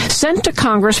assessment sent to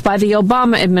Congress by the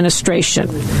Obama administration.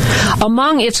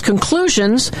 Among its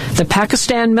conclusions, the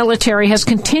Pakistan military has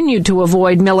continued to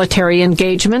avoid military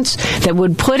engagements that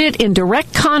would put it in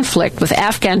direct conflict with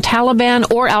Afghan Taliban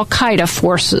or al-Qaeda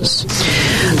forces.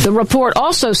 The report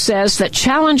also says that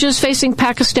challenges facing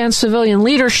Pakistan's civilian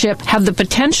leadership have the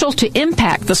potential to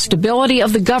impact the stability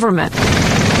of the government.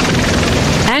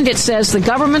 And it says the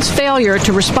government's failure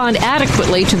to respond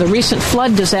adequately to the recent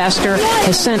flood disaster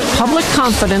has sent public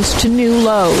confidence to new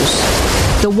lows.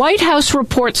 The White House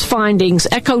report's findings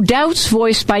echo doubts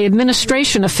voiced by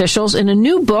administration officials in a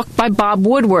new book by Bob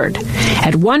Woodward.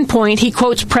 At one point, he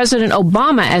quotes President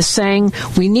Obama as saying,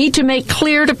 "We need to make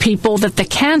clear to people that the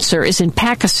cancer is in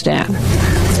Pakistan."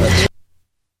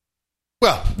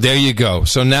 Well, there you go.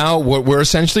 So now what we're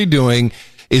essentially doing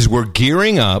is we're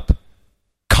gearing up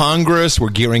Congress, we're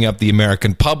gearing up the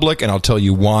American public, and I'll tell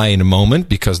you why in a moment,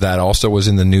 because that also was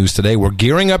in the news today. We're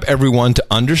gearing up everyone to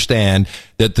understand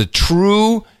that the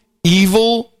true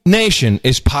evil nation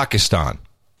is Pakistan.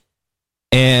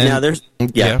 And now there's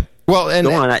Well, and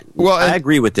go on. I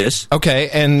agree with this. Okay,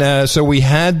 and so we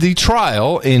had the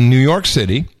trial in New York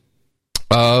City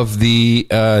of the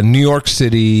New York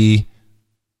City,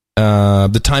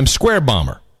 the Times Square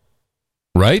bomber,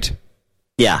 right?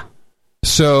 Yeah.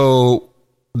 So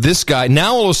this guy,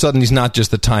 now all of a sudden he's not just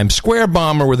the Times Square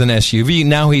bomber with an SUV,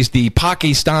 now he's the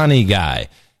Pakistani guy.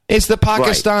 It's the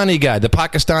Pakistani guy, the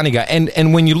Pakistani guy.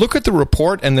 And when you look at the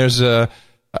report, and there's a,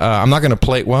 I'm not going to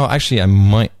play, well, actually I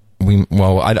might,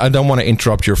 I don't want to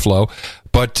interrupt your flow,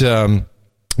 but when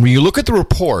you look at the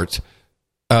report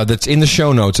that's in the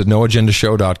show notes at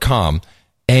noagendashow.com,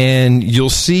 and you'll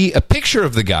see a picture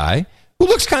of the guy who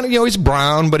looks kind of, he's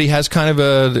brown, but he has kind of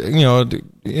a,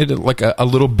 like a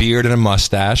little beard and a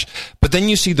mustache. But then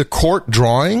you see the court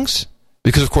drawings,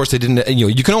 because of course they didn't,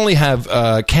 you can only have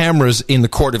cameras in the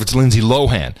court if it's Lindsay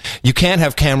Lohan. You can't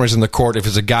have cameras in the court if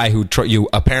it's a guy who you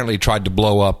apparently tried to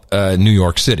blow up New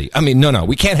York City. I mean, no,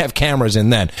 we can't have cameras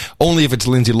in then. Only if it's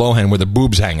Lindsay Lohan with her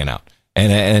boobs hanging out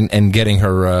and getting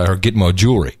her Gitmo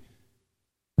jewelry.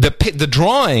 The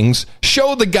drawings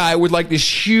show the guy with like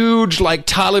this huge like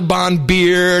Taliban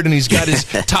beard, and he's got his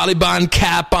Taliban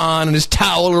cap on and his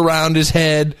towel around his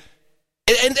head.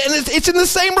 And it's in the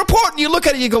same report. And you look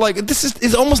at it, you go like, this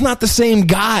is almost not the same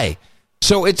guy.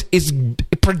 So it's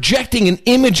projecting an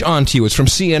image onto you. It's from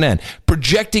CNN.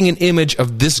 Projecting an image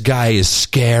of this guy is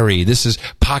scary. This is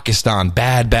Pakistan.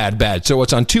 Bad. So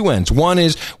it's on two ends. One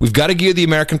is we've got to gear the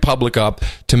American public up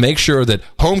to make sure that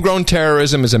homegrown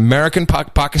terrorism is American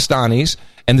Pakistanis.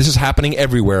 And this is happening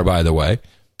everywhere, by the way.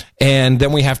 And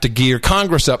then we have to gear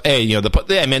Congress up. Hey,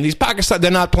 these Pakistan, they're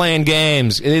not playing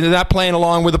games. They're not playing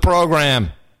along with the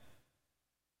program.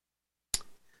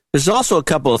 There's also a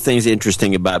couple of things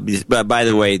interesting about, by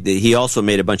the way, he also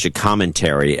made a bunch of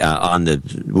commentary on the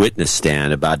witness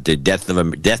stand about the death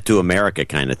to America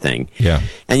kind of thing. Yeah.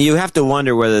 And you have to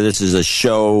wonder whether this is a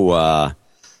show,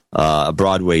 a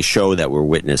Broadway show that we're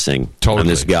witnessing on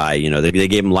this guy. They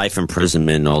gave him life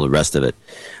imprisonment and all the rest of it.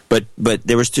 But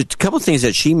there was a couple of things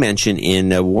that she mentioned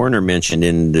Warner mentioned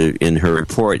in her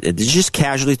report. It just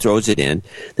casually throws it in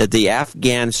that the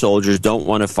Afghan soldiers don't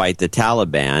want to fight the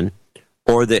Taliban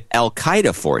or the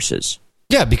Al-Qaeda forces.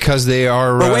 Yeah, because they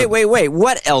are... But wait.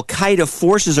 What Al-Qaeda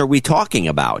forces are we talking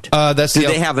about? Do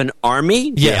they have an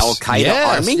army? Yes. The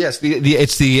Al-Qaeda army? Yes,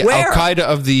 it's the Where? Al-Qaeda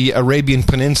of the Arabian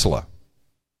Peninsula.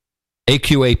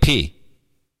 AQAP.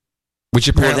 Which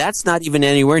apparently, well, that's not even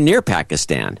anywhere near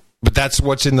Pakistan. But that's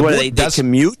what's in the book. book. They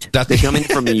commute? They come in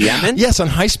from Yemen? Yes, on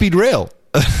high-speed rail.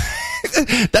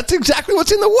 That's exactly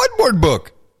what's in the Woodward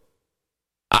book.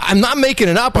 I'm not making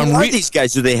it up. Who are these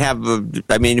guys? Do they have? Who is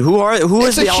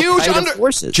the Al-Qaeda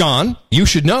forces? John, you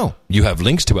should know. You have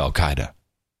links to Al-Qaeda.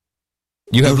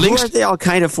 You have links. Who are the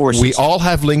Al-Qaeda forces? We all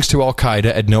have links to Al-Qaeda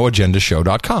at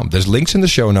noagendashow.com. There's links in the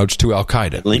show notes to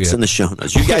Al-Qaeda. Links in the show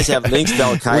notes. You guys have links to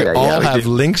Al-Qaeda. We all have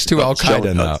links to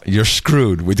Al-Qaeda now. You're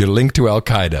screwed with your link to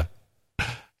Al-Qaeda.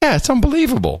 Yeah, it's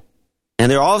unbelievable. And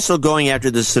they're also going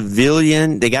after the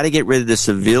civilian. They got to get rid of the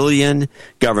civilian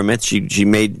government. She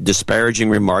made disparaging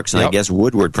remarks, and I guess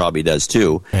Woodward probably does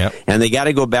too. Yep. And they got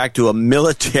to go back to a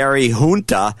military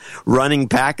junta running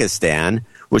Pakistan,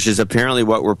 which is apparently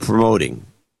what we're promoting.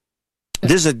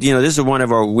 This is one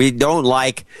of our. We don't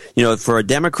like, for a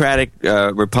democratic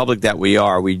republic that we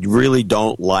are, we really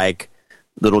don't like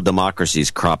little democracies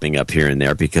cropping up here and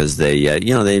there because they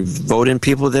vote in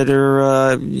people that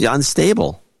are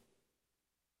unstable.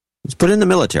 Let's put in the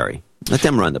military. Let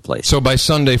them run the place. So by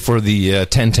Sunday for the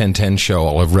 10-10-10 show,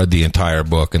 I'll have read the entire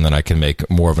book, and then I can make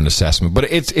more of an assessment. But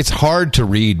it's hard to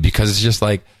read because it's just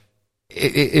like,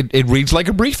 it reads like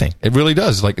a briefing. It really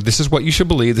does. Like, this is what you should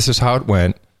believe. This is how it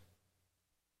went.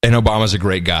 And Obama's a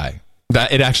great guy.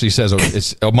 It actually says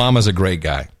Obama's a great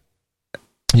guy.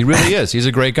 He really is. He's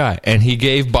a great guy. And he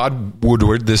gave Bob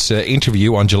Woodward this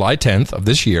interview on July 10th of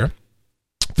this year,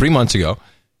 3 months ago.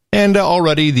 And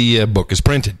already the book is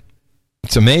printed.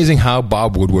 It's amazing how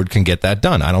Bob Woodward can get that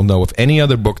done. I don't know of any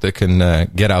other book that can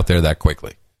get out there that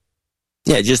quickly.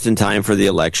 Yeah, just in time for the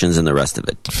elections and the rest of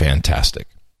it. Fantastic.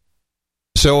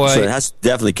 So it has to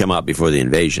definitely come out before the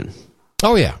invasion.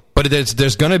 Oh yeah, but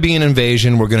there's going to be an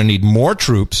invasion. We're going to need more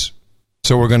troops.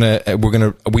 So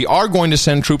we are going to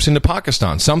send troops into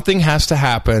Pakistan. Something has to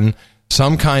happen.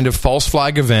 Some kind of false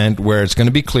flag event where it's going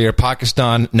to be clear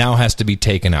Pakistan now has to be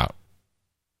taken out.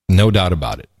 No doubt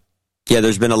about it. Yeah,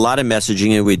 there's been a lot of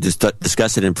messaging, and we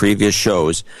discussed it in previous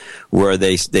shows, where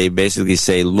they basically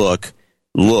say, look,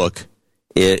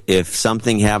 if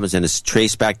something happens and it's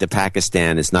traced back to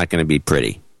Pakistan, it's not going to be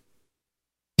pretty.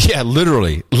 Yeah,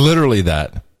 literally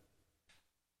that.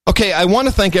 Okay, I want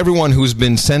to thank everyone who's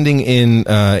been sending in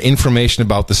information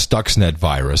about the Stuxnet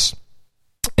virus.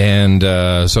 And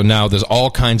so now there's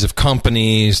all kinds of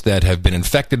companies that have been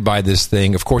infected by this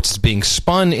thing. Of course, it's being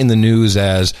spun in the news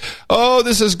as, oh,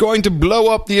 this is going to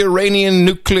blow up the Iranian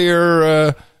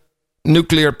nuclear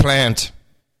plant.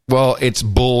 Well, it's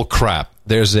bull crap.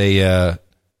 There's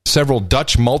several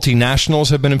Dutch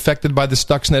multinationals have been infected by the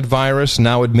Stuxnet virus,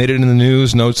 now admitted in the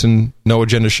news, notes in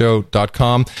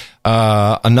noagendashow.com.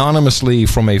 Anonymously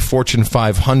from a Fortune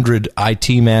 500 IT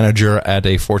manager at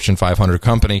a Fortune 500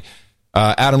 company.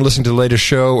 Adam, listening to the latest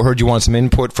show, heard you want some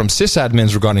input from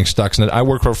sysadmins regarding Stuxnet. I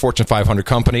work for a Fortune 500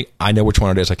 company. I know which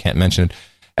one it is. I can't mention it.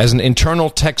 As an internal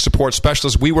tech support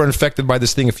specialist, we were infected by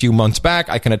this thing a few months back.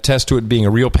 I can attest to it being a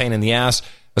real pain in the ass,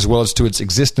 as well as to its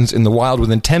existence in the wild.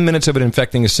 Within 10 minutes of it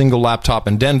infecting a single laptop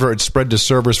in Denver, it spread to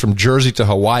servers from Jersey to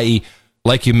Hawaii.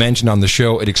 Like you mentioned on the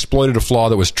show, it exploited a flaw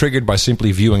that was triggered by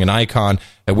simply viewing an icon,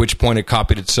 at which point it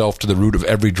copied itself to the root of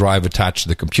every drive attached to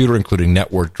the computer, including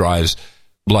network drives,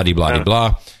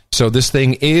 blah. So this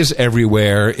thing is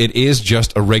everywhere. It is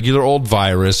just a regular old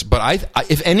virus. But I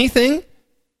if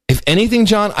anything,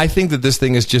 John, I think that this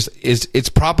thing is it's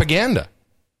propaganda.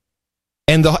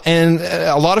 And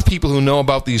a lot of people who know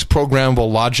about these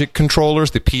programmable logic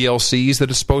controllers, the PLCs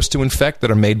that are supposed to infect,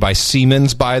 that are made by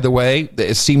Siemens, by the way.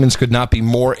 Siemens could not be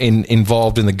more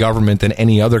involved in the government than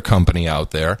any other company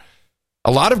out there.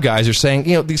 A lot of guys are saying,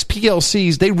 these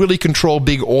PLCs, they really control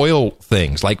big oil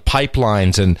things like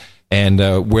pipelines and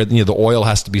where the oil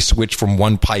has to be switched from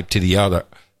one pipe to the other.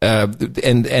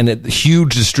 And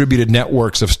huge distributed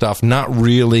networks of stuff, not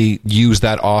really used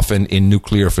that often in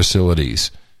nuclear facilities.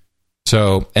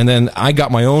 So, and then I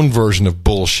got my own version of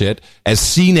bullshit as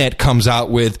CNET comes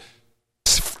out with,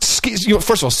 first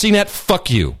of all, CNET, fuck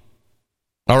you.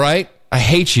 All right? I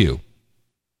hate you.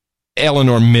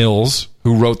 Eleanor Mills,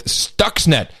 who wrote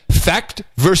Stuxnet, Fact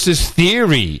versus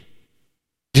Theory.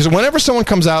 Because whenever someone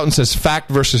comes out and says fact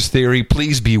versus theory,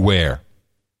 please beware.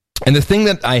 And the thing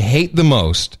that I hate the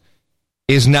most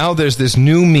is now there's this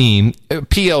new meme.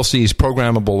 PLCs,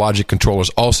 programmable logic controllers,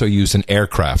 also used in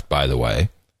aircraft, by the way.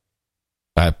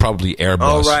 Probably Airbus.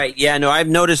 Oh, right. Yeah, no, I've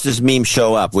noticed this meme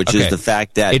show up, which is the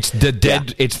fact that... It's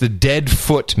the dead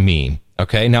foot meme.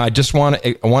 Okay, now I want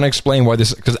to explain why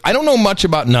this, because I don't know much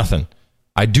about nothing.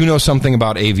 I do know something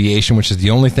about aviation, which is the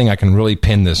only thing I can really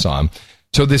pin this on.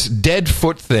 So this dead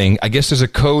foot thing, I guess there's a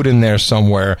code in there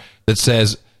somewhere that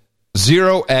says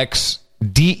 0x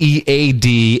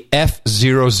DEAD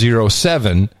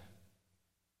F007,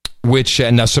 which,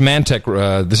 now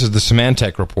Symantec, this is the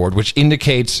Symantec report, which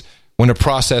indicates when a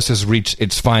process has reached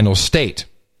its final state.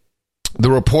 The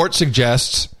report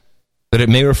suggests that it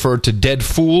may refer to dead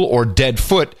fool or dead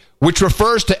foot, which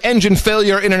refers to engine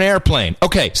failure in an airplane.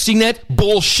 Okay, CNET,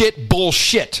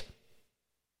 bullshit.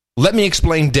 Let me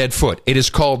explain dead foot. It is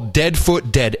called dead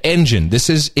foot, dead engine. This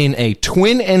is in a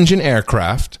twin-engine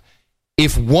aircraft.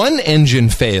 If one engine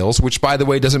fails, which, by the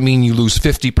way, doesn't mean you lose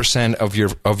 50%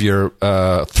 of your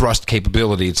thrust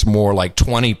capability, it's more like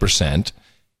 20%.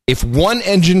 If one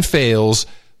engine fails,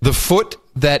 the foot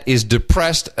that is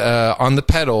depressed on the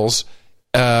pedals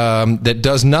that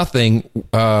does nothing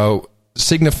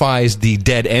signifies the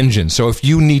dead engine. So if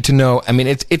you need to know, I mean,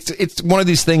 it's one of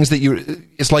these things that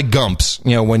it's like GUMPS,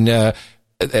 you know, when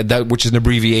that, which is an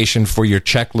abbreviation for your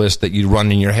checklist that you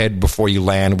run in your head before you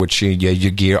land, which your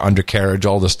gear, undercarriage,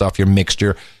 all the stuff, your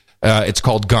mixture. It's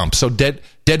called GUMP. So dead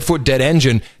foot, dead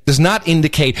engine does not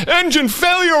indicate engine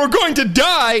failure, we're going to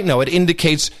die. No, it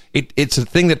indicates it's a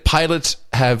thing that pilots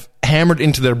have hammered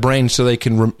into their brain so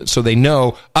they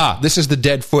know, this is the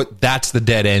dead foot, that's the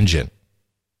dead engine.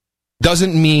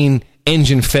 Doesn't mean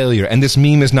engine failure, and this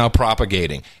meme is now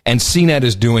propagating, and CNET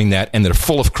is doing that, and they're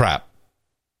full of crap.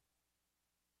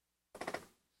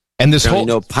 And this whole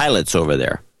no pilots over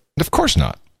there. Of course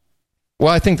not.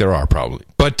 Well, I think there are probably,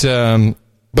 but the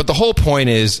whole point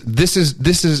is this is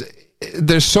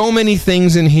there's so many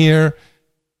things in here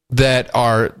that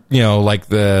are, you know, like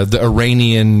the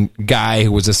Iranian guy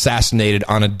who was assassinated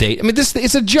on a date. I mean,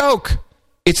 it's a joke.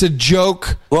 It's a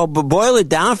joke. Well, but boil it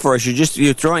down for us. You're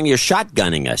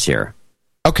shotgunning us here.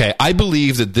 Okay, I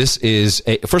believe that this is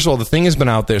first of all, the thing has been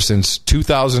out there since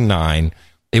 2009.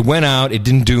 It went out. It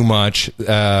didn't do much. It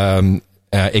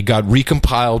got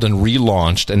recompiled and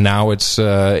relaunched, and now it's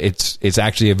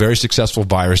actually a very successful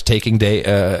virus taking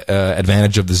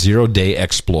advantage of the zero-day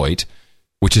exploit,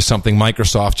 which is something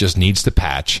Microsoft just needs to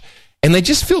patch. And they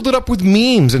just filled it up with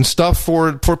memes and stuff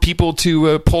for people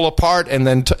to pull apart and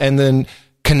then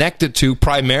connect it to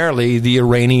primarily the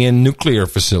Iranian nuclear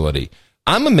facility.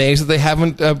 I'm amazed that they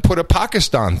haven't put a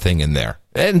Pakistan thing in there.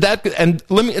 And let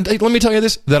me tell you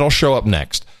this, that'll show up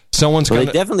next. They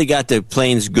definitely got the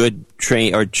planes good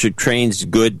trains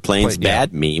good, planes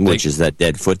bad meme, which is that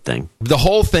dead foot thing. The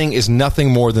whole thing is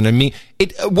nothing more than a meme.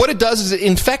 What it does is it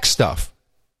infects stuff.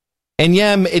 And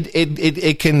yeah,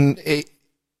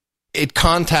 it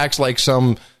contacts like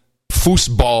some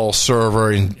foosball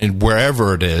server in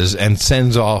wherever it is and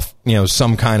sends off, you know,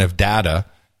 some kind of data.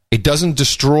 It doesn't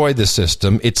destroy the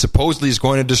system. It supposedly is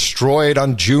going to destroy it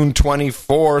on June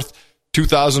 24th,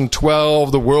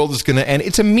 2012. The world is going to end.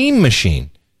 It's a meme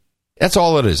machine. That's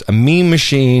all it is. A meme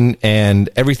machine, and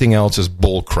everything else is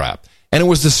bull crap. And it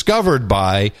was discovered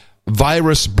by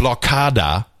Virus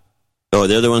Blockada. Oh,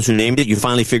 they're the ones who named it? You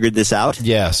finally figured this out?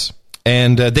 Yes.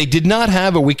 And they did not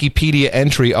have a Wikipedia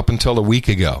entry up until a week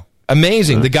ago.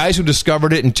 Amazing. Huh? The guys who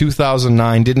discovered it in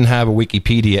 2009 didn't have a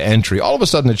Wikipedia entry. All of a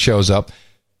sudden it shows up.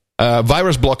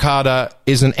 Virus Blockada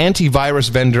is an antivirus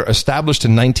vendor established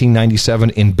in 1997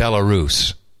 in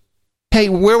Belarus. Hey,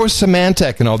 where was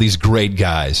Symantec and all these great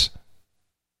guys?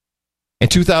 In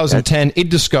 2010, it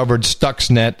discovered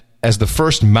Stuxnet as the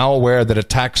first malware that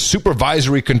attacks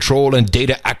supervisory control and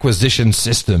data acquisition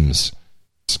systems.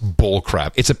 It's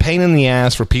bullcrap. It's a pain in the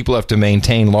ass for people who have to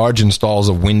maintain large installs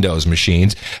of Windows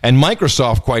machines, and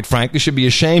Microsoft, quite frankly, should be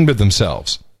ashamed of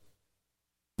themselves.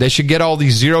 They should get all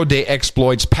these zero-day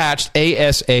exploits patched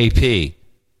ASAP,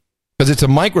 because it's a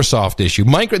Microsoft issue.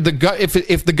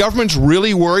 If the government's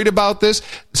really worried about this,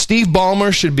 Steve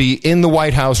Ballmer should be in the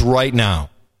White House right now,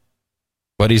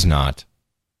 but he's not.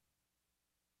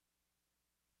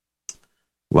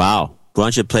 Wow. Why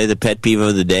don't you play the pet peeve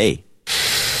of the day?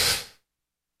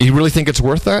 You really think it's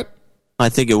worth that? I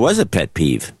think it was a pet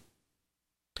peeve.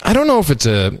 I don't know if it's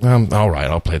a... all right,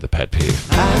 I'll play the pet peeve.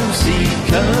 IC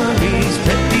Curry's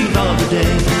pet peeve of the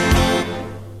day.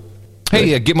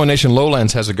 Hey, Gitmo Nation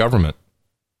Lowlands has a government.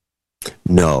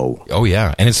 No. Oh,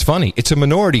 yeah, and it's funny. It's a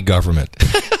minority government.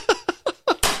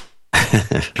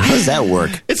 How does that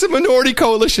work? It's a minority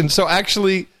coalition. So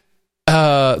actually,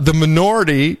 the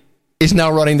minority is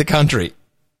now running the country.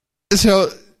 So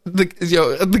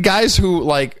the guys who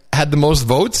had the most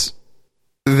votes,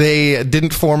 they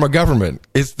didn't form a government.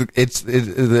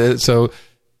 So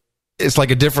it's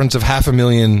like a difference of half a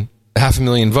million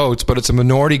votes, but it's a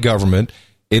minority government.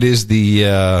 It is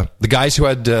the guys who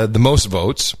had the most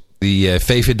votes, the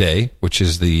FEFIDE, which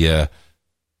is the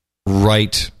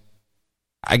right,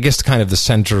 I guess kind of the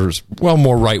center's, well,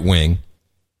 more right wing.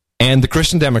 And the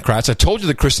Christian Democrats, I told you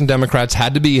the Christian Democrats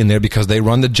had to be in there because they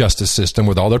run the justice system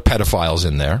with all their pedophiles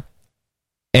in there.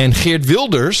 And Geert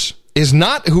Wilders is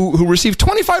not, who received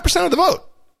 25% of the vote,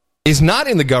 is not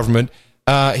in the government.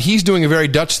 He's doing a very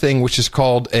Dutch thing, which is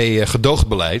called a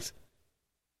gedoogbeleid,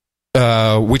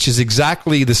 which is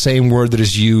exactly the same word that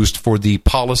is used for the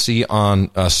policy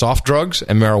on soft drugs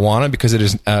and marijuana, because it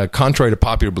is, contrary to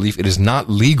popular belief, it is not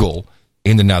legal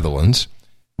in the Netherlands,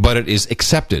 but it is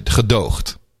accepted,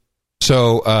 gedoogd.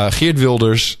 So Geert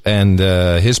Wilders and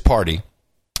his party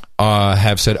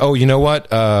have said, oh, you know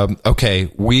what?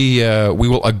 Okay, we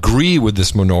will agree with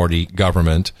this minority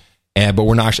government, but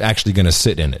we're not actually going to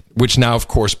sit in it. Which now, of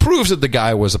course, proves that the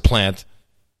guy was a plant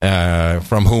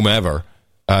from whomever,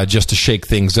 just to shake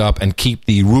things up and keep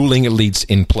the ruling elites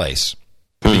in place.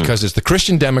 Because it's the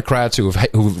Christian Democrats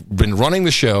who've been running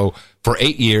the show for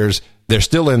 8 years. They're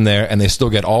still in there, and they still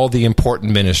get all the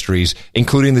important ministries,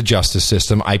 including the justice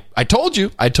system. I told you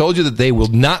that they will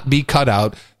not be cut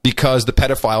out because the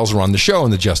pedophiles run the show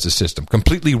in the justice system.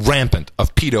 Completely rampant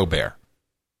of pedo bear.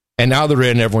 And now they're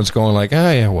in, everyone's going like,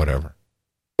 oh, yeah, whatever.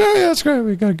 Oh, yeah, that's great.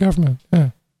 We got a government. Yeah.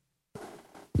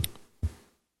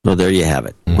 Well, there you have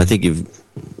it. I think you've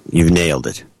nailed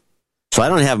it. So I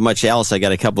don't have much else. I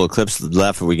got a couple of clips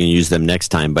left, we can use them next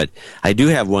time. But I do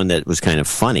have one that was kind of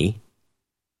funny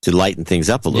to lighten things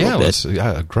up a little bit.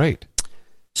 Yeah, great.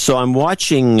 So I'm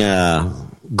watching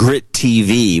Grit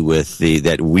TV with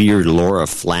that weird Laura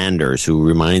Flanders, who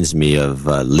reminds me of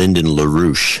Lyndon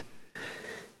LaRouche.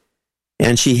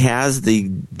 And she has the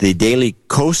Daily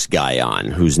Kos guy on,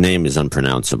 whose name is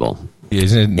unpronounceable.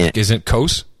 Isn't it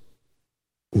Kos?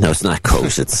 No, it's not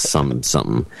Kos. It's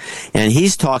something. And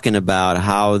he's talking about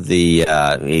how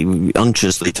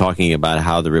unctuously talking about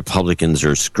how the Republicans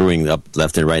are screwing up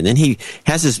left and right. And then he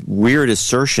has this weird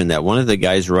assertion that one of the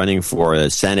guys running for the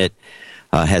Senate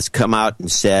has come out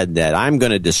and said that I'm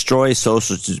going to destroy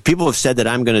people have said that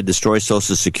I'm going to destroy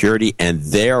Social Security, and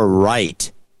they're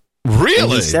right.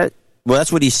 Really? Well,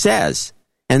 that's what he says.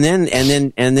 And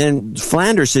then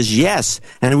Flanders says yes,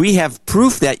 and we have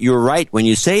proof that you're right when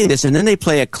you say this. And then they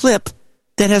play a clip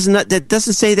that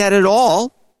doesn't say that at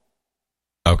all.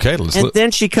 Okay,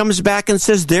 then she comes back and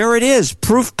says, "There it is,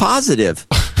 proof positive."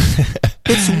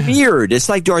 It's weird. It's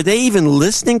like, are they even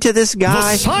listening to this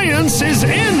guy? The science is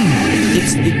in.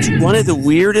 It's one of the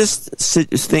weirdest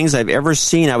things I've ever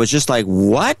seen. I was just like,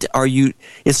 "What are you?"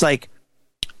 It's like.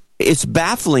 It's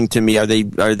baffling to me. Are they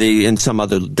in some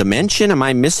other dimension? Am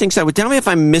I missing something? Tell me if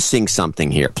I'm missing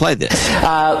something here. Play this.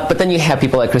 But then you have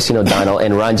people like Christine O'Donnell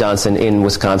and Ron Johnson in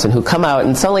Wisconsin who come out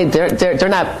and suddenly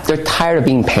they're tired of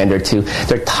being pandered to.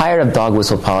 They're tired of dog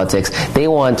whistle politics. They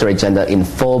want their agenda in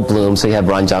full bloom. So you have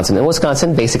Ron Johnson in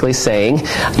Wisconsin basically saying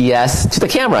yes to the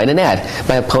camera in an ad.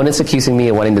 My opponent's accusing me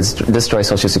of wanting to destroy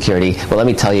Social Security. Well, let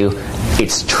me tell you,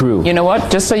 it's true. You know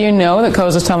what? Just so you know that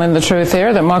Kos is telling the truth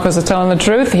here, that Marcos is telling the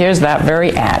truth, here's that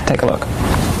very ad. Take a look.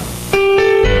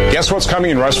 Guess what's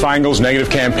coming in Russ Feingold's negative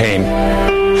campaign?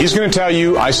 He's going to tell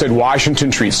you I said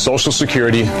Washington treats Social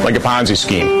Security like a Ponzi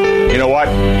scheme. You know what?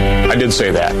 I did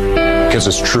say that because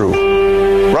it's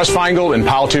true. Russ Feingold and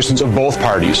politicians of both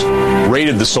parties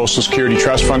raided the Social Security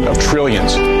Trust Fund of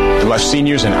trillions and left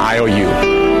seniors in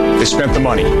IOU. They spent the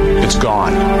money. It's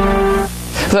gone.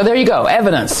 So there you go.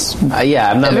 Evidence.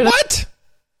 What?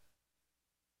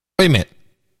 Wait a minute.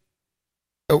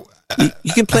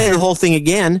 You can play the whole thing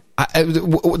again.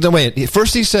 Wait.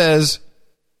 First he says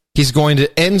he's going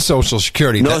to end Social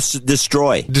Security. No,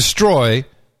 destroy. Destroy.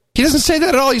 He doesn't say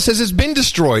that at all. He says it's been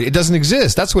destroyed. It doesn't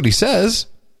exist. That's what he says.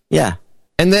 Yeah.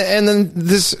 And then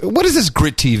this. What is this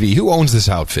Grit TV? Who owns this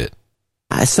outfit?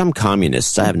 Some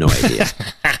communists. I have no idea.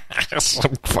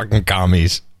 Some fucking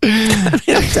commies. I'm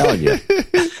telling you.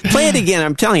 Play it again.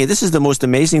 I'm telling you, this is the most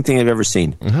amazing thing I've ever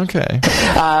seen. Okay.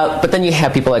 But then you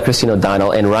have people like Christine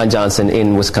O'Donnell and Ron Johnson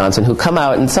in Wisconsin who come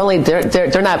out and suddenly they're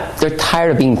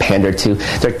tired of being pandered to.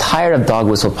 They're tired of dog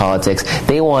whistle politics.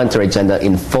 They want their agenda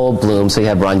in full bloom. So you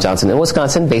have Ron Johnson in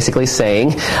Wisconsin basically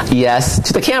saying yes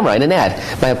to the camera in an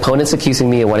ad. My opponent's accusing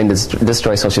me of wanting to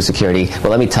destroy Social Security. Well,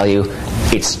 let me tell you,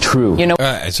 it's true. You know.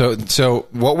 So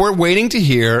what we're waiting to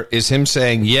hear is him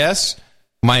saying yes.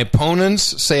 My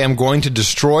opponents say I'm going to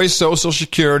destroy Social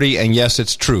Security, and yes,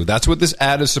 it's true. That's what this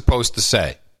ad is supposed to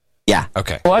say. Yeah.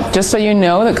 Okay. What? Just so you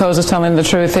know that Kos is telling the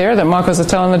truth here, that Marcos is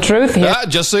telling the truth here.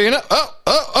 Just so you know.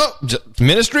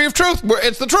 Ministry of Truth.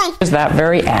 It's the truth. Is that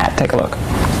very ad. Take a look.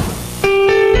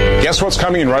 Guess what's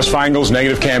coming in Russ Feingold's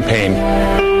negative campaign?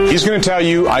 He's going to tell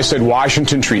you I said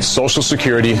Washington treats Social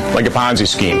Security like a Ponzi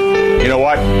scheme. You know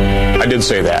what? I did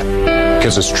say that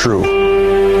because it's true.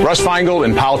 Russ Feingold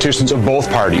and politicians of both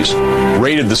parties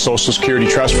raided the Social Security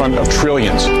Trust Fund of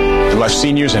trillions and left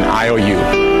seniors in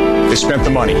IOU. They spent the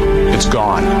money. It's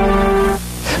gone.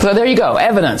 So there you go.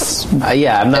 Evidence.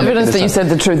 Evidence that you said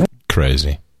the truth.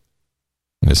 Crazy.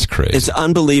 It's crazy. It's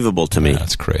unbelievable to me.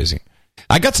 That's crazy.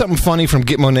 I got something funny from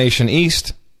Gitmo Nation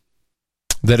East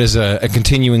that is a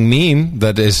continuing meme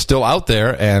that is still out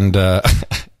there, and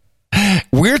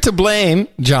we're to blame,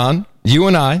 John, you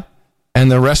and I, and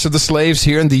the rest of the slaves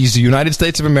here in the United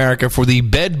States of America for the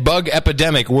bed bug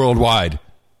epidemic worldwide.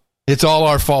 It's all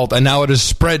our fault, and now it has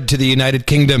spread to the United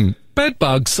Kingdom.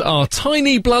 Bedbugs are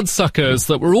tiny bloodsuckers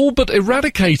that were all but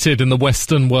eradicated in the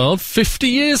Western world 50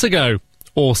 years ago.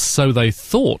 Or so they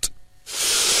thought.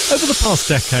 Over the past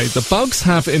decade, the bugs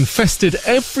have infested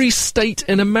every state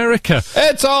in America.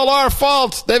 It's all our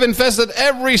fault. They've infested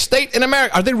every state in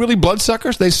America. Are they really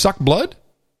bloodsuckers? They suck blood?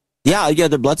 Yeah,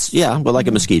 they're well, like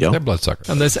a mosquito. They're bloodsuckers.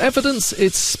 And there's evidence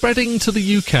it's spreading to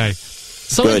the UK.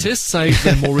 Scientists say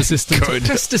they're more resistant to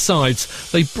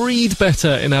pesticides, they breed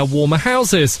better in our warmer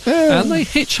houses, and they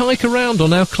hitchhike around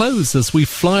on our clothes as we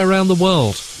fly around the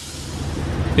world.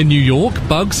 In New York,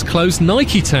 bugs closed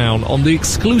Nike Town on the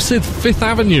exclusive Fifth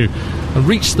Avenue and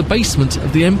reached the basement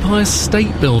of the Empire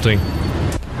State Building.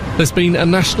 There's been a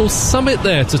national summit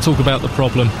there to talk about the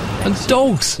problem, and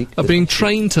dogs are being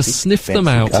trained to sniff them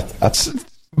out.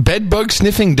 Bedbug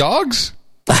sniffing dogs?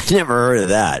 I've never heard of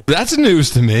that. That's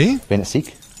news to me.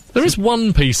 There is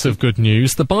one piece of good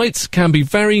news. The bites can be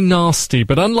very nasty,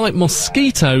 but unlike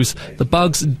mosquitoes, the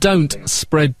bugs don't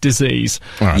spread disease.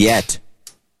 Right. Yet.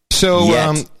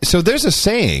 So there's a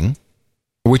saying,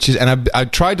 which is, and I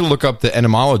tried to look up the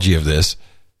etymology of this: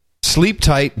 sleep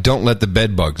tight, don't let the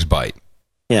bed bugs bite.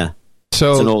 Yeah.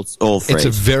 So it's an old phrase. It's a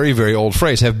very, very old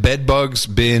phrase. Have bed bugs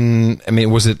been? I mean,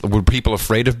 were people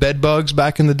afraid of bed bugs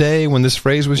back in the day when this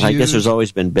phrase was used? I guess there's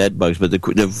always been bed bugs, but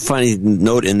the funny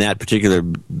note in that particular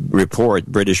report,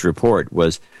 British report,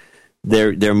 was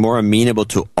they're more amenable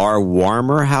to our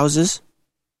warmer houses.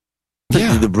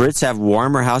 Yeah. Do the Brits have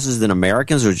warmer houses than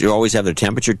Americans, or do you always have their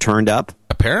temperature turned up?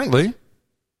 Apparently.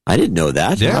 I didn't know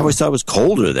that. Yeah. I always thought it was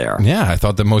colder there. Yeah, I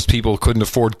thought that most people couldn't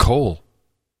afford coal.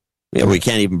 Yeah, we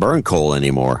can't even burn coal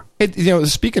anymore.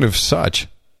 Speaking of such,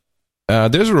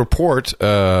 there's a report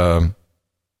granted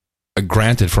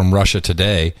from Russia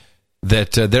today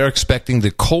that they're expecting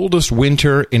the coldest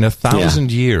winter in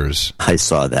 1,000 years. I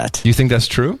saw that. Do you think that's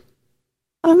true?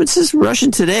 It's just Russian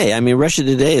Today. I mean, Russia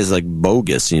Today is like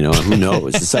bogus, who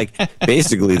knows? It's like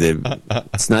basically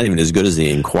it's not even as good as the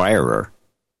Inquirer.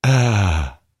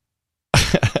 All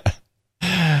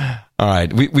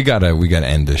right, we gotta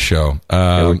end this show.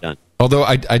 We're done. Although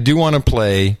I do want to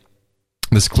play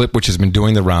this clip, which has been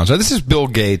doing the rounds. Now, this is Bill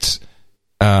Gates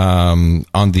on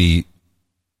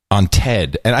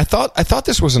TED, and I thought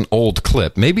this was an old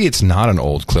clip. Maybe it's not an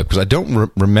old clip because I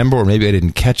don't remember, or maybe I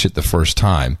didn't catch it the first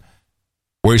time.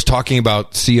 Where he's talking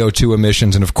about CO2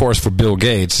 emissions, and of course for Bill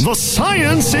Gates, the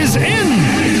science is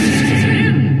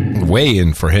in. Way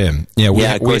in for him.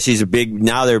 Of course he's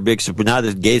now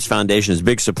the Gates Foundation is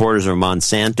big supporters of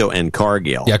Monsanto and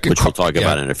Cargill, which we'll talk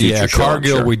about in a future show.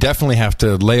 Cargill, sure. We definitely have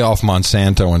to lay off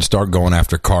Monsanto and start going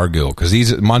after Cargill, because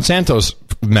Monsanto's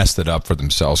messed it up for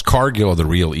themselves. Cargill are the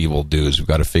real evil dudes. We've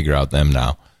got to figure out them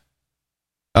now.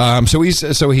 So he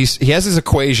has his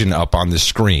equation up on the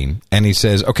screen, and he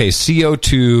says, okay,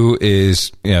 CO2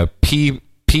 is P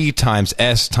times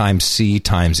S times C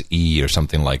times E or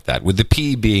something like that, with the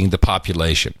P being the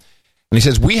population. And he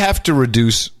says we have to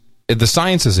reduce, the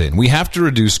science is in, we have to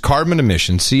reduce carbon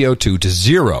emissions, CO2, to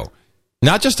zero.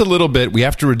 Not just a little bit, we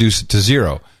have to reduce it to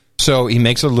zero. So he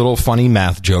makes a little funny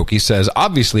math joke. He says,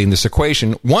 obviously in this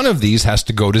equation, one of these has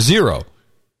to go to zero.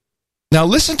 Now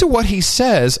listen to what he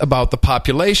says about the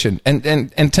population,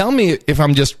 and tell me if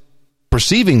I'm just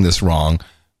perceiving this wrong,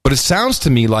 but it sounds to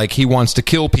me like he wants to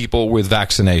kill people with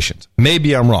vaccinations.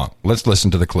 Maybe I'm wrong. Let's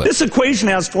listen to the clip. This equation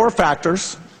has four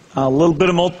factors, a little bit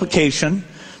of multiplication.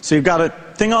 So you've got a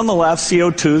thing on the left,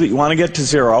 CO2, that you want to get to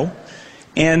zero,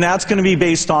 and that's going to be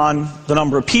based on the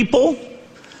number of people,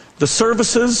 the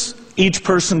services each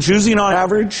person's using on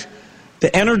average,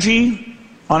 the energy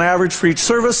on average for each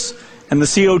service, and the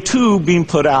CO2 being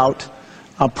put out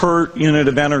per unit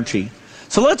of energy.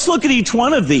 So let's look at each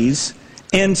one of these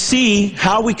and see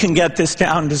how we can get this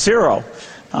down to zero.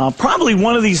 Probably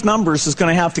one of these numbers is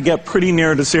going to have to get pretty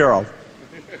near to zero.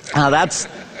 That's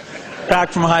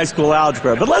back from high school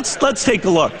algebra. But let's take a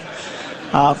look.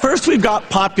 First, we've got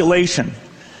population.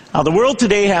 The world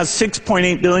today has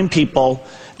 6.8 billion people.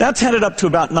 That's headed up to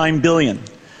about 9 billion.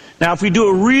 Now, if we do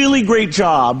a really great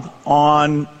job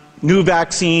on new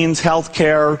vaccines, health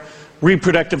care,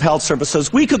 reproductive health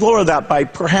services. We could lower that by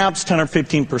perhaps 10 or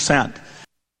 15%.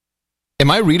 Am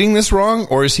I reading this wrong,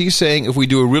 or is he saying if we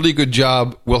do a really good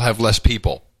job, we'll have less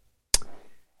people?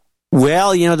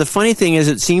 Well, the funny thing is,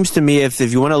 it seems to me if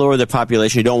you want to lower the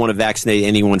population, you don't want to vaccinate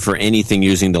anyone for anything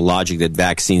using the logic that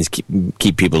vaccines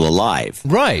keep people alive.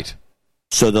 Right.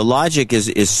 So the logic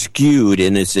is skewed,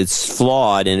 and it's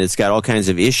flawed, and it's got all kinds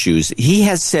of issues. He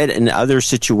has said in other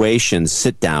situations,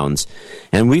 sit-downs,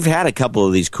 and we've had a couple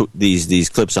of these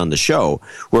clips on the show,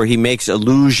 where he makes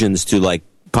allusions to, like,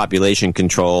 population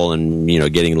control and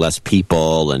getting less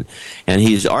people and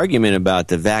his argument about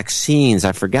the vaccines,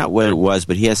 I forgot what it was,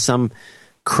 but he has some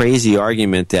crazy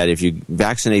argument that if you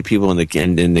vaccinate people and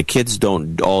the kids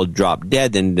don't all drop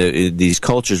dead, then these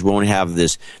cultures won't have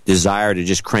this desire to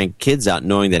just crank kids out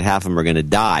knowing that half of them are going to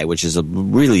die, which is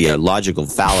really a logical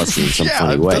fallacy in some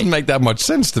funny way. It doesn't make that much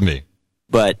sense to me.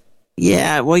 But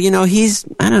yeah, well,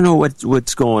 I don't know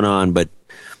what's going on, but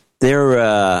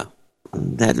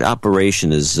that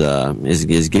operation is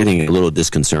getting a little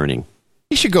disconcerting.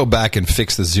 He should go back and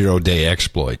fix the 0-day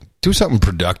exploit. Do something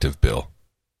productive, Bill.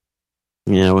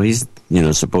 Yeah, well, he's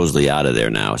supposedly out of there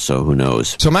now, so who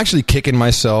knows? So I'm actually kicking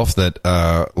myself that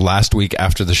last week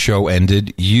after the show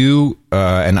ended, you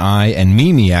and I and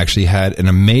Mimi actually had an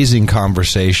amazing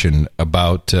conversation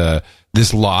about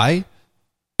this lie,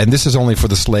 and this is only for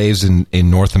the slaves in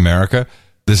North America,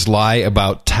 this lie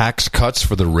about tax cuts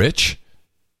for the rich.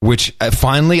 Which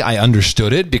finally I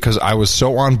understood it because I was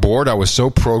so on board, I was so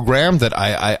programmed that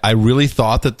I really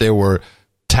thought that there were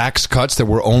tax cuts that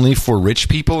were only for rich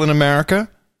people in America,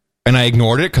 and I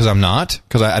ignored it because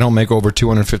I don't make over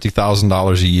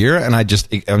 $250,000 a year, and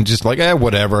I'm just like,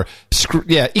 whatever,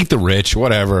 eat the rich,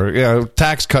 whatever,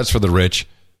 tax cuts for the rich,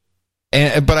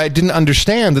 but I didn't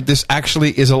understand that this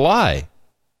actually is a lie,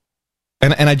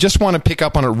 and I just want to pick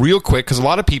up on it real quick because a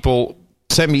lot of people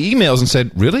sent me emails and said,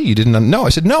 really? You didn't know? I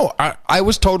said, no, I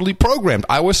was totally programmed.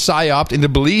 I was psyoped into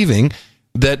believing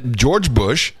that George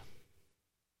Bush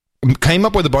came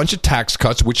up with a bunch of tax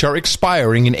cuts, which are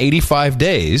expiring in 85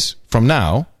 days from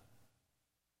now,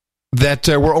 that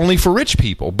were only for rich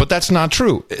people. But that's not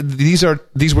true. These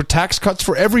were tax cuts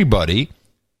for everybody,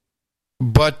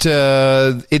 but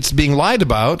it's being lied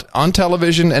about on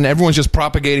television, and everyone's just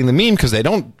propagating the meme because they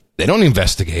don't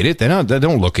investigate it. They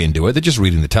don't look into it. They're just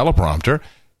reading the teleprompter.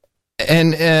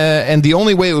 And the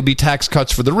only way it would be tax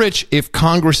cuts for the rich if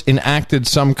Congress enacted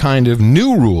some kind of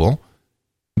new rule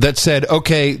that said,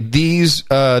 okay, these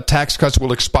tax cuts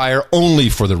will expire only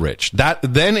for the rich.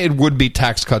 Then it would be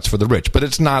tax cuts for the rich. But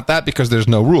it's not that because there's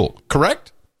no rule.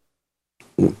 Correct?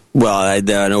 Well, I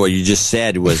know what you just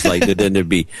said was like then there'd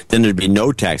be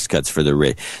no tax cuts for the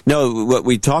rich. No, what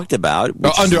we talked about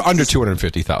under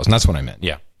 $250,000. That's what I meant.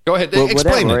 Yeah. Go ahead.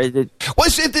 Explain it.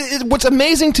 What's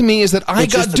amazing to me is that I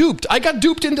got duped. I got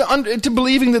duped into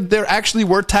believing that there actually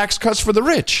were tax cuts for the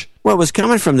rich. Well, it was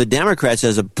coming from the Democrats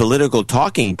as a political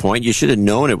talking point. You should have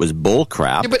known it was bull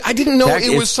crap. Yeah, but I didn't know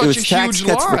it was such a huge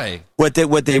lie. What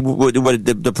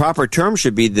the proper term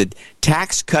should be the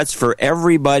tax cuts for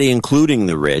everybody, including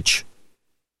the rich,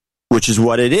 which is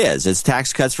what it is. It's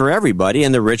tax cuts for everybody,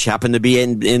 and the rich happen to be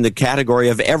in the category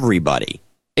of everybody.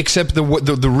 Except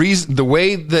the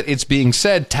way that it's being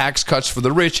said, tax cuts for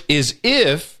the rich, is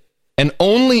if and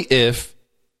only if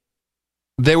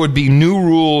there would be new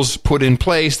rules put in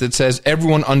place that says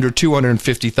everyone under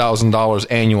 $250,000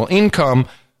 annual income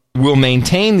will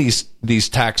maintain these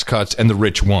tax cuts and the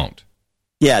rich won't.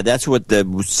 Yeah, that's what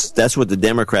the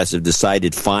Democrats have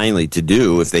decided finally to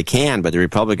do if they can, but the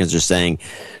Republicans are saying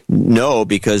no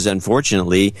because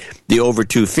unfortunately the over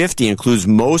 250 includes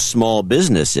most small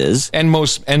businesses and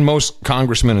most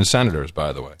congressmen and senators,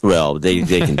 by the way. Well, they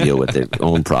can deal with their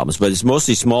own problems, but it's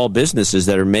mostly small businesses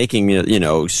that are making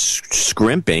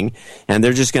scrimping, and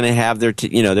they're just going to have they're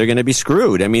going to be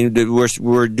screwed. I mean,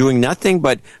 we're doing nothing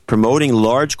but promoting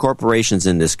large corporations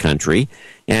in this country.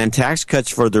 And tax cuts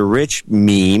for the rich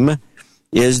meme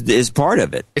is part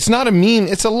of it. It's not a meme.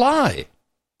 It's a lie.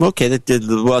 Okay,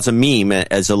 well, it's a meme.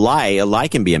 As a lie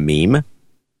can be a meme.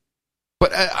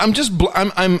 But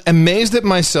I'm amazed at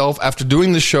myself after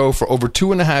doing the show for over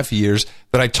 2.5 years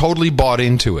that I totally bought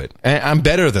into it. And I'm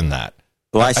better than that.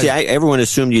 Well, everyone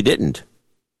assumed you didn't.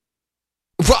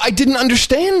 Well, I didn't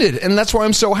understand it, and that's why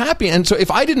I'm so happy. And so if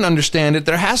I didn't understand it,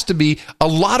 there has to be a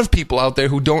lot of people out there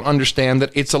who don't understand that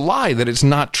it's a lie, that it's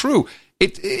not true.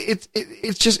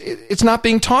 It's not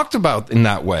being talked about in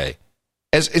that way.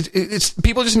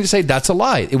 People just need to say that's a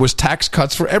lie. It was tax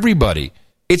cuts for everybody.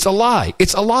 It's a lie.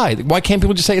 It's a lie. Why can't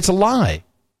people just say it's a lie?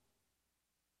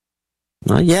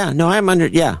 Yeah. No, I'm under.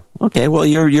 Yeah. Okay. Well,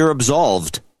 you're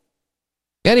absolved.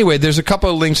 Anyway, there's a couple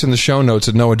of links in the show notes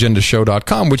at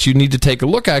noagendashow.com, which you need to take a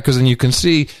look at, because then you can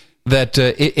see that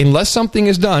unless something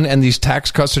is done and these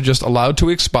tax cuts are just allowed to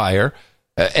expire,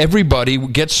 everybody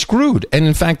gets screwed. And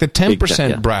in fact, the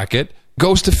 10% bracket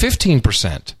goes to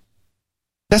 15%.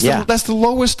 That's the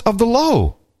lowest of the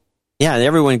low. Yeah,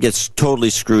 everyone gets totally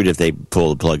screwed if they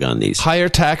pull the plug on these. Higher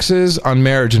taxes on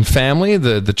marriage and family.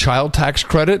 The child tax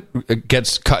credit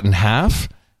gets cut in half.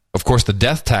 Of course, the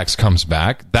death tax comes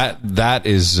back.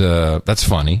 That's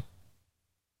funny.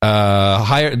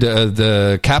 Higher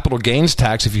the capital gains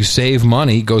tax, if you save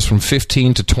money, goes from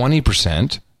 15 to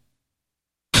 20%.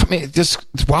 I mean,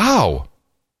 wow.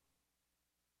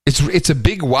 It's a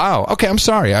big wow. Okay, I'm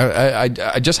sorry.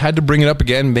 I just had to bring it up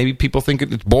again. Maybe people think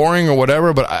it's boring or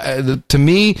whatever, but to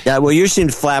me... Yeah, well, you seem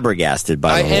flabbergasted by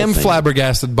the whole thing. I am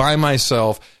flabbergasted by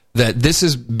myself that this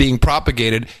is being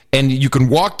propagated, and you can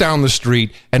walk down the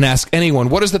street and ask anyone,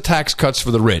 what is the tax cuts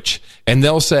for the rich? And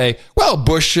they'll say, well,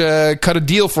 Bush cut a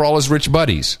deal for all his rich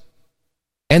buddies.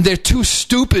 And they're too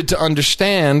stupid to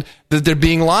understand that they're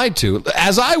being lied to,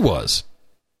 as I was.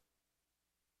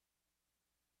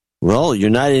 Well, you're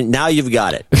not in, now you've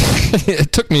got it.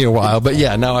 It took me a while, but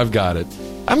yeah, now I've got it.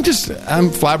 I'm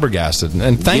flabbergasted.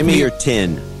 And give me your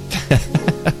tin.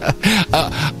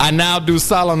 I now do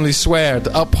solemnly swear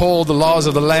to uphold the laws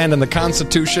of the land and the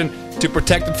Constitution, to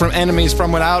protect it from enemies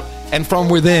from without and from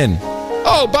within.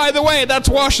 Oh, by the way, that's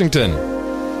Washington.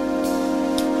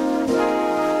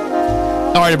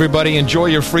 All right, everybody, enjoy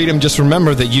your freedom. Just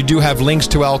remember that you do have links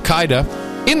to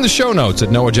Al-Qaeda in the show notes at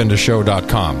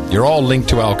noagendashow.com. You're all linked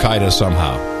to Al-Qaeda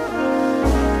somehow.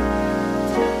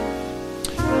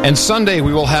 And Sunday,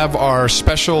 we will have our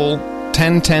special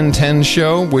 10-10-10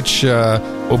 show, which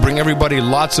will bring everybody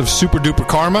lots of super-duper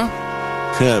karma.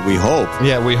 Good, we hope.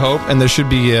 Yeah, we hope. And there should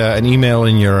be an email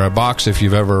in your box if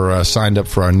you've ever signed up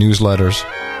for our newsletters.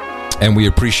 And we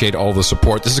appreciate all the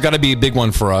support. This has got to be a big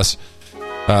one for us.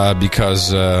 Because,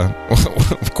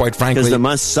 quite frankly... Because the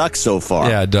month sucks so far.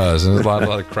 Yeah, it does. And there's a lot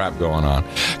of crap going on.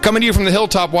 Coming to you from the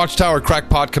Hilltop Watchtower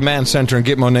Crackpot Command Center in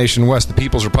Gitmo Nation West, the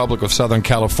People's Republic of Southern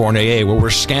California, where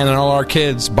we're scanning all our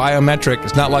kids. Biometric.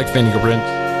 It's not like fingerprint.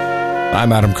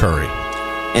 I'm Adam Curry.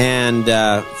 And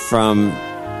from,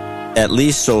 at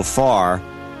least so far,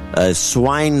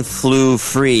 swine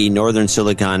flu-free Northern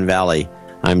Silicon Valley,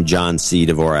 I'm John C.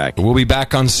 Dvorak. We'll be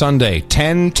back on Sunday,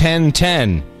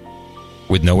 10-10-10.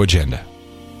 With no agenda.